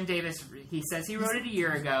Jim Davis, he says he wrote it a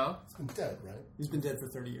year ago. I'm dead, right? He's been dead for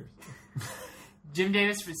 30 years. Jim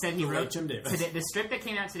Davis said he The late wrote Jim Davis. today, the strip that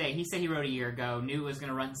came out today. He said he wrote a year ago. Knew it was going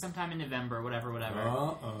to run sometime in November, whatever.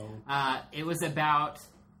 Uh-oh. It was about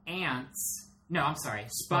ants. No, I'm sorry,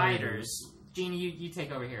 spiders. Gene, you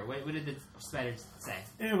take over here. What did the spiders say?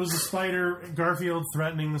 It was a spider, Garfield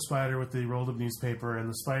threatening the spider with the rolled up newspaper, and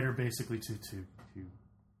the spider basically to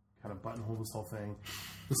kind of buttonhole this whole thing.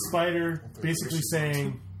 The spider basically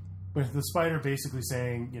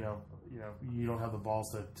saying, you know, you don't have the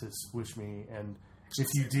balls to squish me, and if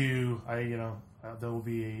you do, there will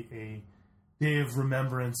be a day of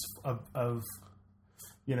remembrance of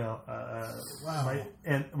Wow.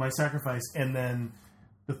 my sacrifice, and then.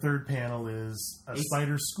 The third panel is a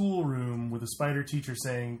spider schoolroom with a spider teacher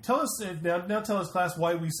saying, "Tell us now, tell us, class,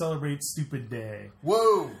 why we celebrate Stupid Day."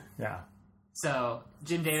 Whoa! Yeah, So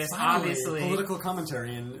Jim Davis Finally, obviously political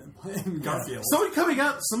commentary in Garfield. somebody coming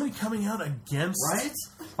out against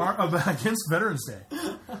against Veterans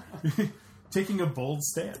Day, taking a bold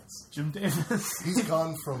stance. Jim Davis, He's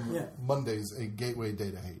gone from Yeah. Mondays, a gateway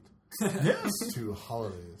day to hate, yes, to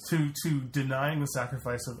holidays. to denying the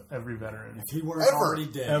sacrifice of every veteran If he weren't Ever. already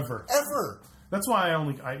dead. ever. Ever! That's why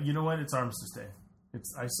you know what? It's Armistice Day.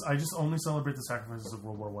 I just only celebrate the sacrifices of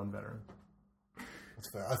World War I veteran. That's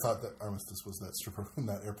fair. I thought that Armistice was that stripper in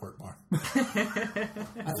that airport bar. I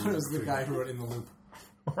thought it was the guy who wrote In the Loop.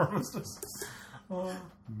 Armistice. All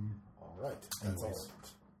right. That's all.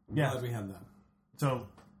 Yeah. Glad we had that. So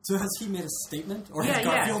So has he made a statement? Or Yeah, has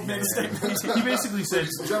Garfield made a statement? He basically said,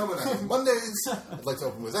 Ladies and gentlemen, happy Mondays. I'd like to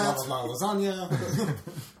open with that. La lasagna.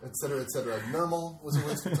 Etc., etc. Nermal was a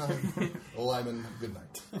waste of time. Lyman, good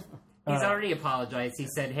night. He's already apologized. He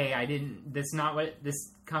said, "Hey, I didn't. This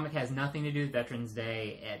comic has nothing to do with Veterans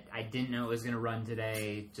Day. I didn't know it was going to run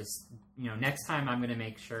today. Just next time I'm going to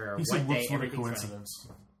make sure he what said, day whoops, what a everything's running." coincidence.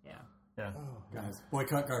 Yeah. Yeah. Guys,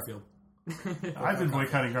 boycott Garfield. I've been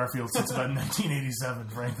boycotting Garfield since about 1987,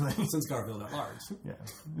 frankly. Since Garfield at large. Yeah.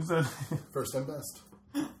 Is that- First and best.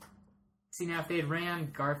 See, now if they had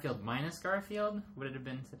ran Garfield minus Garfield, would it have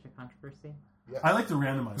been such a controversy? I like the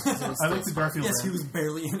randomizer. I like the Garfield. Yes, he was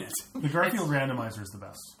barely in it. The Garfield randomizer is the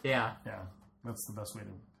best. Yeah. Yeah, that's the best way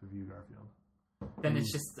to view Garfield. Then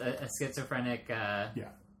it's just a schizophrenic. Yeah,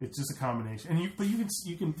 it's just a combination, and you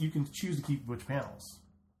can choose to keep which panels.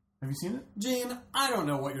 Have you seen it? Gene, I don't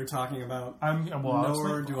know what you're talking about.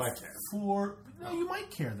 Nor do I care. No, you might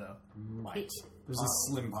care though. Might. There's a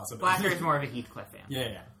slim possibility. Blacker is more of a Heathcliff fan.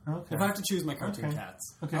 Yeah. Okay. If I have to choose my cartoon Okay.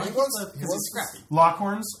 cats, Okay. I like He wants- Heathcliff he because he's wants-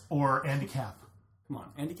 scrappy. Lockhorns or Andy Capp? Come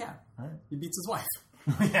on, Andy Capp. All right. He beats his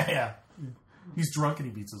wife. yeah. He's drunk and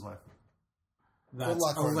he beats his wife. That's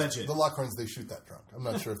the alleged. Lockhorns, they shoot that drunk. I'm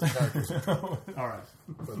not sure if the characters are drunk, All right.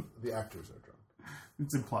 but the actors are drunk.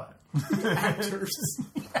 It's implied. Actors.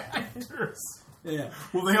 Actors. Yeah.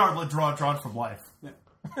 Well, they are drawn from life. Yeah.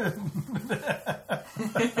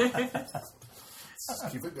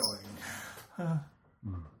 Just keep it going.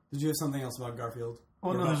 Did you have something else about Garfield?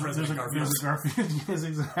 Well, Or no, about there's President a Garfield. Yes,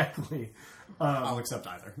 exactly. I'll accept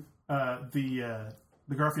either.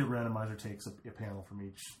 The Garfield randomizer takes a panel from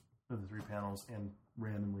each of the three panels and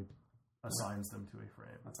randomly assigns them to a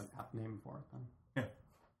frame. That's an apt name for it, then. Yeah,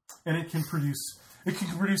 and it can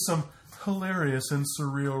produce some hilarious and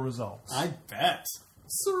surreal results. I bet.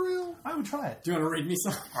 Surreal. I would try it. Do you want to read me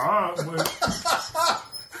some?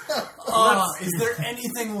 Is there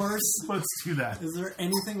anything worse? Let's do that. Is there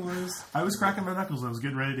anything worse? I was cracking my knuckles. I was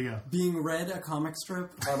getting ready to go. Being read a comic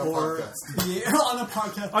strip On a or podcast. on a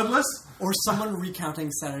podcast, Unless or someone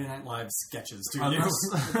recounting Saturday Night Live sketches to you.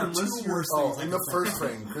 unless Two you're worst Oh, things I in could the think first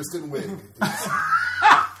frame, Kristen Wiig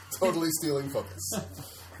is totally stealing focus.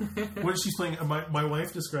 what she's playing. My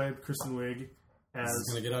wife described Kristen Wiig This is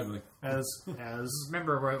as gonna get ugly. as.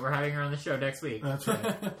 Remember, we're having her on the show next week. That's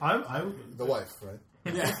right. I The wife, right?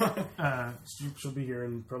 Yeah. she'll be here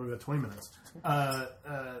in probably about 20 minutes.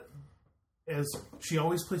 As she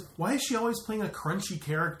always plays. Why is she always playing a crunchy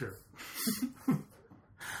character?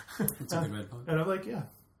 That's a good way to put it. And I'm like, yeah,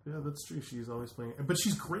 that's true. She's always playing, but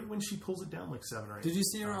she's great when she pulls it down like 7 or 8. Did you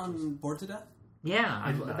see her on Bored to Death?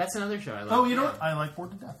 Yeah, did not. that's another show I like. Oh, you know Yeah. what? I like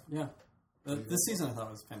Bored to Death. Yeah. This season I thought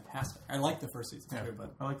was fantastic. I liked the first season Yeah, too,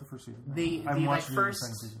 but I like the first season. The I haven't like watched the first,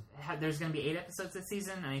 second season. there's going to be 8 episodes this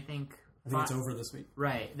season, and I think I think it's over this week.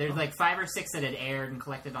 Right, there's like 5 or 6 that had aired and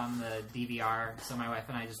collected on the DVR. So my wife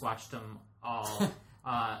and I just watched them all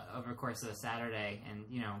over the course of a Saturday, and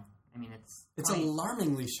I mean it's 20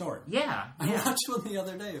 alarmingly short. yeah. I watched one the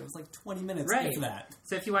other day. It was like 20 minutes Right. if that.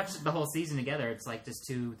 So if you watch the whole season together, it's like just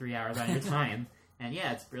 2-3 hours on your time, and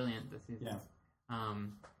yeah, it's brilliant this season. Yeah.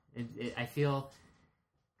 I feel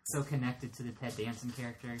so connected to the Ted Danson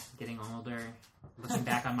character, getting older, looking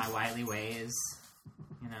back on my wily ways,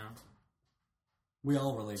 We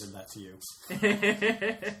all related that to you.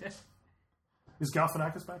 Is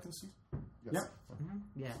Galifianakis back this season? Yes.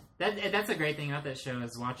 Yeah, that's a great thing about that show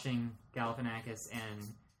is watching Galifianakis, and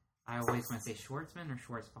I always want to say Schwartzman or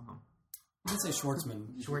Schwartzbaum, You could say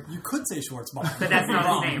Schwartzman. Schwartz- You could say Schwartzbaum. but that's not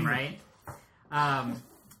Wrong. his name, right?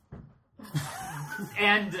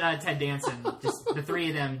 And Ted Danson, just the three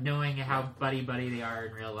of them knowing how buddy they are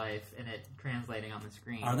in real life, and it translating on the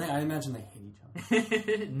screen. Are they? I imagine they hate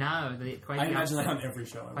each other. No, quite I the imagine opposite. that on every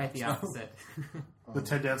show. I Quite the watch. opposite. The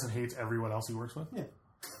Ted Danson hates everyone else he works with? Yeah.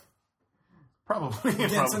 Probably.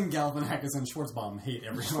 Danson, Galifianakis, and Schwartzbaum hate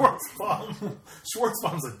everyone. Schwartzbaum.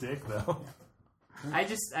 Schwartzbaum's a dick, though. I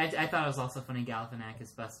thought it was also funny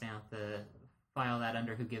Galifianakis busting out the file that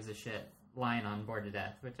under Who Gives a Shit line on Bored to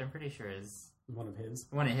Death, which I'm pretty sure is One of his.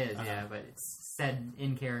 one of his, yeah, but it's said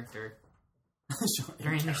in character Sure.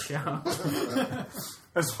 during the show.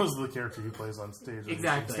 As opposed to the character he plays on stage.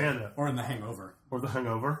 Exactly. Stand up. Or in The Hangover. Or The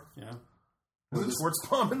Hangover. Yeah. Was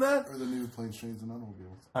Schwartzbaum in that? Or the new Planes, Trains, and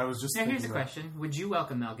Automobiles. I was just Now here's a thinking that. question: would you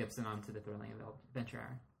welcome Mel Gibson onto the Thrilling Adventure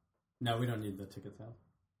Hour? No, we don't need the ticket sale.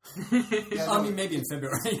 Yeah, I no, mean, maybe in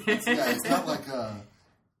February. yeah, it's not like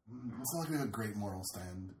we have a great moral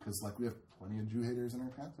stand because we have plenty of Jew haters in our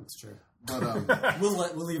cast. That's true. But We'll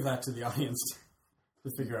leave that to the audience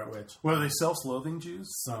to figure out which. Well, are they self-loathing Jews?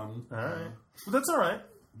 Some. All right. Well, that's all right.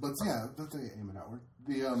 yeah, that they aim it outward.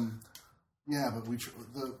 The Yeah, but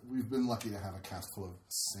we've been lucky to have a cast full of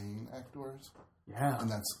sane actors, Yeah. and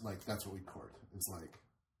that's what we court. It's like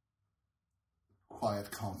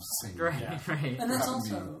quiet, calm, sane. Right, Yeah. right. And that's Happen to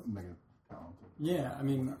be also... mega talented. Yeah, I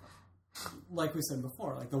mean, like we said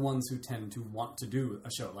before, like the ones who tend to want to do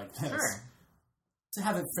a show like this, Sure. to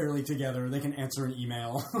have it fairly together, they can answer an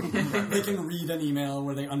email, they can read an email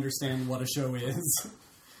where they understand what a show is.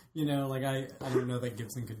 You know, like I didn't know that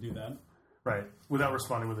Gibson could do that. Right. Without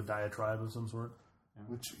responding with a diatribe of some sort.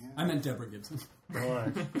 Which I meant Deborah Gibson. All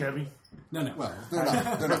right. Debbie, No. well,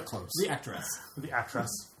 they're not close. The actress. the actress.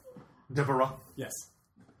 Deborah. Yes.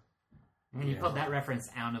 And you pulled that reference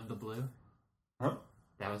out of the blue. Huh?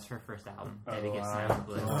 That was her first album. Debbie Oh, Gibson I- out of the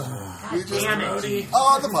blue. We just Damn it.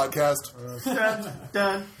 on the podcast. Dun,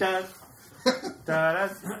 dun, dun. Dun,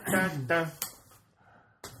 dun, dun, dun.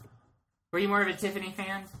 Were you more of a Tiffany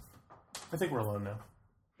fan? I think we're alone now.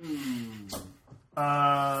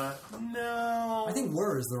 No. I think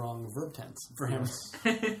were is the wrong verb tense for him.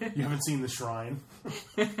 You haven't seen The Shrine.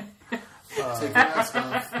 Take your mask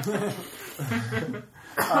off.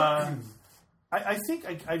 I think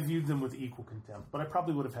I viewed them with equal contempt, but I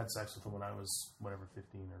probably would have had sex with them when I was, whatever,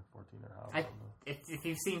 15 or 14 or however. If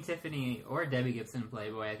you've seen Tiffany or Debbie Gibson in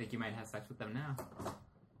Playboy, I think you might have sex with them now.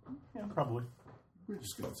 Yeah, probably. We're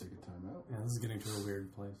just gonna take a time out. Yeah, this is getting to a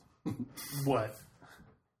weird place. What?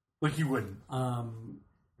 Like you wouldn't.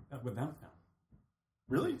 With them? No.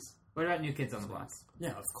 Really? What about New Kids on the Block?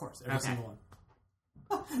 Yeah, of course. Every Okay. single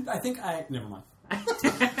one. I think never mind.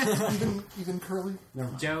 Even Curly, Never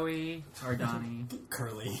mind. Joey or Donnie?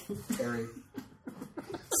 Curly. Harry,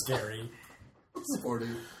 Scary. Sporty.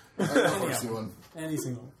 I don't want to see one. Any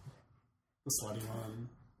single one. The slutty one.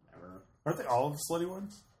 Ever. Aren't they all the slutty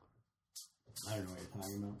ones? I don't know what you're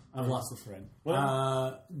talking about. I've lost the thread.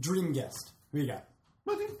 What? Dream guest. Who you got?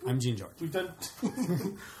 I'm Gene George. We've done.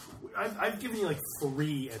 I've given you like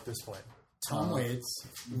 3 at this point, Tom Waits.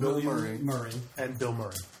 Bill William Murray. and Bill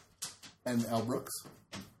Murray. And Al Brooks.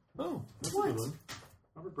 Oh, that's a good one.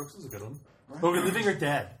 Robert Brooks is a good one. Okay, living or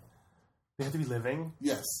dead? They have to be living.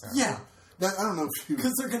 Yes. Yeah, That, I don't know if you.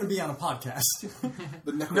 because they're going to be on a podcast.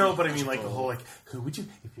 No, but I mean like the whole like who would you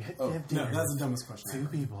if you had to have No, dinner? that's the dumbest question. 2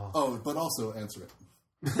 people. Oh, but also answer it.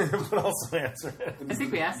 But also answer it. I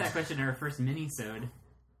think we asked that question in our first mini-sode.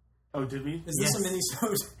 Oh, did we? Is this a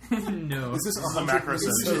mini-sode? No. Is this This is a macro This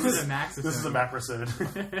sode. is a max. This is a macro sode.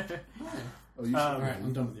 Oh, you should. All right,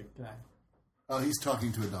 I'm done with you. Goodbye. Oh, he's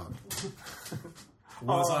talking to a dog.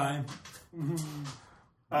 Was I?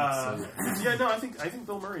 Yeah, no, I think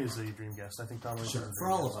Bill Murray is a dream guest. I think Tom Waits is a dream For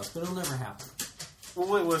all guest. of us, but it'll never happen.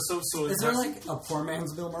 Well, wait, so Is there like a poor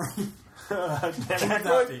man's Bill Murray? Dan That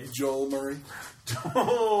Aykroyd? be? Joel Murray.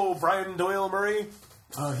 Oh, Brian Doyle Murray.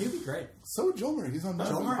 He'd be great. So would Joel Murray. He's on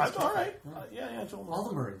Joel Mad Murray. Men. I'm all right. Yeah, Joel Murray. All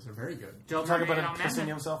the Murrays are very good. Joel Talk Murray about him on Mad pissing Men.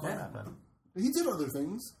 himself on Yeah. Mad Men. He did other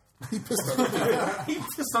things. He pissed on him. He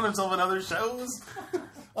pissed on himself in other shows.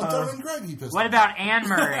 On Darwin Greg, he pissed What on about Anne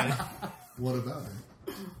Murray? him. What about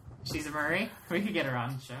him? She's a Murray. We could get her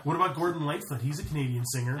on the show. What about Gordon Lightfoot? He's a Canadian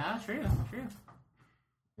singer. Oh, true.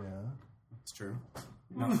 Yeah. It's true.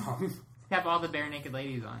 No. Have all the bare naked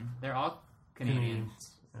ladies on. They're all Canadian.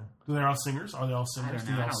 Yeah. Do they all singers? Are they all I singers? don't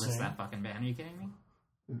Do know. they I all don't listen sing? to that fucking band. Are you kidding me?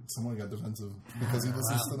 Someone got defensive because he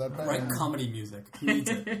listens to that band. Write comedy music. He needs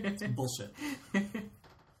it. It's bullshit.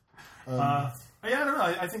 Yeah, I don't know.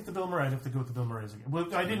 I think the Bill Murray. I'd have to go with the Bill Murrays again.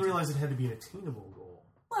 Well, I didn't realize it had to be an attainable goal.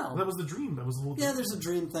 Well, That was the dream. That was the whole dream. yeah, there's a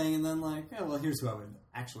dream thing, and then like, yeah, well, here's who I would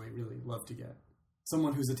actually really love to get.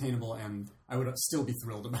 Someone who's attainable and I would still be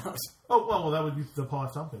thrilled about. Oh, well, that would be the Paul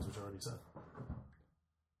F. Tompkins, which I already said.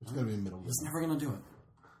 There's got to be a middle. He's never going to do it.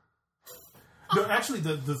 No, actually,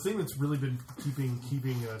 the thing that's really been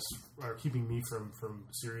keeping us or keeping me from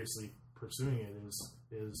seriously pursuing it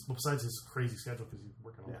is well, besides his crazy schedule because he's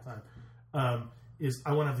working all the time, is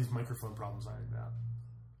I want to have these microphone problems ironed out.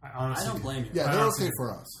 I honestly I don't blame you. Yeah, they're okay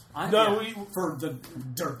for us. No, for the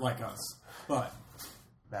dirt like us, but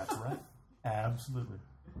That's right. Absolutely.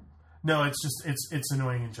 No, it's just it's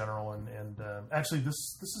annoying in general, and actually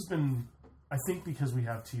this has been, I think, because we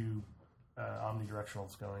have 2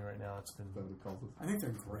 omnidirectionals going right now. It's been I think they're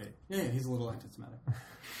great. Yeah, he's a little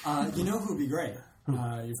anti-Semitic. You know who would be great?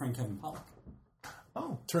 Your friend Kevin Pollak.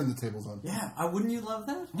 oh Turn the tables on. Yeah, wouldn't you love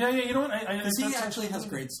that? yeah. You know what? Because he that's actually has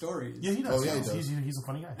great stories. Yeah, he does. Oh, yeah, he does. He's a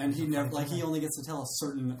funny guy. And he He's a never funny like he guy. only gets to tell a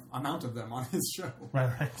certain amount of them on his show. Right.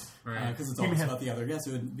 Because it's Give me always him. about the other guests.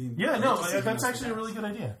 It would be Yeah, great no, to see him that's as actually the a really guest.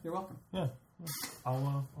 good idea. You're welcome. Yeah,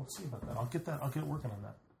 I'll see about that. I'll get that. I'll get working on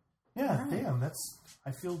that. Yeah, Right. damn.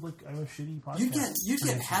 I feel like I'm a shitty podcast. You'd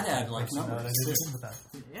get Haddad like No, I numbers. didn't think about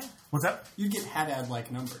that. Yeah. What's that? You'd get Haddad like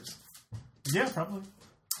numbers. Yeah, probably.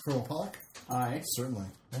 For a Pollock? Hi. Certainly.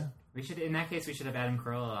 Yeah. We should, in that case, we should have Adam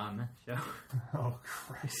Carolla on the show. Oh,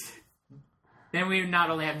 Christ. Then we not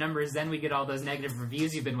only have numbers, then we get all those negative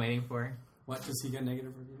reviews you've been waiting for. What, does he get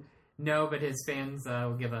negative reviews? No, but his fans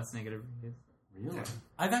will give us negative reviews. Really?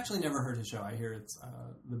 I've actually never heard his show. I hear it's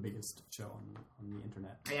the biggest show on the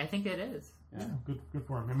internet. I think it is. Yeah, good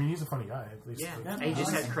for him. I mean, he's a funny guy. At least. Yeah, he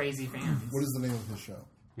just has crazy fans. What is the name of his show?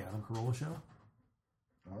 Yeah, Adam Carolla Show.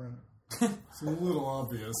 All right. It's a little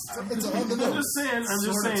obvious. It's on the I'm nose.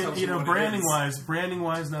 just saying, you know, branding wise,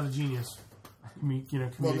 not a genius. I mean, you know,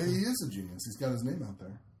 Well, maybe he is a genius. He's got his name out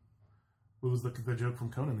there. What was the joke from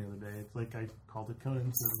Conan the other day? It's like I called it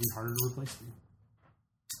Conan, so it would be harder to replace me.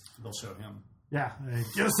 They'll show him. Yeah,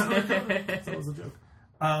 get us another Conan. That was a joke.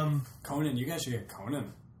 Conan, you guys should get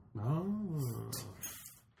Conan. Oh,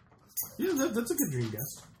 yeah, that's a good dream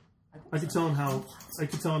guest. I could tell him how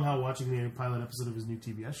watching the pilot episode of his new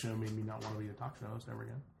TBS show made me not want to be a talk show host ever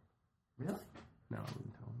again. Really? No, I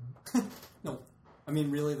wouldn't tell him that. No. I mean,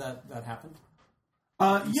 really, that happened?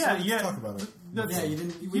 Yeah. Talk about it. Yeah,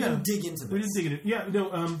 we didn't dig into this. We didn't dig into it. Yeah, no.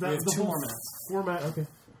 We have the 2 whole more minutes. format. Okay.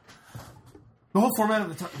 The whole format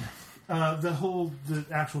of the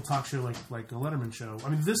actual talk show, like a Letterman show. I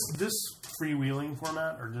mean, this freewheeling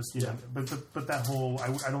format, or just know, but that whole. I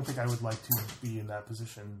don't think I would like to be in that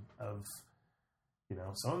position of, you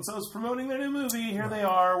know, so and so's promoting their new movie. Here they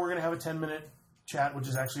are. We're gonna have a 10-minute chat, which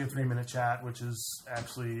is actually a 3-minute chat, which is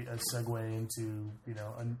actually a segue into, you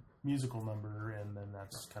know, a musical number, and then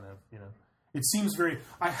that's kind of, you know, it seems very.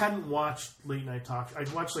 I hadn't watched late night talk.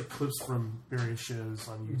 I'd watched like clips from various shows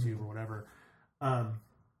on YouTube or whatever.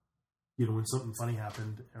 You know, when something funny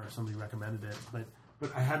happened or somebody recommended it, but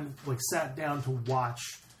I hadn't like sat down to watch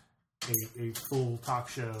a full talk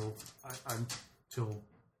show until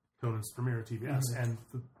Conan's premiere at TBS, and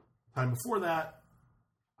the time before that,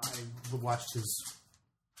 I watched his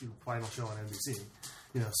final show on NBC.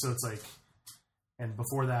 You know, so it's like, and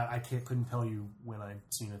before that, I couldn't tell you when I'd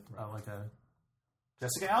seen it. Like a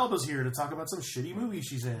Jessica Alba's here to talk about some shitty movie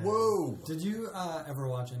she's in. Whoa! Did you ever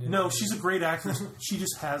watch any? No, she's a great actress. She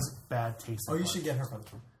just has bad taste. Oh, you should get her for the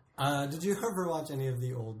show. Did you ever watch any of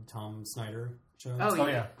the old Tom Snyder shows? Oh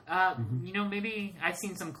yeah. You know, maybe I've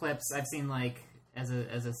seen some clips. I've seen like as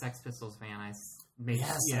a Sex Pistols fan, I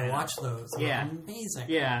watched those. Yeah, amazing.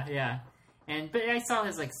 Yeah. But I saw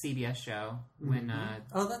his like CBS show when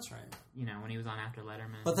oh, that's right. You know, when he was on After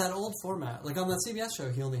Letterman. But that old format, like on that CBS show,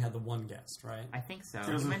 he only had the one guest, right? I think so.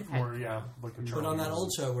 It was He might have had more, yeah, like a But on that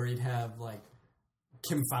old show where he'd have like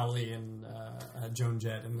Kim Fowley and Joan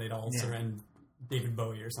Jett, and they'd all and David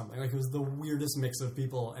Bowie or something. Like it was the weirdest mix of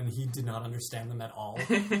people, and he did not understand them at all.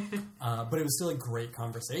 But it was still a great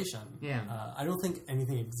conversation. Yeah. I don't think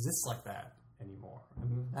anything exists like that anymore.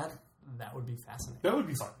 And that would be fascinating. That would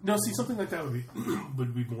be fun. No, see, something like that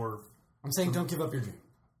would be more. I'm saying don't give up your dream.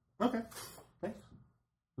 Okay, thanks.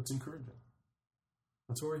 Let's encourage it.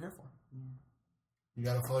 That's what we're here for. You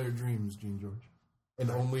gotta follow your dreams, Gene George.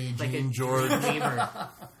 And only like Gene a George. Dreamer.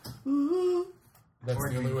 That's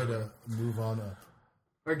the only way to move on up.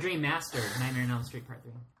 Or Dream Master, Nightmare on Elm Street Part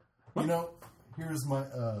 3. You know, here's my...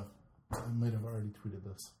 I might have already tweeted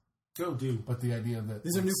this. Go, dude. But the idea that...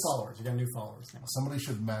 These are new followers. You got new followers now. Somebody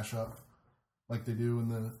should mash up, like they do in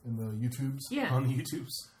the YouTubes. Yeah. On the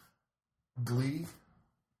YouTubes. Glee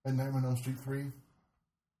and Nightmare on Elm Street 3.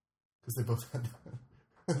 Because they both had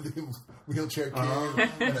the wheelchair kid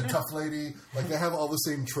and a tough lady. Like, they have all the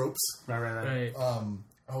same tropes. Right.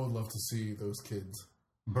 I would love to see those kids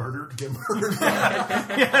Murdered. get murdered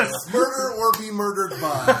by. Yes. Murder or be murdered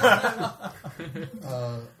by.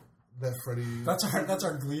 That Freddy... That's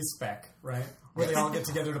our Glee spec, right? Where they all get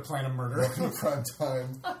together to plan a murder. Welcome to prime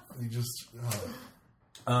time. You just...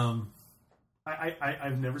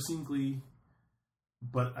 I've never seen Glee,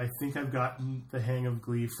 but I think I've gotten the hang of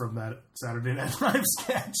Glee from that Saturday Night Live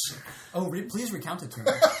sketch. Oh, please recount it to me.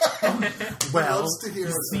 Well, loves to hear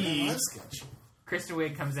see, a sketch. Krista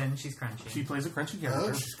Wiig comes in, she's crunchy. she plays a crunchy Oh,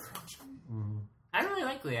 character. she's crunchy. I really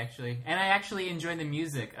like Glee, actually. And I actually enjoy the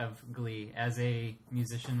music of Glee as a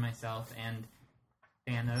musician myself and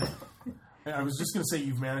fan of it. I was just going to say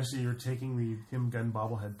you've managed to, you're taking the Tim Gunn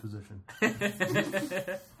bobblehead position. But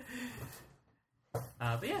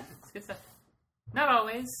yeah, it's good stuff. Not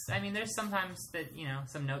always. I mean, there's sometimes that, you know,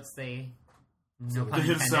 some notes they... No pun They hit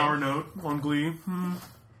a intended. sour note on Glee,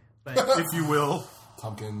 But, if you will.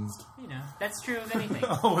 Tompkins. you know, that's true of anything.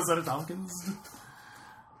 Oh, was that a Tompkins?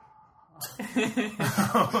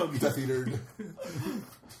 Death Eater.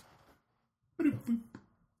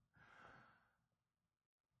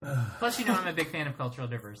 Plus, you know, I'm a big fan of cultural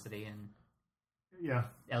diversity and Yeah.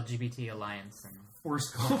 LGBT alliance and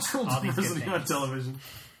Worst cultural All these good diversity on things. television.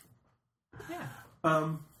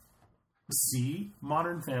 Yeah. See,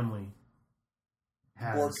 Modern Family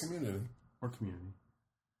has Or Community.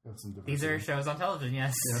 Have some These are diversity. shows on television,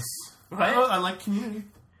 yes. Yes. What? I like Community.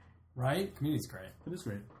 Right? Community's great. It is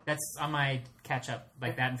great. That's on my catch-up,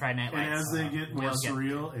 like that and Friday Night Lights. And as they get more we'll get-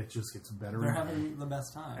 surreal, it just gets better. They're and better. having the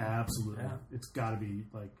best time. Absolutely, Yeah. it's got to be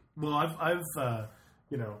like. Well, I've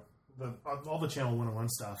you know, all the Channel 101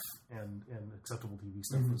 stuff and acceptable TV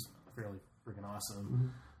stuff was fairly freaking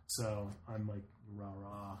awesome. So I'm like rah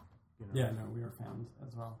rah. You know. Yeah, no, we are fans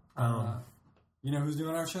as well. Um, You know who's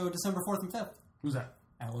doing our show December 4th and 5th? Who's that?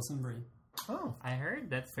 Allison Brie. Oh, I heard.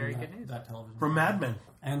 That's very From good news. That television. from Mad Men.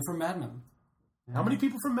 And from Mad Men. How many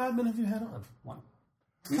people from Mad Men have you had on? One.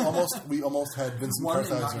 We almost had Vincent One and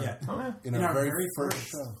not Kartheiser yet. Oh yeah. in In our our very very first first.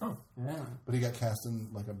 show. Oh. Yeah. But he got cast in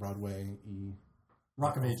like a Broadway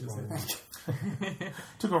Rock of Ages, I think.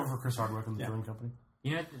 Took over for Chris Hardwick and the Yeah. touring company.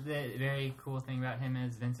 You know what the very cool thing about him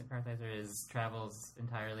is Vincent Kartheiser is travels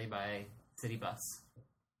entirely by city bus.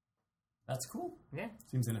 That's cool. Yeah.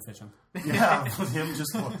 Seems inefficient. Yeah, with him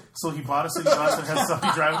just so he bought a city bus and has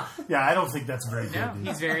somebody drive. Yeah, I don't think that's very good. No, dude.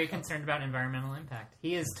 he's very concerned about environmental impact.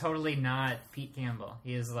 He is totally not Pete Campbell.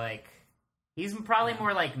 He is like, he's probably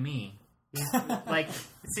more like me. He's like,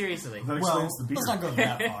 seriously. That Well, explains the beer. let's not go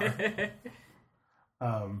that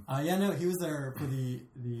far. Yeah, no, he was there for the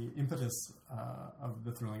impetus of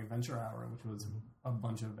the Thrilling Adventure Hour, which was a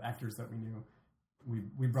bunch of actors that we knew.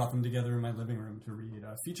 We brought them together in my living room to read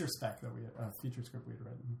a feature script we had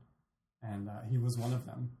written, and he was one of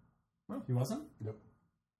them. Oh. He wasn't? Yep.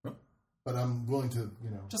 But I'm willing to,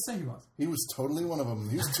 Just say he was. he was totally one of them.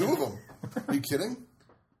 He was two of them. Are you kidding?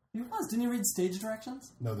 He was. Didn't you read stage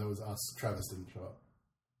directions? No, that was us. Travis didn't show up.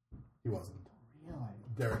 He wasn't. Really?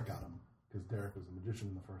 Derek got him because Derek was a magician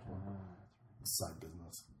in the first one. Side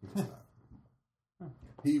business. He was not.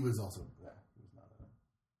 He was also. Yeah, he was not.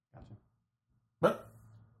 Gotcha. What?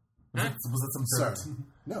 Was it some dirt? Sorry.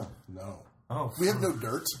 No. Oh, We have no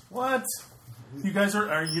dirt. what? You guys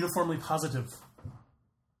are uniformly positive.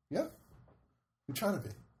 Yeah. We try to be.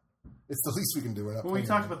 It's the least we can do. We're not Well, we playing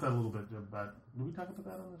talked it. about that a little bit. Did we talk about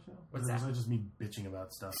that on the show? What's Or that? Was that just me bitching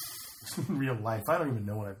about stuff in real life? I don't even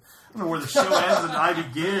know I don't know where the show ends and I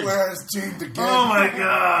begin. Whereas Gene again. Oh my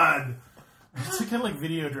god! It's kind of like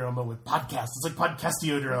Videodrome, but with podcasts. It's like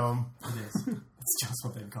Podcastiodrome. It is. It's just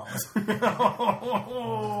what they'd call it.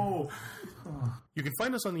 You can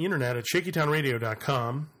find us on the internet at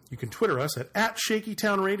ShakyTownRadio.com. You can Twitter us at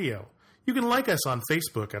 @ShakyTownRadio. You can like us on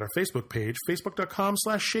Facebook at our Facebook page,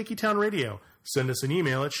 Facebook.com/ShakyTownRadio. Send us an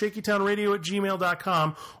email at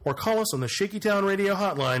ShakyTownRadio@gmail.com or call us on the Shakytown Radio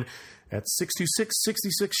hotline at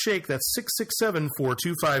 626-66-SHAKE. That's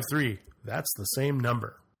 667-4253. That's the same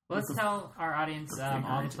number. Let's tell our audience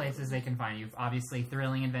all the places they can find you. Obviously,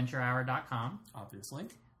 thrillingadventurehour.com. Obviously.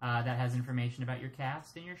 That has information about your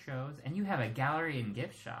cast and your shows. And you have a gallery and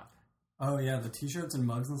gift shop. Oh, yeah, the t-shirts and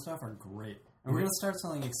mugs and stuff are great. And we're going to start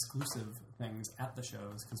selling exclusive things at the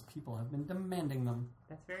shows because people have been demanding them.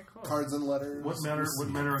 That's very cool. Cards and letters. What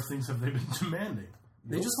manner of things have they been demanding?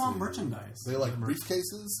 They just want merchandise. They like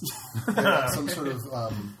briefcases. They like some sort of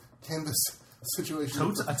canvas situation.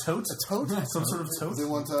 A tote? A tote? Some sort of tote? They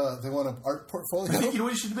want an art portfolio. I think you know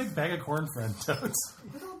what you should make? Bag of corn friend totes.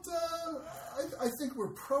 I don't. I think we're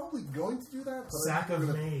probably going to do that. But Sack I think of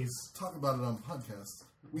we're gonna maize. talk about it on podcast.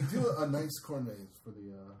 We do a nice corn maze for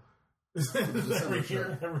the. Every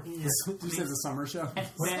year. Did you say the summer show?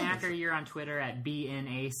 Ben Acker, you're on Twitter at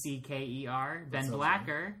BNACKER. Ben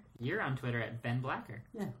Blacker, you're on Twitter at Ben Blacker.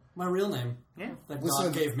 Yeah, my real name. Yeah. That Listen,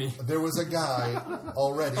 God gave me. There was a guy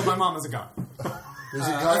already. Oh, my mom is a god. There's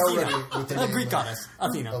a guy Athena. already with the A name Greek goddess,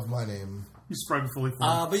 Athena. of my name. You sprung fully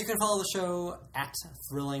formed. But you can follow the show at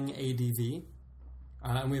ThrillingADV.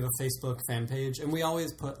 And we have a Facebook fan page. And we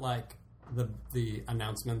always put, like, the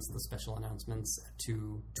announcements, the special announcements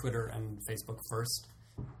to Twitter and Facebook first.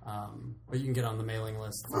 But you can get on the mailing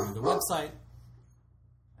list through the website.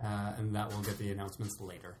 And that will get the announcements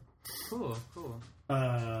later. Cool.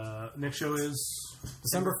 Next show is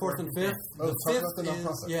December 4th and 5th. Oh, The talk 5th about the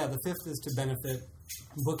nonprofit. the 5th is to benefit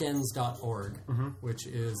bookends.org, which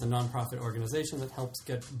is a nonprofit organization that helps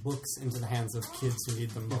get books into the hands of kids who need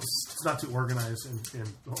them most. it's not to organize and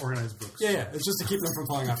organize books. Yeah, it's just to keep them from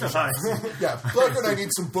falling off the shelf. Yeah, Black and I need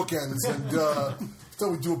some bookends, and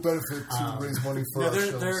thought we'd do a benefit to raise money for No, our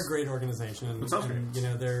shows. they're a great organization. sounds And, you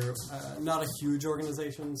know, they're not a huge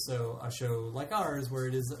organization, so a show like ours, where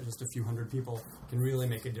it is just a few hundred people, can really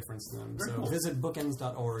make a difference to them. Very So cool. visit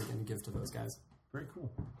bookends.org and give to those guys. Very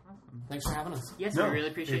cool. Thanks for having us. Yes, No, we really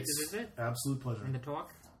appreciate it's the visit Absolute pleasure. and the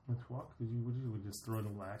talk. The talk? Did you just throw a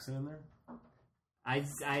little accent in there? I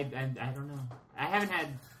don't know. I haven't had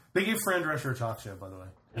They gave Fran Drescher a talk show, by the way.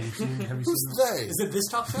 Have you seen Who's they? Is it this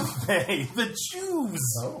talk show? Hey, the Jews!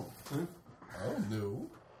 Oh. No.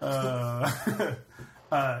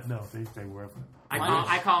 No, they were.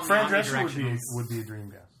 I call Fran me Drescher omnidirectionals. would be a dream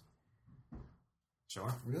guest.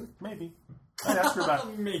 Sure. Really? Maybe. I'd ask her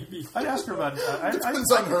about. Maybe. I'd ask her about.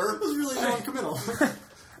 Depends on her. It was really non-committal.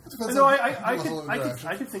 Depends No, on I level of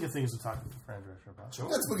interaction. could think of things to talk to Fran Drescher about. Sure.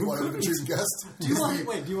 That's what you wanted to be a guest. Do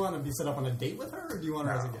you want to be set up on a date with her, or do you want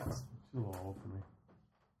her as a guest? She's a little old for me.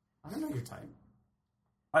 I don't know your type.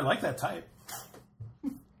 I like that type.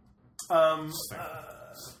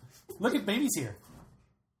 Look at Baby's here.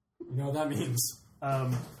 You know what that means?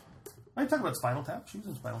 I talk about Spinal Tap. She was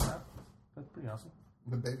in Spinal Tap. That's pretty awesome.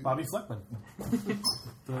 The baby. Bobby Fleckman.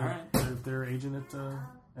 All right. Their agent at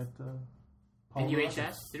In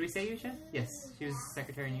UHS? Did we say UHS? Yes. She was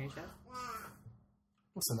secretary in UHS.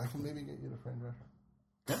 Listen, I can maybe get you to Fran Drescher.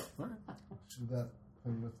 Yeah, all right. Should do that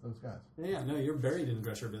thing with those guys. Yeah, no, you're buried in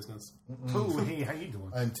Drescher business. Oh, hey, how you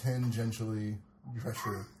doing? I'm tangentially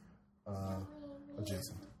Drescher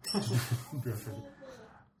adjacent.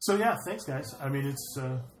 So yeah, thanks guys. I mean, it's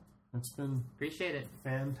been Appreciate it.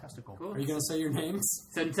 fantastical. Cool. Are you going to say your names?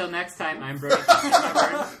 So until next time, I'm Brody.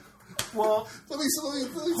 Well, Let me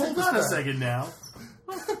take hold this on a back. second now.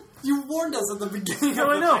 You warned us at the beginning. No, of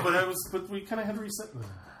I the know, thing. but we kind of had to reset.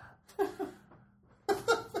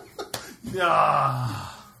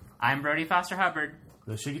 Ah, I'm Brody Foster Hubbard.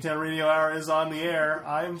 the Shaky Town Radio Hour is on the air.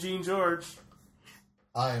 I'm Gene George.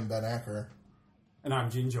 I am Ben Acker. And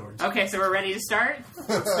I'm Gene George. Okay, so we're ready to start?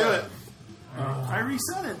 Let's do it. I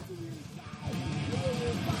reset it.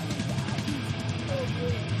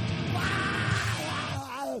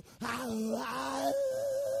 Wow.